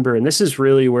remember, and this is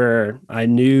really where I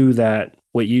knew that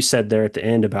what you said there at the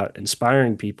end about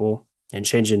inspiring people and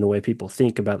changing the way people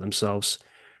think about themselves.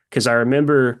 Because I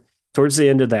remember towards the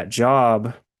end of that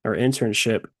job or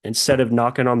internship, instead of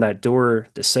knocking on that door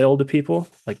to sell to people,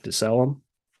 like to sell them,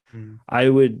 Mhm.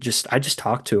 I just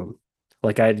talk to them.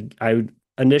 Like I would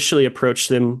initially approach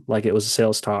them like it was a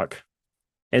sales talk.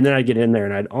 And then I'd get in there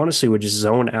and I'd honestly would just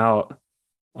zone out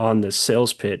on the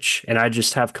sales pitch and I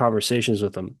just have conversations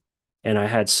with them. And I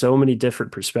had so many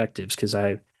different perspectives because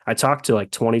I talked to like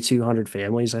 2,200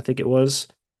 families, I think it was,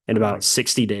 in Oh my, about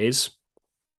 60 days.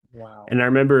 wow. And I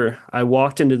remember I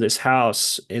walked into this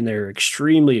house and they're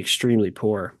extremely, extremely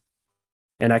poor.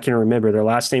 And I can remember their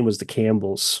last name was the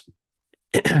Campbells.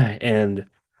 And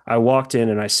I walked in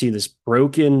and I see this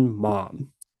broken mom.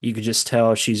 You could just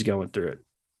tell she's going through it.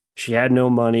 She had no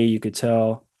money. You could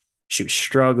tell she was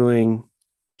struggling.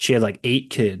 She had like 8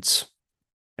 kids.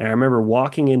 And I remember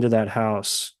walking into that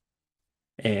house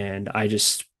and I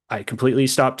completely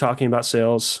stopped talking about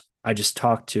sales. I just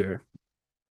talked to her.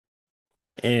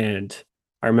 And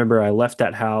I remember I left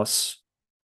that house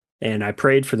and I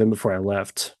prayed for them before I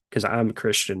left because I'm a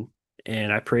Christian.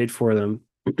 And I prayed for them.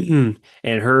 And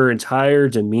her entire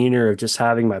demeanor of just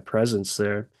having my presence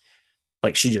there,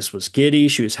 like she just was giddy,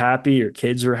 she was happy, her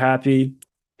kids were happy,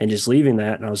 and just leaving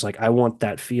that. And I was like, I want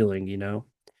that feeling, you know?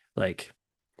 Like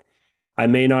I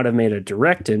may not have made a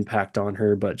direct impact on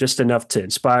her, but just enough to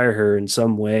inspire her in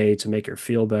some way to make her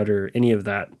feel better. Any of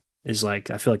that is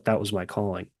like, I feel like that was my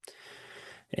calling.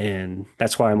 And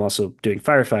that's why I'm also doing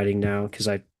firefighting now, because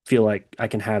I feel like I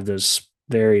can have those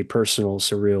very personal,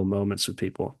 surreal moments with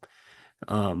people.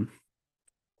 Um,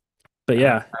 but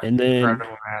yeah, That's and then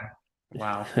incredible, man.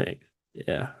 Wow.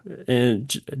 yeah, and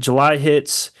July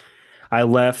hits. I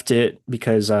left it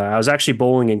because I was actually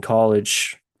bowling in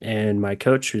college, and my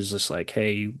coach was just like,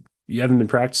 "Hey, you haven't been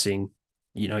practicing.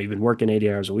 You know, you've been working 80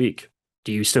 hours a week.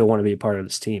 Do you still want to be a part of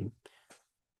this team?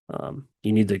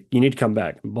 You need to come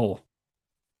back and bowl."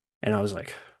 And I was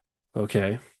like,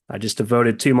 "Okay." I just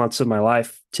devoted 2 months of my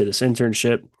life to this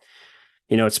internship.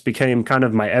 You know, it's became kind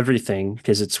of my everything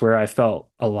because it's where I felt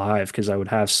alive because I would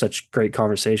have such great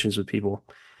conversations with people.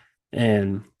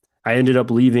 And I ended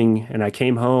up leaving, and I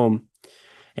came home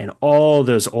and all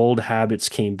those old habits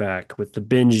came back with the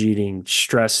binge eating,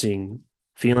 stressing,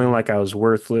 feeling Mhm. like I was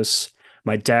worthless.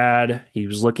 My dad, he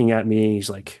was looking at me. He's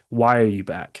like, "Why are you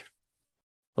back?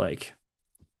 Like,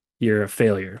 you're a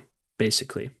failure,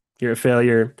 basically. You're a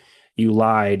failure. You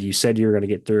lied. You said you were going to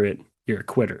get through it. You're a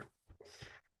quitter."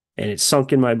 And it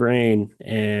sunk in my brain.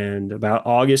 And about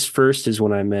August 1st is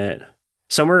when I met,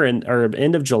 somewhere in or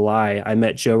end of July, I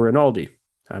met Joe Rinaldi.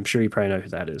 I'm sure you probably know who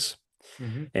that is.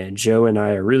 Mhm. And Joe and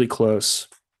I are really close.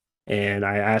 And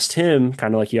I asked him,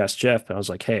 kind of like you asked Jeff, I was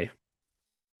like, "Hey,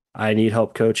 I need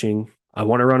help coaching. I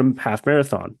want to run a half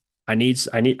marathon. I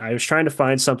was trying to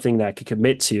find something that I could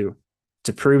commit to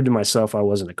prove to myself I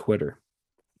wasn't a quitter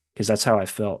because that's how I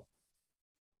felt."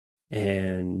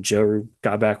 And Joe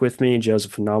got back with me. Joe's a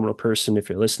phenomenal person. If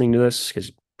you're listening to this, because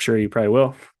I'm sure you probably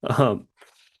will. Um,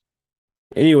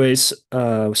 anyways,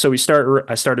 so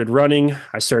I started running.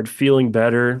 I started feeling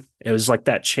better. It was like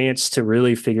that chance to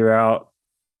really figure out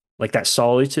like that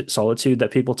solitude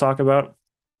that people talk about.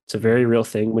 It's a very Mhm. real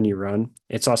thing when you run.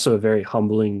 It's also a very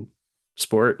humbling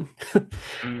sport.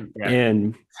 Yeah.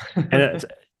 and and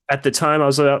at the time I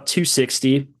was about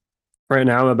 260. Right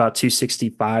now I'm about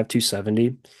 265,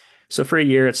 270. So for a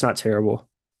year it's not terrible,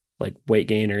 like weight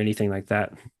gain or anything like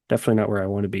that. Definitely not where I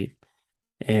want to be.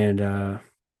 And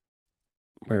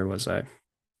where was I?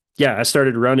 Yeah, I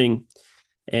started running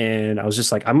and I was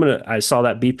just like, I saw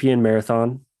that BPN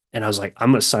marathon and I was like,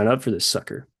 I'm gonna sign up for this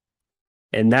sucker.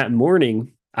 And that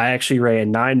morning, I actually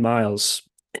ran 9 miles.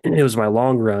 It was my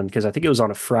long run because I think it was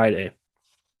on a Friday.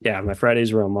 Yeah, my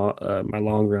Fridays were on my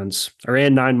long runs. I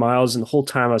ran 9 miles, and the whole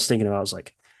time I was thinking, I was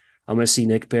like, I'm going to see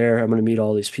Nick Bear. I'm going to meet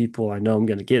all these people. I know I'm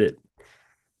going to get it.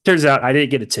 Turns out I didn't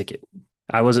get a ticket.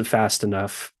 I wasn't fast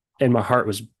enough, and my heart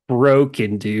was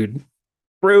broken, dude.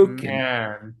 Broken.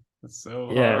 Man, that's so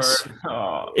hard. Yes.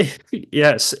 Oh,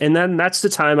 Yes. And then that's the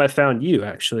time I found you,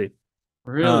 actually.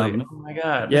 really? Um, Oh my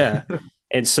God. yeah.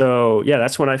 And so, yeah,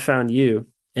 that's when I found you.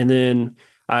 And then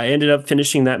I ended up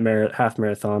finishing that half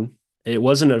marathon. It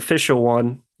wasn't an official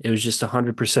one. It was just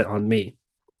 100% on me.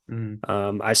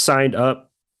 Mm. I signed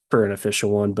up for an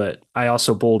official one, but I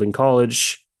also bowled in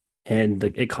college, and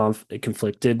it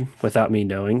conflicted without me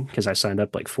knowing because I signed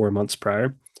up like 4 months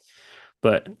prior.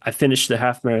 But I finished the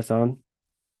half marathon,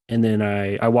 and then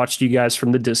I watched you guys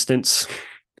from the distance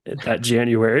that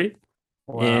January,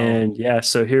 Wow. and yeah,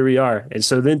 so here we are. And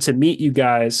so then to meet you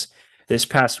guys this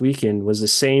past weekend was the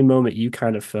same moment you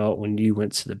kind of felt when you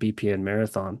went to the BPN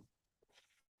marathon.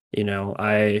 You know,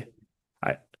 I,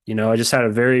 I just had a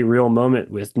very real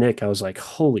moment with Nick. I was like,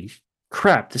 holy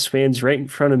crap, this man's right in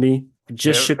front of me. I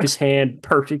just Yep. shook his hand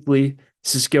perfectly.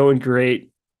 This is going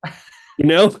great. You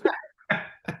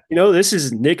know, this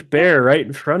is Nick Bear right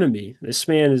in front of me. This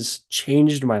man has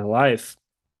changed my life.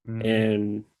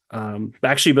 Mm. And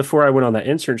actually, before I went on that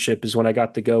internship is when I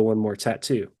got to go one more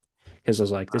tattoo because I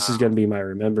was like, this is going to be my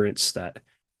remembrance that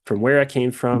from where I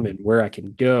came from and where I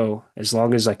can go as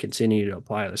long as I continue to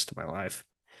apply this to my life.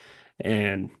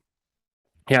 And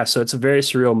yeah, so it's a very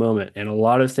surreal moment. And a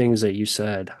lot of things that you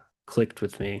said clicked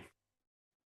with me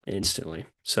instantly.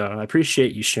 So I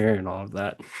appreciate you sharing all of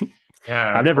that.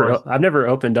 Yeah, of course. I've never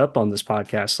opened up on this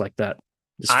podcast like that.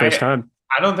 This first I time.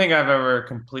 I don't think I've ever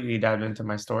completely dived into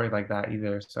my story like that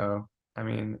either. So, I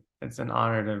mean, it's an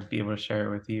honor to be able to share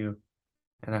it with you.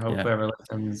 And I hope Yeah. whoever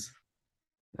listens,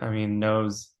 I mean,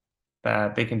 knows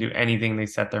that they can do anything they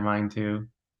set their mind to.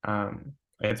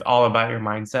 It's all about your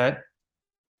mindset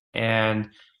and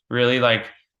really like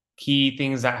key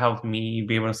things that helped me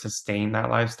be able to sustain that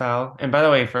lifestyle. And by the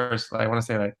way, first, I want to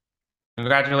say like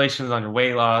congratulations on your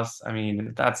weight loss. I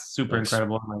mean, that's super Thanks.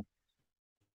 incredible. Like,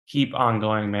 keep on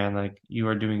going, man. Like you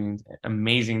are doing an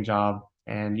amazing job,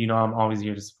 and I'm always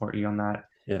here to support you on that.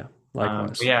 Yeah. But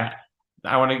Likewise. yeah,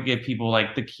 I want to give people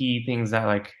like the key things that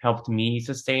like helped me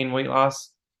sustain weight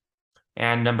loss.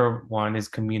 And number one is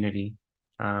community.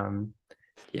 Um,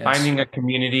 Yes. Finding a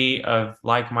community of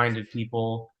like-minded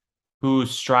people who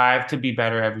strive to be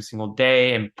better every single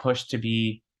day and push to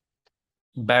be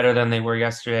better than they were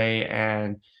yesterday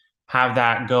and have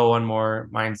that go one more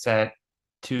mindset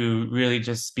to really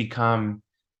just become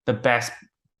the best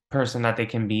person that they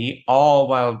can be, all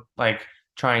while like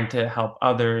trying to help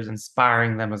others,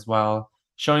 inspiring them as well,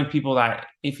 showing people that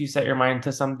if you set your mind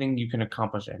to something, you can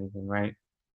accomplish anything, right?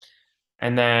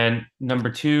 And then number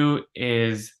two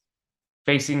is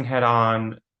facing head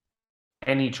on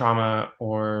any trauma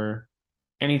or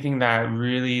anything that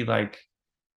really like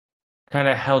kind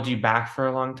of held you back for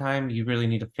a long time. You really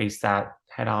need to face that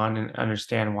head on and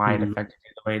understand why it Mhm. affected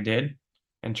you the way it did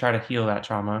and try to heal that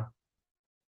trauma.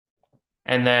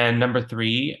 And then number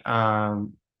three,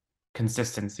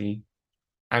 consistency.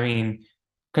 I mean,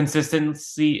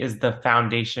 consistency is the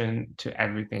foundation to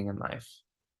everything in life.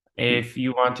 If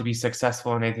you want to be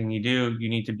successful in anything you do, you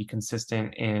need to be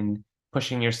consistent in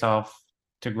pushing yourself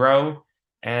to grow.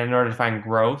 And in order to find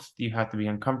growth, you have to be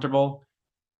uncomfortable.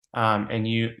 And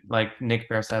you, like Nick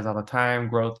Bear says all the time,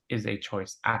 growth is a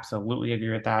choice. Absolutely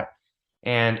agree with that.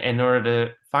 And in order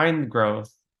to find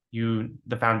growth,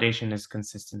 the foundation is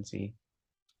consistency.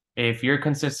 If you're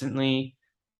consistently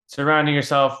surrounding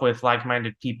yourself with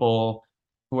like-minded people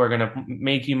who are going to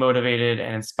make you motivated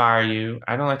and inspire you.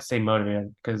 I don't like to say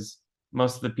motivated because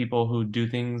most of the people who do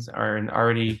things are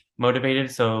already motivated.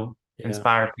 So Yeah.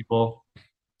 inspire people,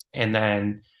 and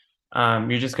then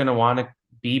you're just going to want to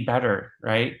be better,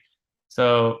 right?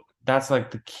 So that's like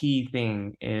the key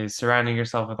thing is surrounding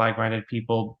yourself with like-minded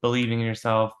people, believing in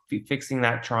yourself, fixing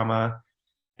that trauma,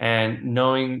 and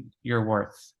knowing your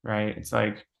worth, right? It's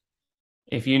like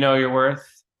if you know your worth,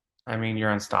 I mean, you're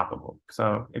unstoppable.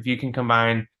 So if you can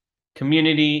combine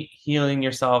community, healing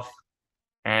yourself,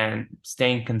 and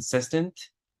staying consistent,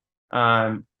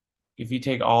 um, if you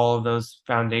take all of those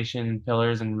foundation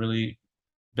pillars and really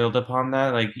build upon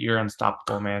that, like you're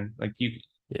unstoppable, man. Like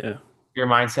Yeah. your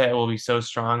mindset will be so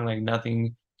strong, like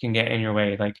nothing can get in your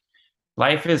way. Like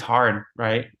life is hard,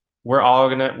 right? We're all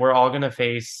gonna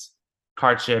face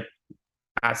hardship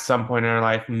at some point in our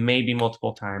life, maybe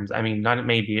multiple times. I mean, not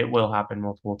maybe, it will happen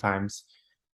multiple times.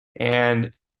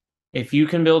 And if you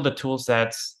can build the tool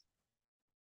sets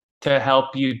to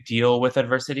help you deal with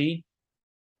adversity,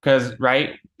 because,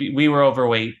 right, we were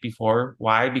overweight before.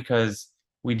 Why? Because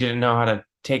we didn't know how to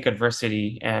take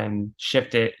adversity and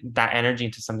shift that energy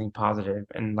into something positive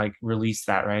and like release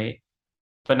that, right?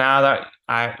 But now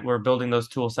that we're building those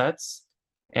tool sets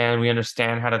and we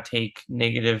understand how to take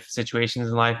negative situations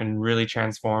in life and really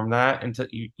transform that into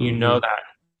you know Hmm. that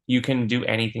you can do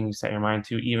anything you set your mind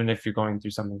to, even if you're going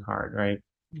through something hard, right?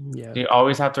 Yeah. You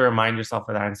always have to remind yourself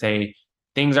of that and say,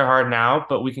 things are hard now,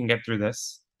 but we can get through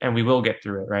this and we will get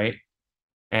through it, right?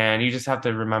 And you just have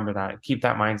to remember that, keep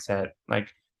that mindset. Like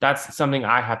that's something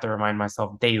I have to remind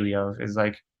myself daily of is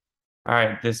like, all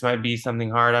right, this might be something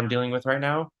hard I'm dealing with right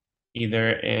now,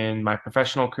 either in my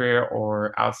professional career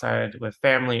or outside with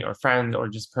family or friends or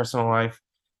just personal life.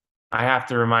 I have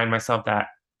to remind myself that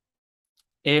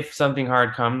if something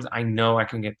hard comes, I know I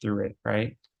can get through it,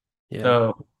 right? Yeah.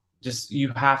 So just you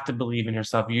have to believe in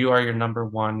yourself. You are your number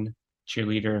one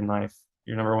cheerleader in life,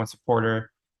 your number one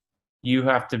supporter. You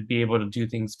have to be able to do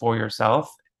things for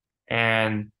yourself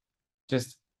and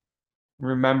just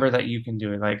remember that you can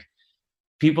do it. Like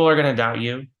people are going to doubt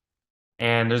you,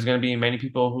 and there's going to be many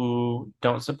people who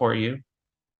don't support you,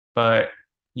 but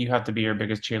you have to be your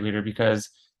biggest cheerleader because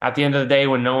at the end of the day,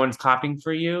 when no one's clapping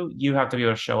for you, you have to be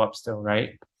able to show up still,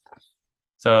 right?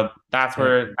 So that's Yeah.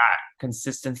 where that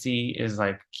consistency is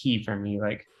like key for me.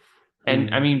 Like, and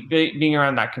I Mhm. mean, being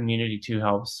around that community too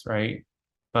helps, right?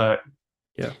 But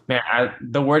Yeah. man,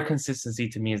 the word consistency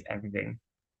to me is everything.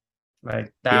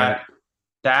 Like Yeah.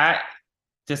 that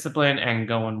discipline and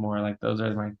going more. Like those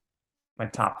are my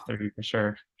top three for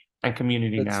sure. And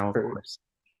community That's now, of for course.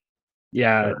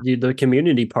 yeah, But dude, the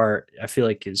community part I feel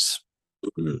like is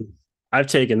I've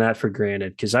taken that for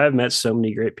granted because I've met so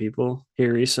many great people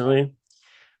here recently.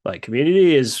 Like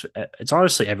community is it's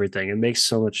honestly everything. It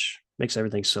makes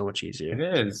everything so much it easier.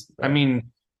 is. I But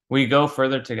mean, we go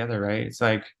further together, right? It's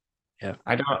like yeah.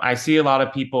 I see a lot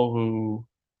of people who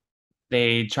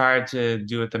they try to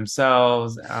do it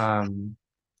themselves.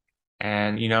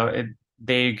 And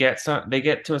they get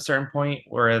to a certain point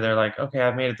where they're like, okay,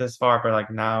 I've made it this far, but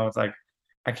like now it's like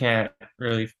I can't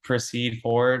really proceed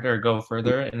forward or go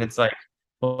further. And it's like,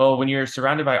 well, when you're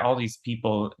surrounded by all these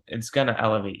people, it's gonna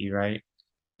elevate you, right?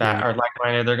 That Yeah. are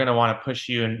like-minded, they're gonna want to push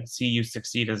you and see you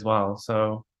succeed as well.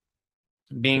 So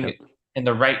being Yep. in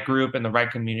the right group in the right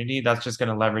community, that's just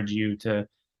gonna leverage you to,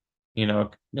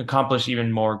 accomplish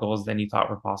even more goals than you thought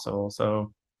were possible.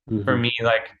 So for Hmm. me,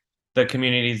 like the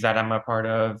communities that I'm a part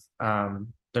of,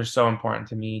 they're so important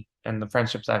to me, and the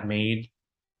friendships I've made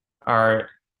are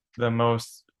the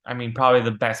most. I mean, probably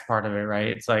the best part of it, right?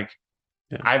 It's like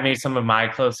Yeah. I've made some of my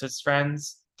closest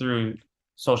friends through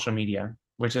social media,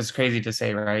 which is crazy to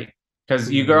say, right?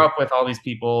 Because you grow Hmm. up with all these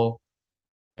people,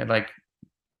 and like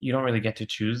you don't really get to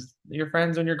choose your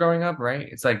friends when you're growing up, right?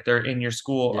 It's like they're in your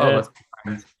school. Oh, Yeah. let's be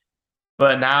friends.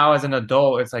 But now as an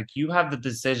adult, it's like you have the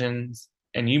decisions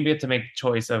and you get to make the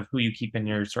choice of who you keep in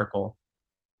your circle.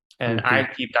 And Hmm. I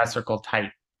keep that circle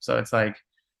tight. So it's like,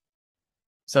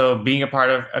 so being a part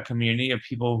of a community of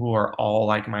people who are all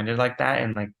like-minded like that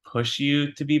and like push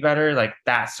you to be better, like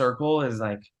that circle is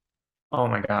like, oh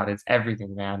my God, it's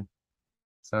everything, man.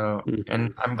 So,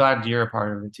 and Hmm. I'm glad you're a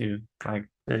part of it too. Like,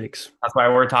 Thanks. that's why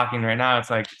we're talking right now. It's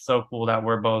like so cool that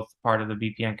we're both part of the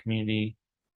BPN community.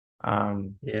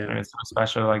 Yeah. And it's so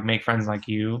special to like make friends like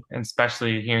you, and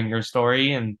especially hearing your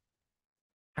story and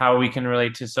how we can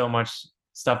relate to so much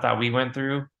stuff that we went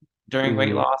through during weight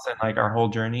Hmm. loss and like our whole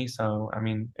journey. So, I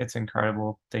mean, it's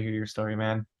incredible to hear your story,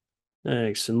 man.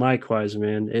 Thanks. And likewise,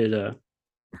 man.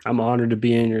 I'm honored to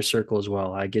be in your circle as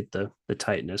well. I get the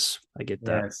tightness. I get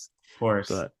that. Yes, of course.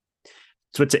 But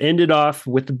so to end it off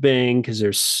with the bang, because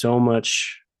there's so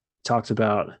much talked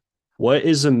about, what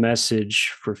is a message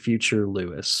for future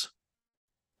Lewis?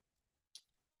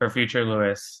 For future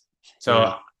Lewis. Yeah.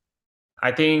 So,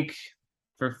 I think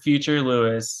for future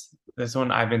Lewis, this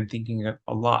one I've been thinking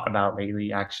a lot about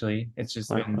lately, actually. It's just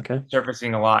Wow. been Okay.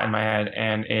 surfacing a lot in my head,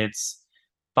 and it's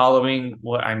following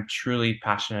what I'm truly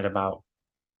passionate about.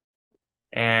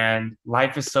 And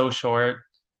life is so short.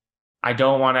 I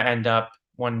don't want to end up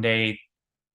one day,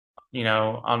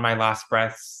 on my last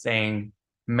breath saying,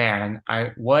 "Man,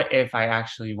 I what if I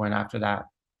actually went after that?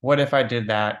 What if I did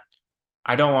that?"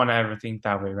 I don't want to ever think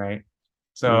that way, right?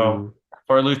 So Mm,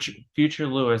 for future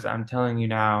Lewis, I'm telling you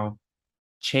now,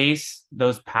 chase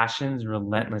those passions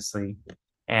relentlessly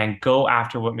and go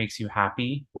after what makes you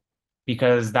happy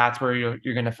because that's where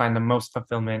you're going to find the most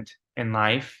fulfillment in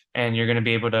life, and you're going to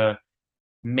be able to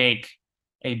make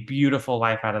a beautiful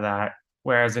life out of that.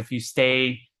 Whereas if you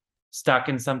stay stuck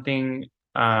in something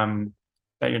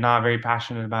that you're not very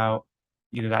passionate about,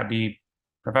 either that be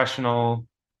professional,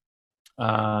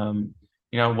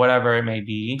 whatever it may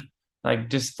be, like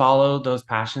just follow those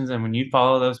passions. And when you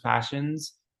follow those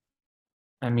passions,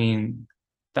 I mean,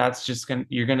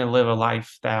 you're gonna live a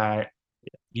life that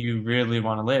you really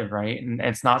want to live, right? And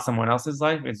it's not someone else's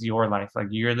life, it's your life. Like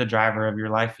you're the driver of your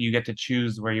life. You get to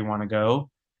choose where you want to go.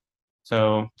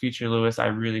 So, future Lewis, I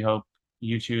really hope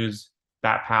you choose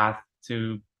that path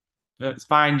to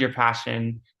find your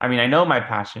passion. I mean, I know my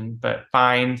passion, but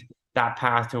find that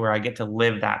path to where I get to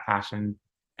live that passion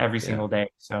every single day.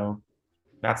 So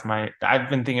I've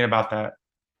been thinking about that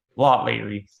a lot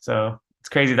lately. So it's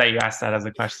crazy that you asked that as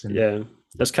a question. Yeah,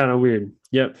 that's kind of weird.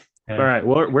 Yep. Yeah. All right.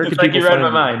 Well, where It's can like people you read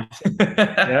find my you? mind.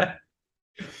 Yeah.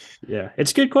 Yeah.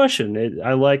 It's a good question.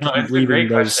 I like No, it's a leaving great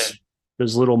question.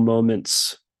 those little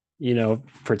moments,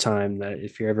 for time that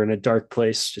if you're ever in a dark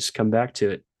place, just come back to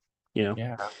it,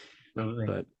 Yeah, absolutely.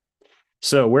 But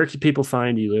so where can people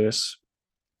find you, Lewis?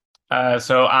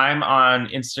 So I'm on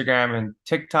Instagram and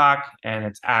TikTok, and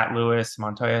it's at Lewis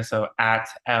Montoya. So at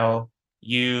LUUIS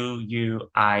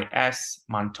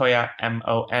Montoya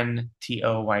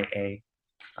MONTOYA.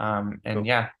 And Cool.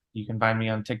 yeah, you can find me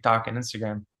on TikTok and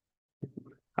Instagram.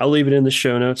 I'll leave it in the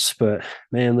show notes, but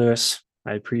man, Lewis,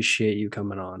 I appreciate you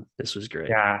coming on. This was great.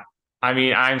 Yeah, I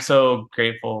mean, I'm so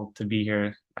grateful to be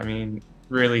here. I mean,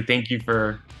 really, thank you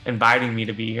for inviting me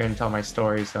to be here and tell my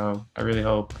story. So I really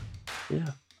hope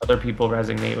other people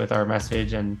resonate with our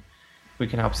message and we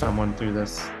can help someone through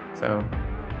this. So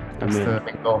that's the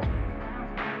big goal.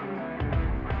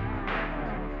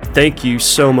 Thank you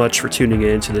so much for tuning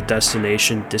in to the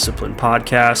Destination Discipline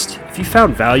podcast. If you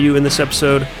found value in this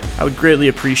episode, I would greatly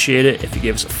appreciate it if you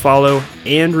gave us a follow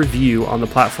and review on the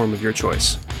platform of your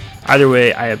choice. Either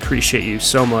way, I appreciate you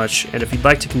so much, and if you'd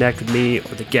like to connect with me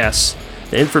or the guests,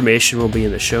 the information will be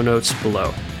in the show notes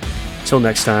below. Till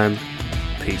next time,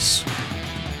 peace.